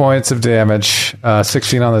 15 points of damage,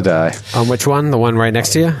 16 on the die. On which one? The one right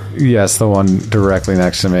next to you? Yes, the one directly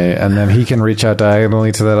next to me. And then he can reach out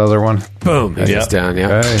diagonally to that other one. Boom. He's down,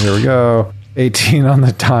 yeah. Okay, here we go. 18 on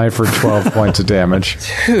the die for 12 points of damage.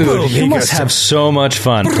 Dude, Boom, you must have so much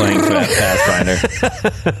fun playing Pathfinder.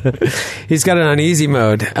 He's got it on easy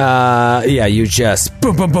mode. You just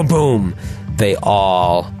boom, boom, boom, boom. They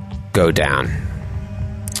all go down.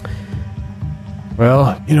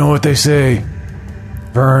 Well, you know what they say,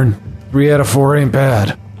 Vern. 3 out of 4 ain't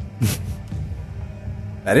bad.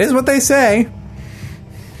 That is what they say.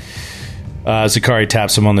 Zakari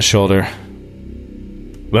taps him on the shoulder.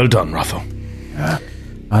 Well done, Rafa.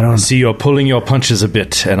 I see you're pulling your punches a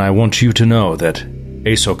bit, and I want you to know that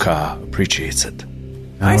Ahsoka appreciates it.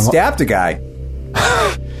 I stabbed a guy.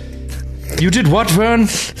 You did what, Vern?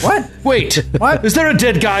 What? Wait. What? Is there a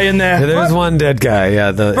dead guy in there? Yeah, there's one dead guy.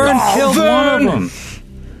 Yeah, Vern killed one of them.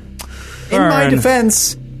 In my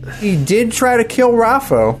defense, he did try to kill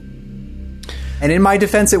Rafo. And in my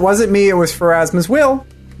defense, it wasn't me, it was Pharasma's will.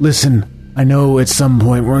 Listen, I know at some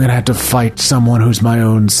point we're going to have to fight someone who's my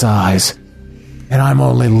own size. And I'm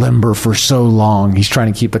only limber for so long. He's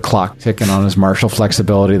trying to keep the clock ticking on his martial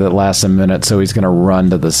flexibility that lasts a minute, so he's going to run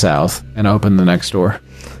to the south and open the next door.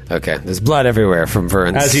 Okay, there's blood everywhere from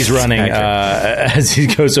Vern's. As he's running, as he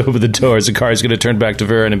goes over the door, Zakari's going to turn back to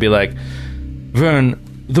Vern and be like,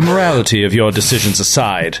 Vern, the morality of your decisions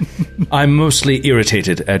aside, I'm mostly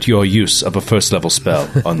irritated at your use of a first-level spell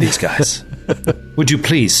on these guys. Would you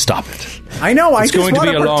please stop it? I know, it's going to be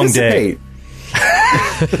a long day.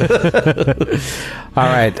 All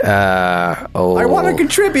right. I want to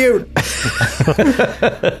contribute.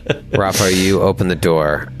 Rafa, you open the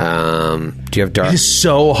door. Do you have dark? It is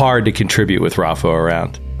so hard to contribute with Rafa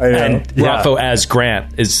around. I know. And Rafa as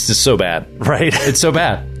Grant is just so bad. Right? It's so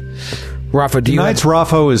bad. Rafa, do you Tonight's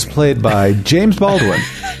Raffo is played by James Baldwin.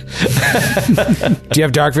 Do you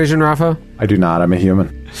have dark vision, Rafa? I do not. I'm a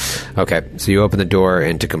human. Okay, so you open the door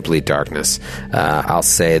into complete darkness. I'll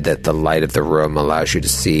say that the light of the room allows you to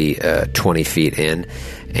see 20 feet in,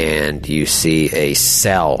 and you see a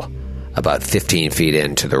cell about 15 feet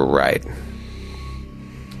in to the right.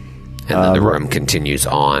 And then the room continues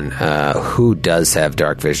on. Who does have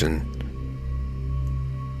dark vision?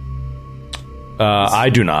 I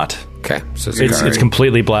do not. Okay, so It's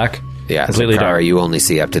completely black. Yeah, completely Zakari, dark. you only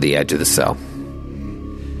see up to the edge of the cell.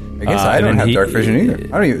 I guess I don't have dark vision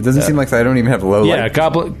either. It doesn't seem like I don't even have low light. Yeah,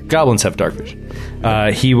 goblins have dark vision.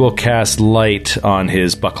 He will cast light on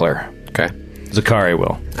his buckler. Okay. Zakari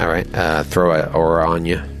will. All right. Throw an aura on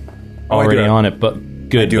you. Already on it, but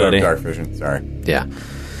good, I do buddy. have dark vision, sorry. Yeah.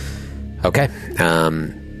 Okay.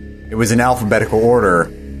 It was in alphabetical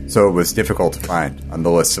order, so it was difficult to find on the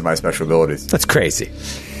list of my special abilities. That's crazy.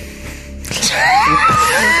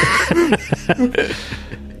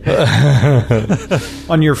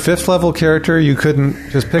 On your 5th level character, you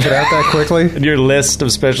couldn't just pick it out that quickly? In your list of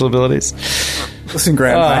special abilities. Listen,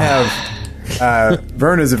 Grant, I have...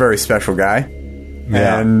 Vern is a very special guy.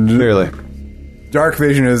 Yeah, and clearly. Dark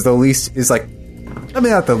vision is the least... is like... I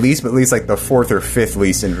mean, not the least, but at least like the 4th or 5th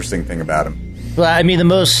least interesting thing about him. Well, I mean, the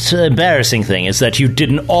most embarrassing thing is that you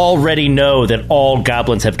didn't already know that all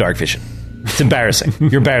goblins have dark vision. It's embarrassing.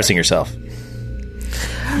 You're embarrassing yourself.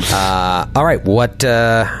 All right, what do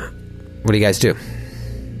you guys do?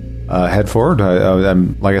 Head forward.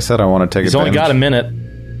 I'm like I said, I want to take He's advantage. only got a minute.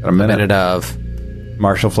 A minute of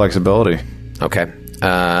martial flexibility. Okay.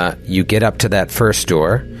 You get up to that first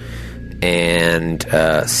door and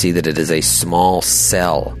see that it is a small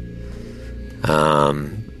cell.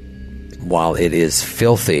 While it is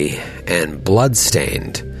filthy and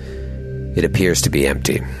blood-stained, it appears to be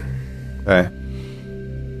empty. Okay.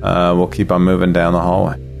 We'll keep on moving down the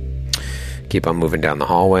hallway. Keep on moving down the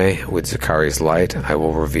hallway with Zakari's light. I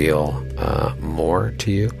will reveal more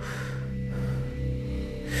to you.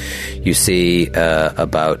 You see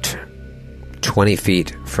about 20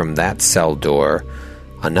 feet from that cell door,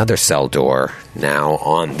 another cell door now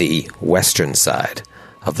on the western side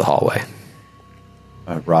of the hallway.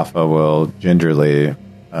 Rafa will gingerly,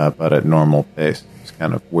 but at normal pace, just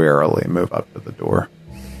kind of warily move up to the door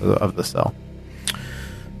of the cell.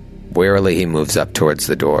 Warily, he moves up towards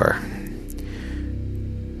the door.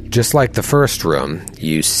 Just like the first room,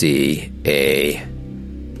 you see a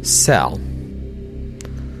cell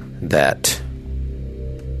that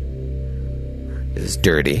is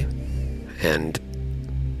dirty and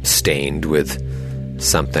stained with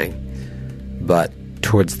something. But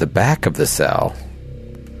towards the back of the cell,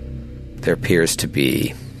 there appears to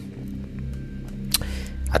be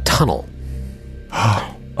a tunnel.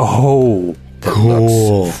 Oh, that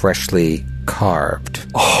looks freshly carved.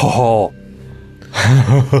 Oh,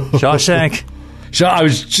 Shawshank. I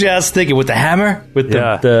was just thinking with the hammer, with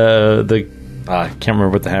the I can't remember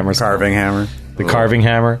what the hammer is. Carving hammer. The carving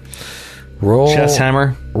hammer. Roll chess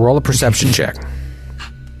hammer. Roll a perception check.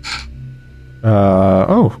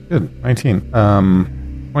 Good. 19.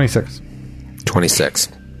 26. 26.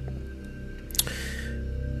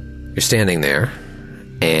 You're standing there,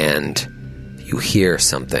 and you hear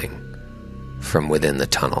something from within the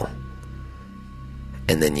tunnel.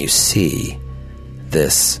 And then you see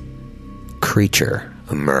this creature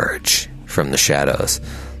emerge from the shadows.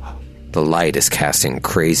 The light is casting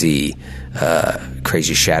crazy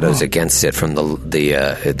shadows against it from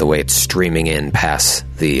the way it's streaming in past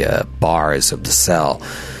the bars of the cell.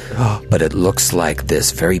 But it looks like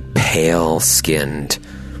this very pale-skinned,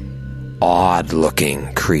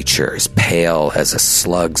 odd-looking creature, as pale as a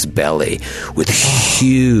slug's belly, with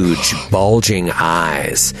huge, bulging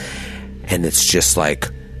eyes. And it's just like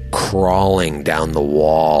crawling down the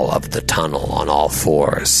wall of the tunnel on all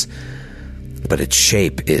fours. But its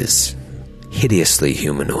shape is hideously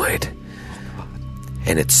humanoid.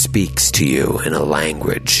 And it speaks to you in a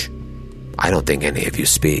language I don't think any of you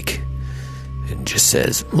speak. It just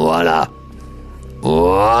says, Wana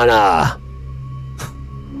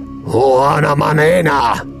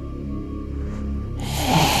manena.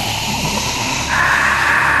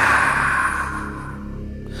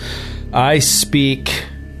 I speak.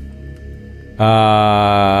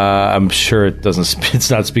 I'm sure it doesn't. It's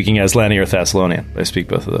not speaking Asllani or Thessalonian. But I speak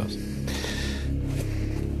both of those.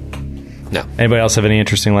 No. Anybody else have any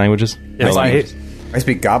interesting languages? Yes, I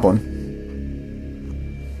speak Goblin.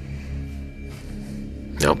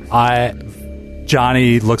 No.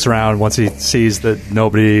 Johnny looks around once he sees that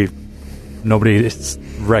nobody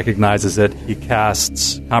recognizes it. He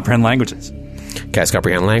casts Comprehend Languages. Cast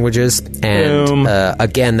Comprehend Languages. And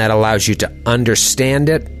again, that allows you to understand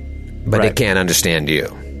it, but it can't understand you.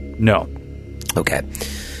 No. Okay.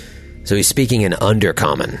 So he's speaking in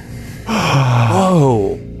Undercommon.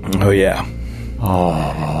 Oh, yeah.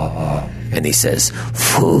 And he says,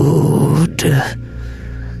 food.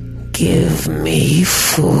 Give me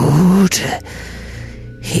food.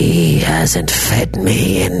 He hasn't fed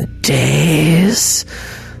me in days.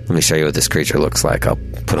 Let me show you what this creature looks like. I'll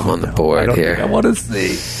put him on the board here. I want to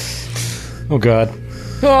see. Oh, God.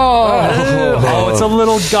 Oh, it's a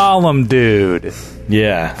little golem dude.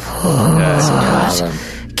 Yeah.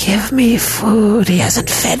 Give me food. He hasn't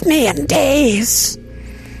fed me in days.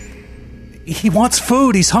 He wants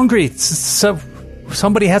food. He's hungry.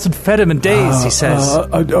 Somebody hasn't fed him in days, he says.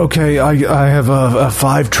 Okay, I have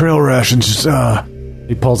 5 trail rations.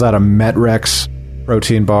 He pulls out a Metrex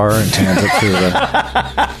protein bar and hands it through the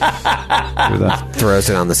Throws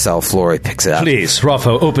it on the cell floor. He picks it up. Please, Rafa,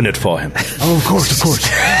 open it for him. Oh, of course.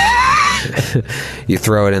 You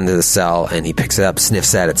throw it into the cell, and he picks it up,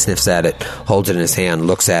 sniffs at it, holds it in his hand,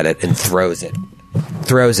 looks at it, and throws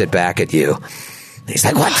it back at you. He's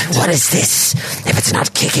like, what is this? If it's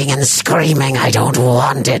not kicking and screaming, I don't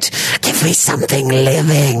want it. Give me something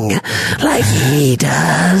living, like he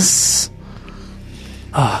does.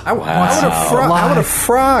 How would a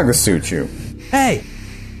frog suit you? Hey,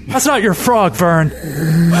 that's not your frog, Vern.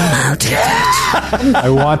 I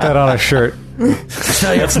want that on a shirt.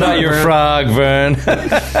 That's not your frog, Vern.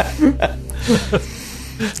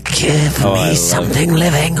 Give me something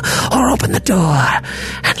living, or open the door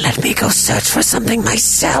and let me go search for something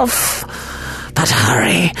myself. But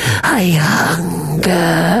hurry, I hunger.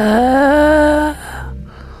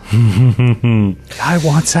 Guy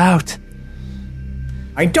wants out.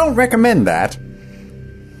 I don't recommend that.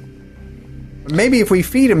 But maybe if we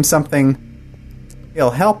feed him something,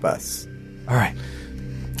 he'll help us. All right.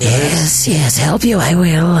 Yes, help you I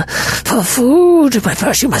will. For food, but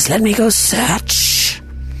first you must let me go search.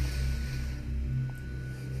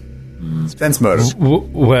 Sense motive.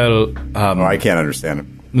 Well, I can't understand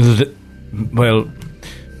him.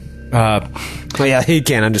 Oh, yeah, he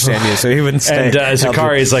can't understand you, so he wouldn't stay. And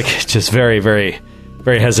Zakari is like just very, very,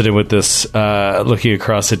 very hesitant with this, looking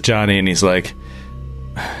across at Johnny, and he's like,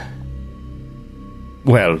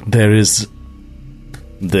 well, there is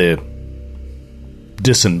the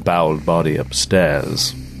disemboweled body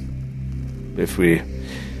upstairs, if we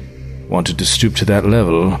wanted to stoop to that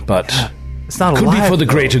level, but It's not could alive. be for the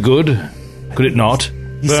greater good, could it not?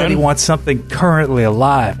 He said he wants something currently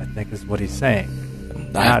alive, I think is what he's saying.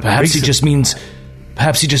 Not Perhaps he recent.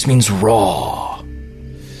 just means raw.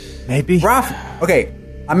 Maybe. Raph, okay,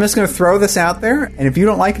 I'm just going to throw this out there, and if you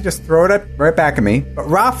don't like it, just throw it up right back at me. But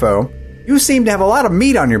Raffo, you seem to have a lot of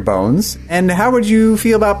meat on your bones, and how would you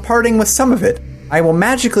feel about parting with some of it? I will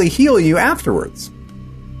magically heal you afterwards.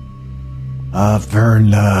 Vern,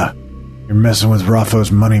 you're messing with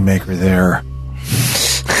Raffo's moneymaker there.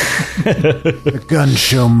 The gun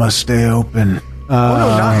show must stay open.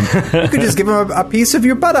 You could just give him a piece of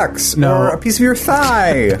your buttocks, or a piece of your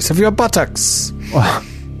thigh. Piece of your buttocks.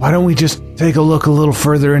 Why don't we just take a look a little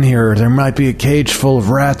further in here? There might be a cage full of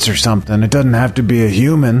rats or something. It doesn't have to be a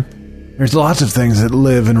human. There's lots of things that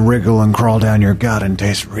live and wriggle and crawl down your gut and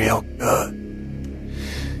taste real good.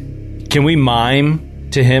 Can we mime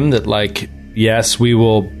to him that, like, yes, we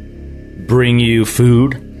will bring you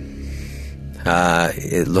food?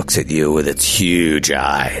 It looks at you with its huge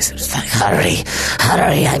eyes. It's like, hurry,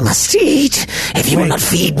 I must eat. If you will not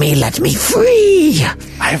feed me, let me free.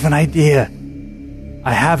 I have an idea.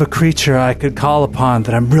 I have a creature I could call upon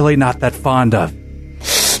that I'm really not that fond of.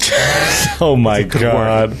 Oh my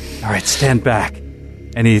god. All right, stand back.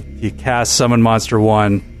 And he casts Summon Monster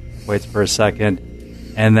 1, waits for a second,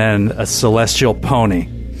 and then a celestial pony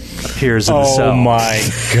appears in the cell. Oh my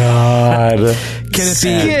god.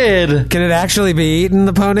 Can it actually be eaten,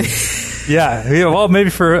 the pony? Yeah, well, maybe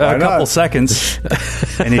for a couple seconds.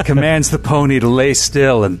 And he commands the pony to lay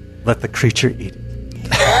still and let the creature eat it.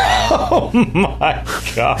 Oh my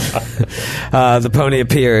god. The pony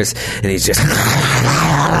appears, and he's just...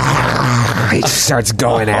 he starts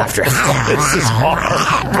going after it. This is horrible.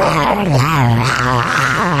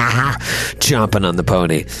 Chomping on the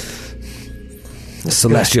pony. The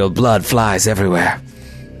celestial blood flies everywhere.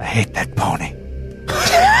 I hate that pony.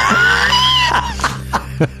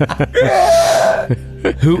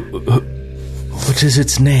 What is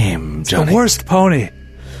its name, Johnny? The worst pony.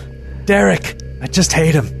 Derek. I just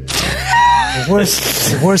hate him.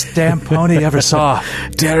 The worst damn pony you ever saw.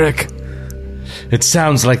 Derek. It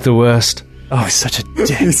sounds like the worst. Oh, he's such a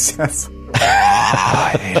dick.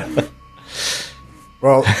 I hate him.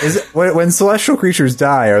 Well, when celestial creatures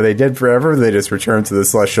die, are they dead forever, or they just return to the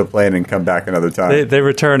celestial plane and come back another time? They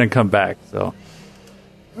return and come back, so.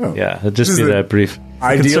 Yeah, it'll just This be is that brief.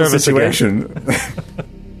 Ideal service situation.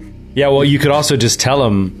 Yeah, well, you could also just tell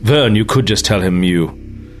him, Vern, you could just tell him you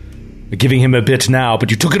are giving him a bit now, but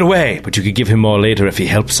you took it away, but you could give him more later if he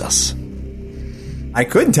helps us. I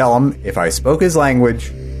could tell him if I spoke his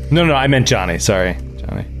language. No, I meant Johnny. Sorry,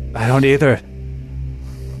 Johnny. I don't either.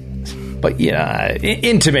 But yeah,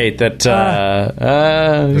 intimate that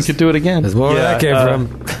we could do it again. There's more where that came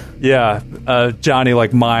from. Yeah, Johnny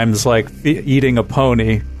like mimes like eating a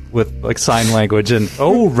pony with like sign language and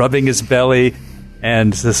rubbing his belly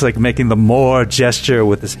and just like making the more gesture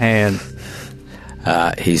with his hand.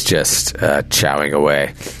 He's just chowing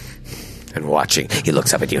away and watching. He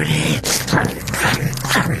looks up at you and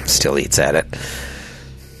still eats at it.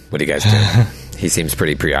 What do you guys do? He seems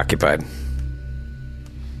pretty preoccupied.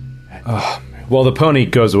 Well, the pony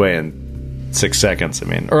goes away in 6 seconds.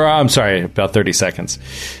 I'm sorry, about 30 seconds.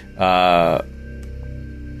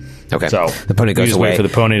 Okay. So the pony we goes just away. wait for the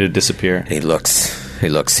pony to disappear. And he looks.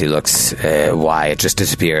 Why? It just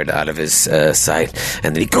disappeared out of his sight.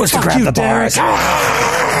 And then he goes to grab the bars.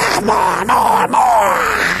 More.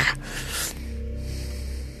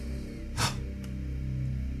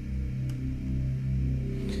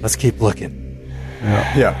 Let's keep looking.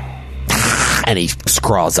 Yeah. And he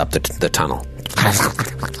crawls up the tunnel.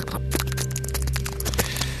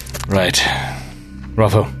 Right.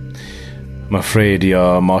 Ruffo, I'm afraid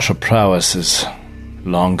your martial prowess is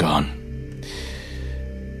long gone.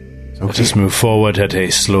 Okay. Let us move forward at a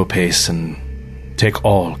slow pace and take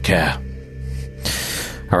all care.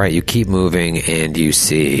 All right, you keep moving and you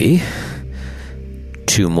see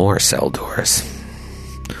 2 more cell doors.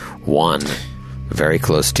 One very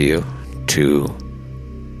close to you to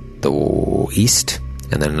the east,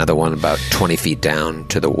 and then another one about 20 feet down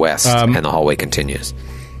to the west, and the hallway continues.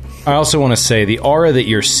 I also want to say the aura that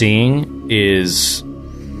you're seeing is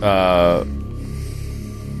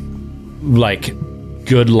like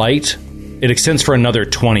good light. It extends for another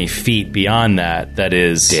 20 feet beyond that. That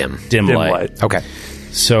is dim light. Okay.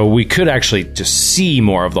 So we could actually just see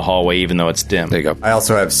more of the hallway, even though it's dim. There you go. I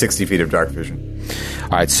also have 60 feet of dark vision. All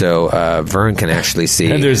right, so Vern can actually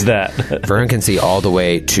see... And there's that. Vern can see all the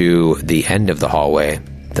way to the end of the hallway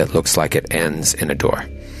that looks like it ends in a door.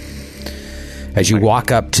 As you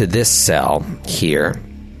walk up to this cell here,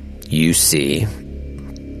 you see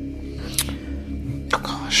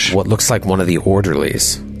what looks like one of the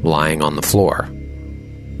orderlies lying on the floor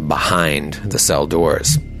behind the cell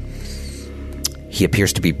doors. He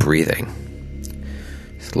appears to be breathing.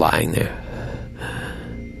 He's lying there.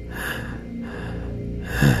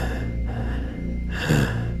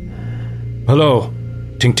 Hello.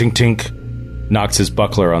 Tink, tink, tink. Knocks his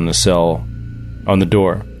buckler on the cell, on the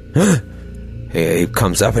door. He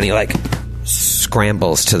comes up and he,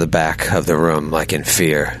 scrambles to the back of the room, in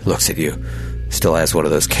fear. Looks at you. Still has one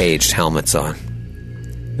of those caged helmets on.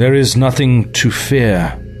 There is nothing to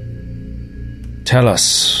fear. Tell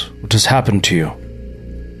us, what has happened to you?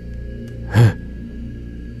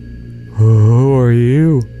 Who are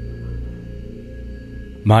you?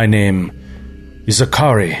 My name is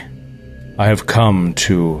Akari. I have come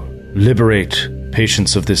to liberate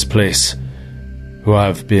patients of this place who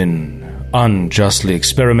have been unjustly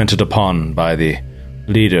experimented upon by the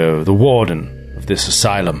leader, the warden of this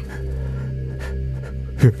asylum.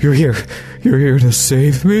 You're here to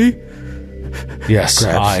save me? Yes,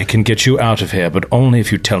 I can get you out of here, but only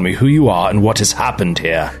if you tell me who you are and what has happened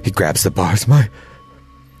here. He grabs the bars. My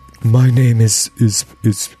name is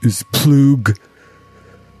Plug.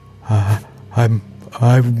 I'm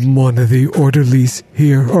one of the orderlies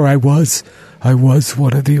here, or I was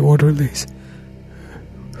one of the orderlies.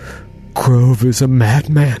 Grove is a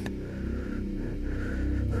madman.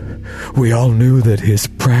 We all knew that his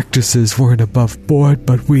practices weren't above board,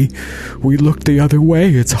 but we looked the other way.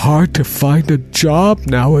 It's hard to find a job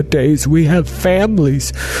nowadays. We have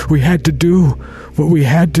families. We had to do what we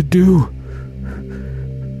had to do.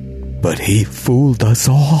 But he fooled us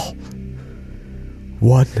all.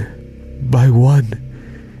 One by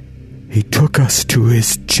one, he took us to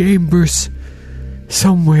his chambers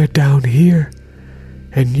somewhere down here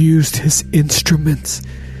and used his instruments.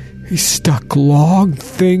 He stuck long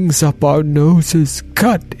things up our noses,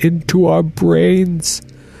 cut into our brains.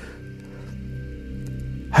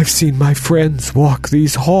 I've seen my friends walk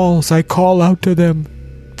these halls. I call out to them,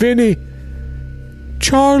 Vinny,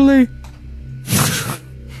 Charlie,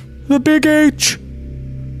 the Big H.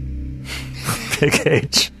 Big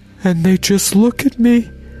H. And they just look at me,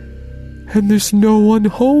 and there's no one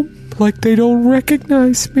home, like they don't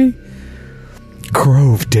recognize me.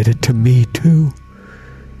 Grove did it to me, too.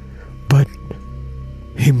 But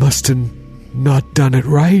he must have not done it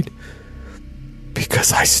right,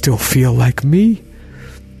 because I still feel like me.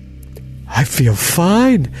 I feel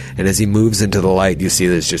fine. And as he moves into the light, you see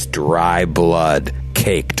there's just dry blood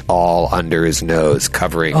caked all under his nose,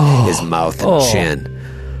 covering his mouth and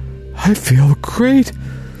chin. I feel great.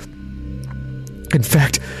 In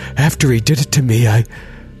fact, after he did it to me,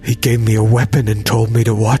 he gave me a weapon and told me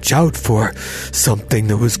to watch out for something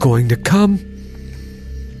that was going to come.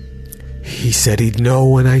 He said he'd know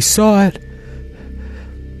when I saw it.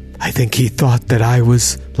 I think he thought that I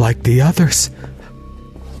was like the others.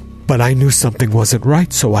 But I knew something wasn't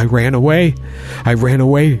right, so I ran away. I ran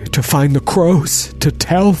away to find the crows, to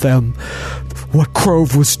tell them what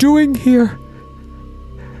Grove was doing here.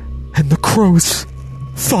 And the crows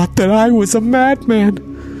thought that I was a madman.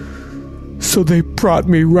 So they brought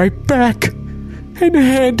me right back and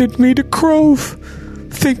handed me to Grove,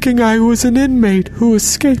 thinking I was an inmate who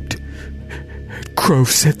escaped.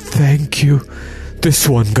 Grove said, "Thank you. This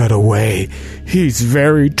one got away. He's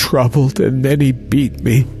very troubled." And then he beat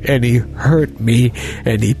me, and he hurt me,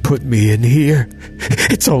 and he put me in here.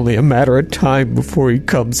 It's only a matter of time before he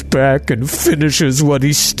comes back and finishes what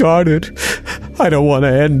he started. I don't want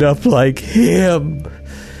to end up like him.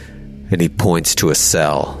 And he points to a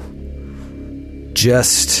cell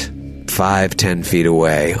just 5-10 feet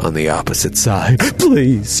away on the opposite side.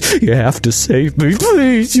 Please, you have to save me.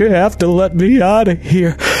 Please, you have to let me out of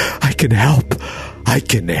here. I can help. I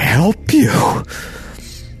can help you.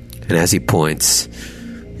 And as he points,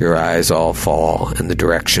 your eyes all fall in the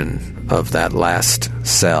direction of that last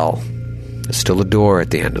cell. There's still a door at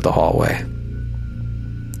the end of the hallway.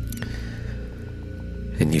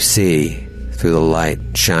 And you see, through the light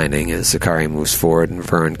shining as Zakari moves forward, and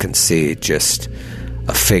Vern can see just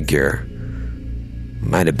a figure.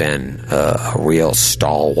 Might have been a real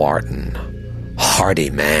stalwart and hardy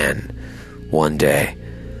man one day,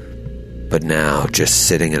 but now just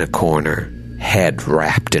sitting in a corner, head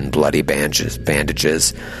wrapped in bloody bandages.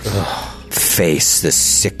 Face this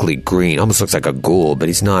sickly green, almost looks like a ghoul, but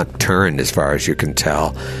he's not turned as far as you can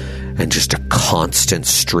tell, and just a constant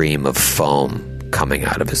stream of foam coming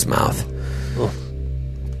out of his mouth.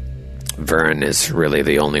 Vern is really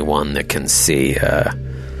the only one that can see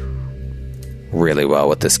really well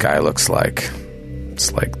what this guy looks like.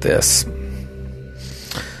 It's like this.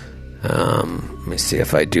 Let me see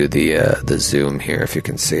if I do the zoom here, if you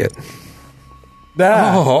can see it.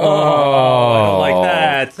 I don't like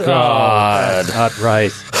that. God. Oh, not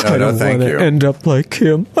right. No, thank you. End up like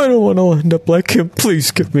him. I don't want to end up like him.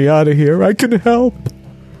 Please get me out of here. I can help.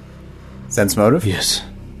 Sense motive? Yes.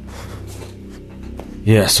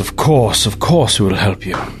 Yes, of course we will help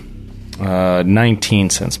you. 19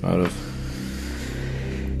 sense motive.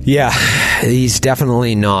 Yeah, he's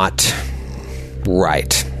definitely not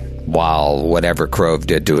right. While whatever Crove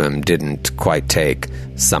did to him didn't quite take,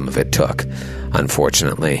 some of it took,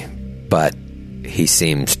 unfortunately. But he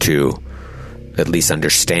seems to at least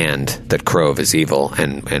understand that Crove is evil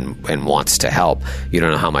and wants to help. You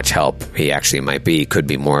don't know how much help he actually might be. Could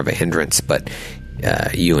be more of a hindrance, but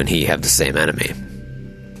you and he have the same enemy.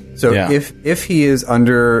 So if he is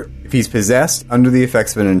if he's possessed, under the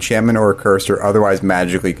effects of an enchantment or a curse, or otherwise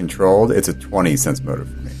magically controlled, it's a 20 sense motive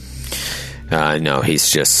for me. No,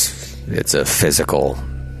 it's a physical,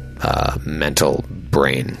 mental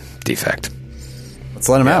brain defect. Let's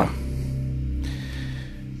let him out.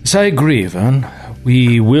 Yes, I agree, Vern.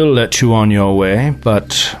 We will let you on your way,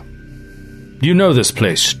 but you know this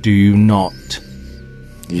place, do you not?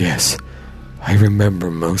 Yes, I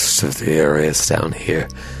remember most of the areas down here.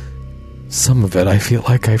 Some of it I feel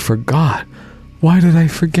like I forgot. Why did I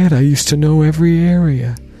forget? I used to know every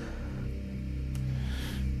area.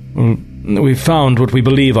 We found what we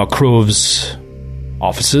believe are Crove's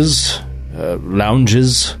offices,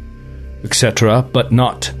 lounges, etc., but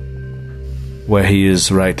not where he is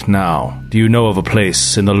right now. Do you know of a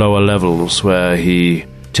place in the lower levels where he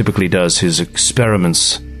typically does his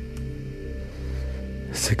experiments?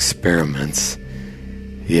 His experiments?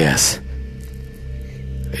 Yes.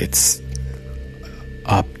 It's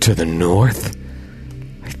up to the north,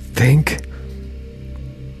 I think.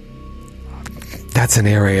 That's an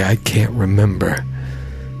area I can't remember.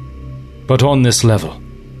 But on this level?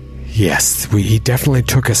 Yes, he definitely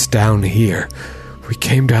took us down here. We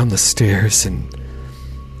came down the stairs and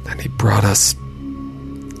he brought us...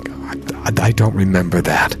 I don't remember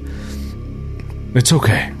that. It's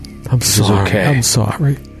okay. I'm sorry. Okay. I'm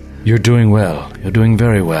sorry. You're doing well. You're doing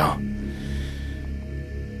very well.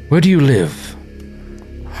 Where do you live?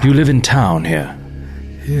 Do you live in town here?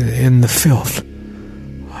 In the filth.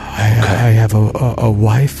 I have a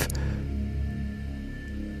wife.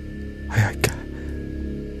 I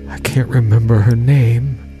can't remember her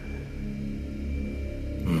name.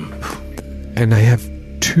 And I have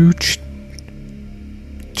two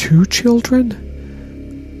children.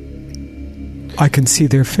 I can see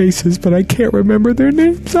their faces, but I can't remember their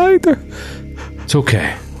names either. It's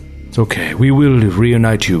okay. It's okay. We will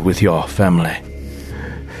reunite you with your family.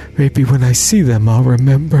 Maybe when I see them, I'll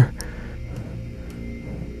remember.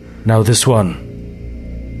 Now this one.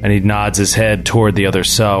 And he nods his head toward the other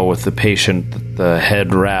cell with the patient, the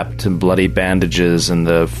head wrapped in bloody bandages and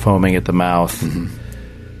the foaming at the mouth. Mm-hmm.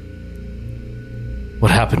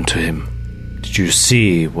 What happened to him? Did you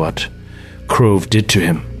see what Crove did to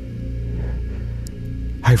him?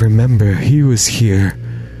 I remember he was here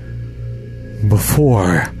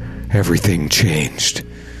before everything changed.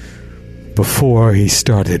 Before he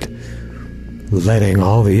started letting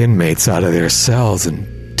all the inmates out of their cells and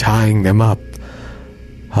tying them up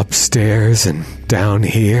upstairs and down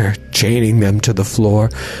here, chaining them to the floor.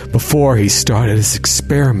 Before he started his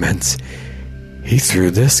experiments, he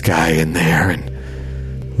threw this guy in there and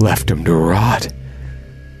left him to rot.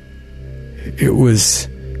 It was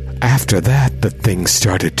after that things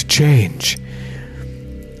started to change.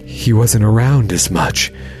 He wasn't around as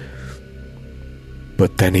much.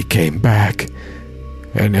 But then he came back,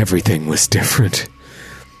 and everything was different.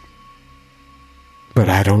 but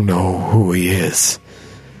I don't know who he is.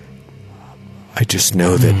 I just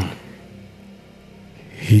know that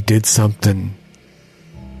he did something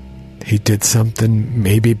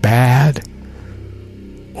maybe bad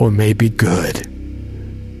or maybe good.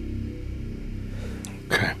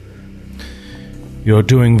 Okay. You're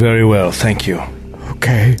doing very well, thank you.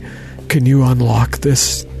 Okay, can you unlock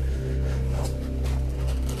this?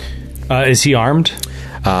 Is he armed?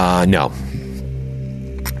 No.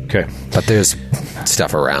 Okay. But there's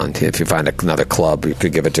stuff around. If you find another club, you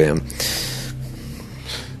could give it to him.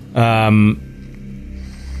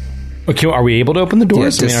 Okay, are we able to open the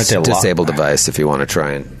doors? Yeah, aren't they locked? disable device if you want to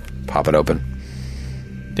try and pop it open.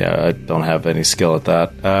 Yeah, I don't have any skill at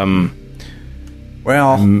that.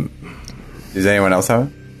 Well, does anyone else have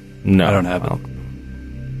it? No, I don't have it.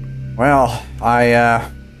 Well,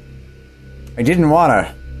 I didn't want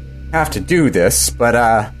to have to do this, but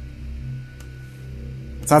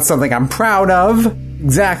it's not something I'm proud of,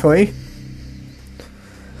 exactly.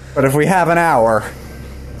 But if we have an hour,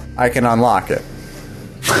 I can unlock it.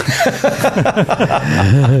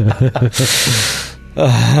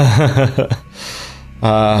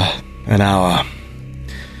 An hour.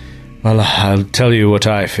 Well, I'll tell you what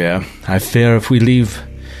I fear. I fear if we leave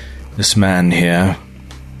this man here,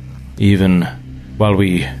 even while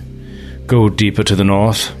we go deeper to the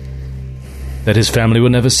north, that his family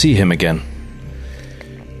will never see him again.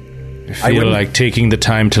 I feel like taking the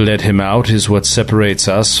time to let him out is what separates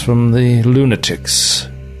us from the lunatics.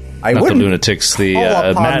 Not the lunatics, the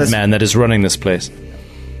madman that is running this place.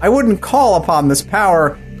 I wouldn't call upon this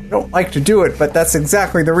power. I don't like to do it, but that's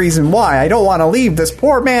exactly the reason why. I don't want to leave this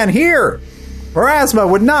poor man here.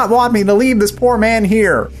 Pharasma would not want me to leave this poor man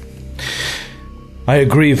here. I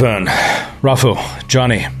agree, Vern. Raffo,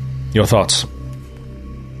 Johnny, your thoughts?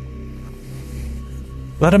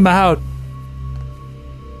 Let him out.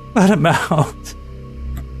 Let him out.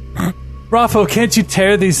 Raffo, can't you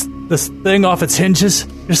tear this thing off its hinges?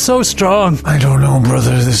 You're so strong. I don't know,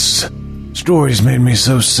 brother. This story's made me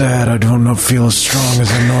so sad. I don't feel as strong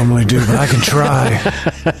as I normally do, but I can try.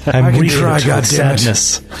 I can try,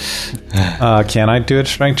 goddammit. Can I do a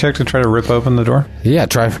strength check to try to rip open the door? Yeah,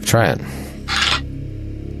 try it.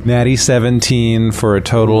 Natty 17 for a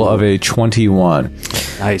total of a 21.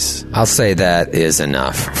 Nice. I'll say that is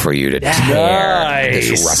enough for you to tear this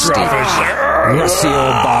rusty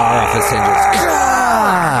old bar off its hinges.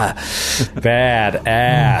 Bad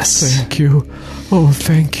ass. Thank you. Oh,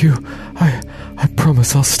 thank you. I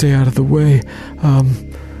promise I'll stay out of the way.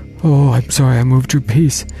 I'm sorry I moved your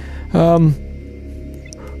piece. Where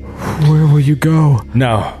will you go?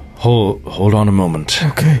 Now, hold on a moment.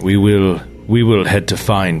 Okay. We will head to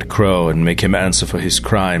find Crow and make him answer for his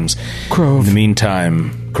crimes. Grove, in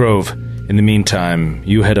the meantime,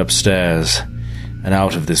 you head upstairs and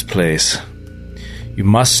out of this place. You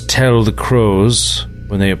must tell the crows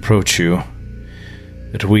when they approach you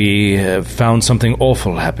that we have found something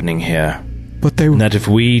awful happening here. But and that if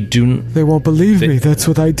we do... They won't believe me. That's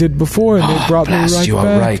what I did before, and they brought me right back. You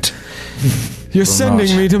are right. You're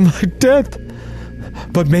sending me to my death.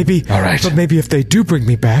 But maybe, all right. But maybe if they do bring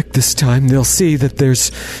me back this time, they'll see that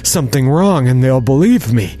there's something wrong and they'll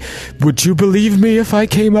believe me. Would you believe me if I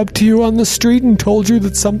came up to you on the street and told you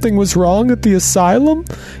that something was wrong at the asylum?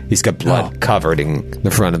 He's got blood covered in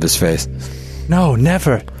the front of his face. No,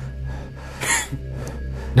 never.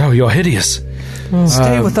 No, you're hideous.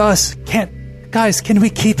 Stay with us. Guys, can we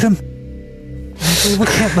keep him? We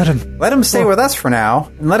can't let him. Let him stay with us for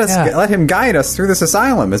now, and let him guide us through this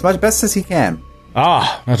asylum as best as he can.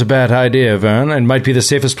 Not a bad idea, Vern. It might be the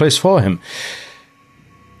safest place for him.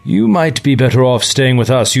 You might be better off staying with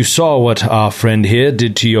us. You saw what our friend here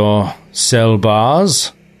did to your cell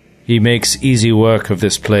bars. He makes easy work of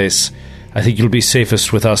this place. I think you'll be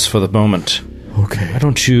safest with us for the moment. Okay. Why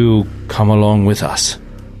don't you come along with us?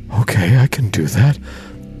 Okay, I can do that.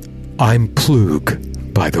 I'm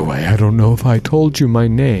Plug, by the way. I don't know if I told you my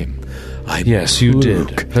name. Yes, you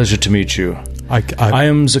did. Pleasure to meet you. I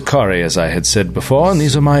am Zakari, as I had said before, and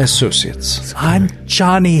these are my associates. I'm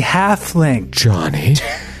Johnny Halfling. Johnny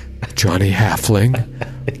Halfling.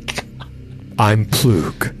 I'm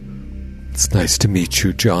Plug. It's nice to meet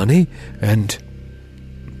you, Johnny. And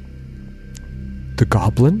the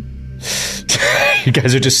goblin? You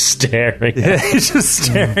guys are just staring. Yeah, he's just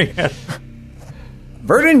staring at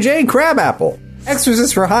Vernon J. Crabapple,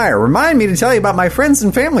 Exorcist for Hire. Remind me to tell you about my friends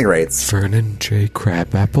and family rates. Vernon J.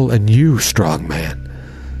 Crabapple and you, strong man.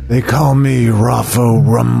 They call me Raffo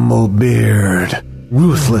Rumblebeard,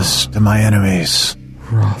 ruthless to my enemies.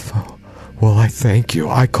 Raffo. Well, I thank you.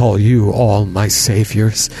 I call you all my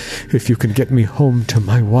saviors. If you can get me home to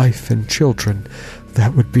my wife and children,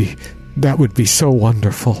 that would be That would be so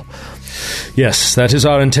wonderful. Yes, that is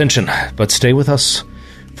our intention. But stay with us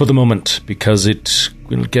for the moment, because it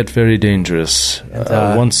will get very dangerous.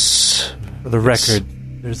 Once... For the record,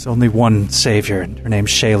 there's only one savior, and her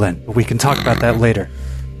name's Shaylin. But we can talk about that later.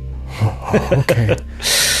 Okay.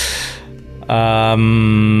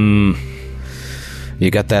 You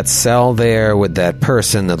got that cell there with that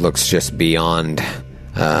person that looks just beyond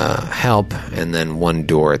help, and then one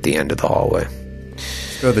door at the end of the hallway.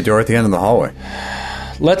 Let's go to the door at the end of the hallway.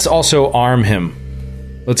 Let's also arm him.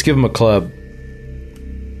 Let's give him a club.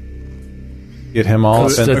 Get him all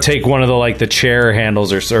To take one of the chair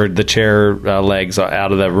handles or the chair legs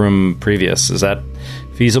out of that room previous. Is that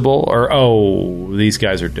feasible? Or, these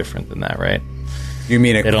guys are different than that, right? You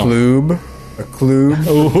mean a klube? A klube?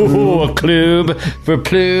 Oh, a klube for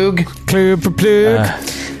plug. Klube for plug.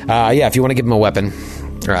 Yeah, if you want to give him a weapon.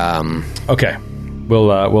 Okay.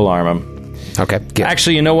 We'll arm him. Okay.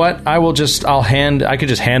 Actually, you know what? I could just hand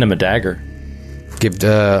him a dagger. Give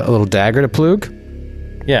a little dagger to Plug?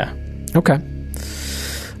 Yeah. Okay.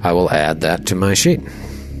 I will add that to my sheet.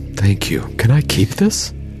 Thank you. Can I keep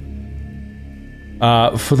this?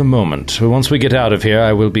 For the moment. Once we get out of here,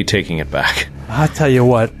 I will be taking it back. I'll tell you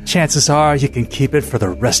what, chances are you can keep it for the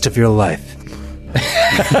rest of your life.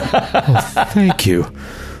 Thank you.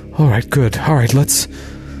 All right, good. All right, let's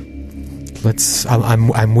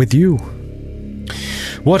I'm with you.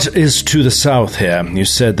 What is to the south here? You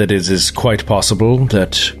said that it is quite possible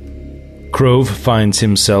that Crove finds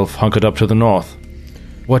himself hunkered up to the north.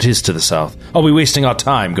 What is to the south? Are we wasting our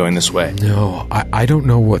time going this way? No, I don't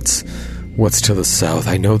know what's to the south.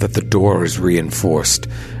 I know that the door is reinforced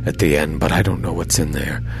at the end, but I don't know what's in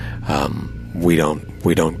there. We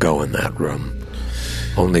don't go in that room.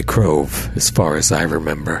 Only Crove, as far as I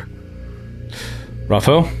remember.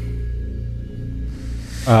 Raffo?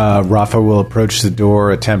 Rafa will approach the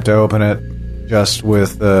door, attempt to open it, just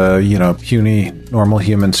with puny normal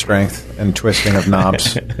human strength and twisting of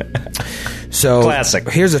knobs. So classic.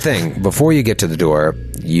 Here's the thing. Before you get to the door,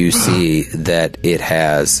 you see that it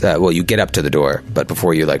has... you get up to the door, but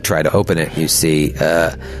before you try to open it, you see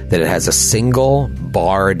that it has a single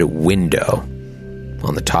barred window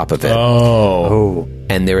on the top of it. Oh.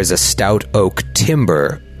 And there is a stout oak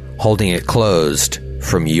timber holding it closed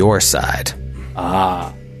from your side.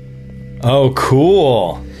 Ah. Oh,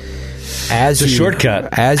 cool. It's a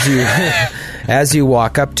shortcut. As you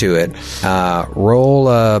walk up to it, roll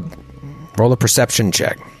a perception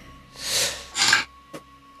check.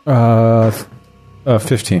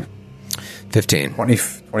 15. 15.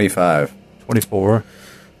 25. 24.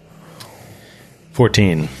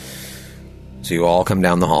 14. So you all come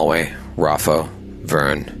down the hallway. Raffo,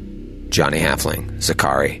 Vern, Johnny Halfling,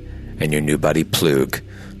 Zakari, and your new buddy Plug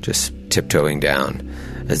just tiptoeing down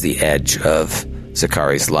as the edge of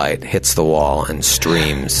Zakari's light hits the wall and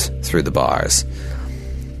streams through the bars.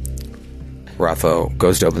 Raffo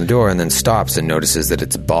goes to open the door and then stops and notices that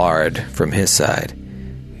it's barred from his side.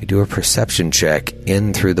 You do a perception check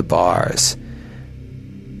in through the bars,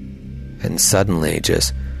 and suddenly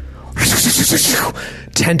just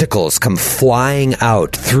tentacles come flying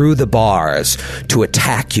out through the bars to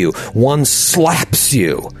attack you. One slaps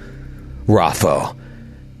you, Raffo,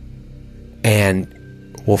 and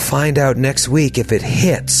we'll find out next week if it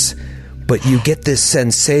hits, but you get this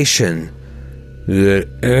sensation that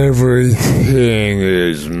everything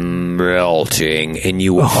is melting, and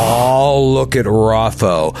you all look at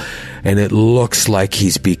Raffo, and it looks like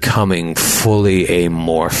he's becoming fully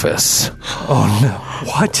amorphous. Oh, no.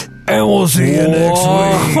 What? And we'll see you next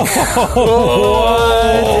week.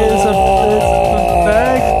 What is a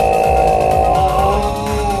bag?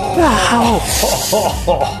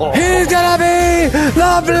 He's gonna be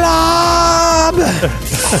the Blob!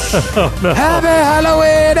 Happy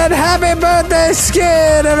Halloween and happy birthday,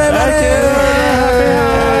 Skin, everybody!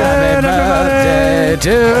 Happy birthday to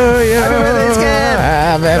you! Happy birthday, Skin!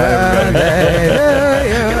 Happy birthday to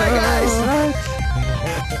you! Good night, guys!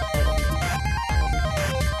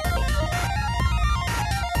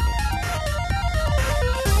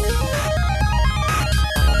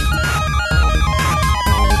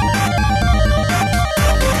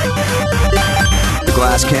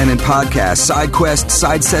 Glass Cannon Podcast Side Quest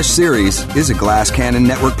Side Sesh series is a Glass Cannon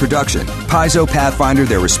Network production. Paizo, Pathfinder,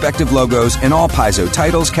 their respective logos, and all Paizo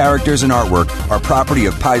titles, characters, and artwork are property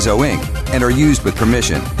of Paizo Inc. and are used with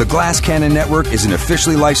permission. The Glass Cannon Network is an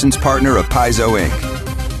officially licensed partner of Paizo Inc.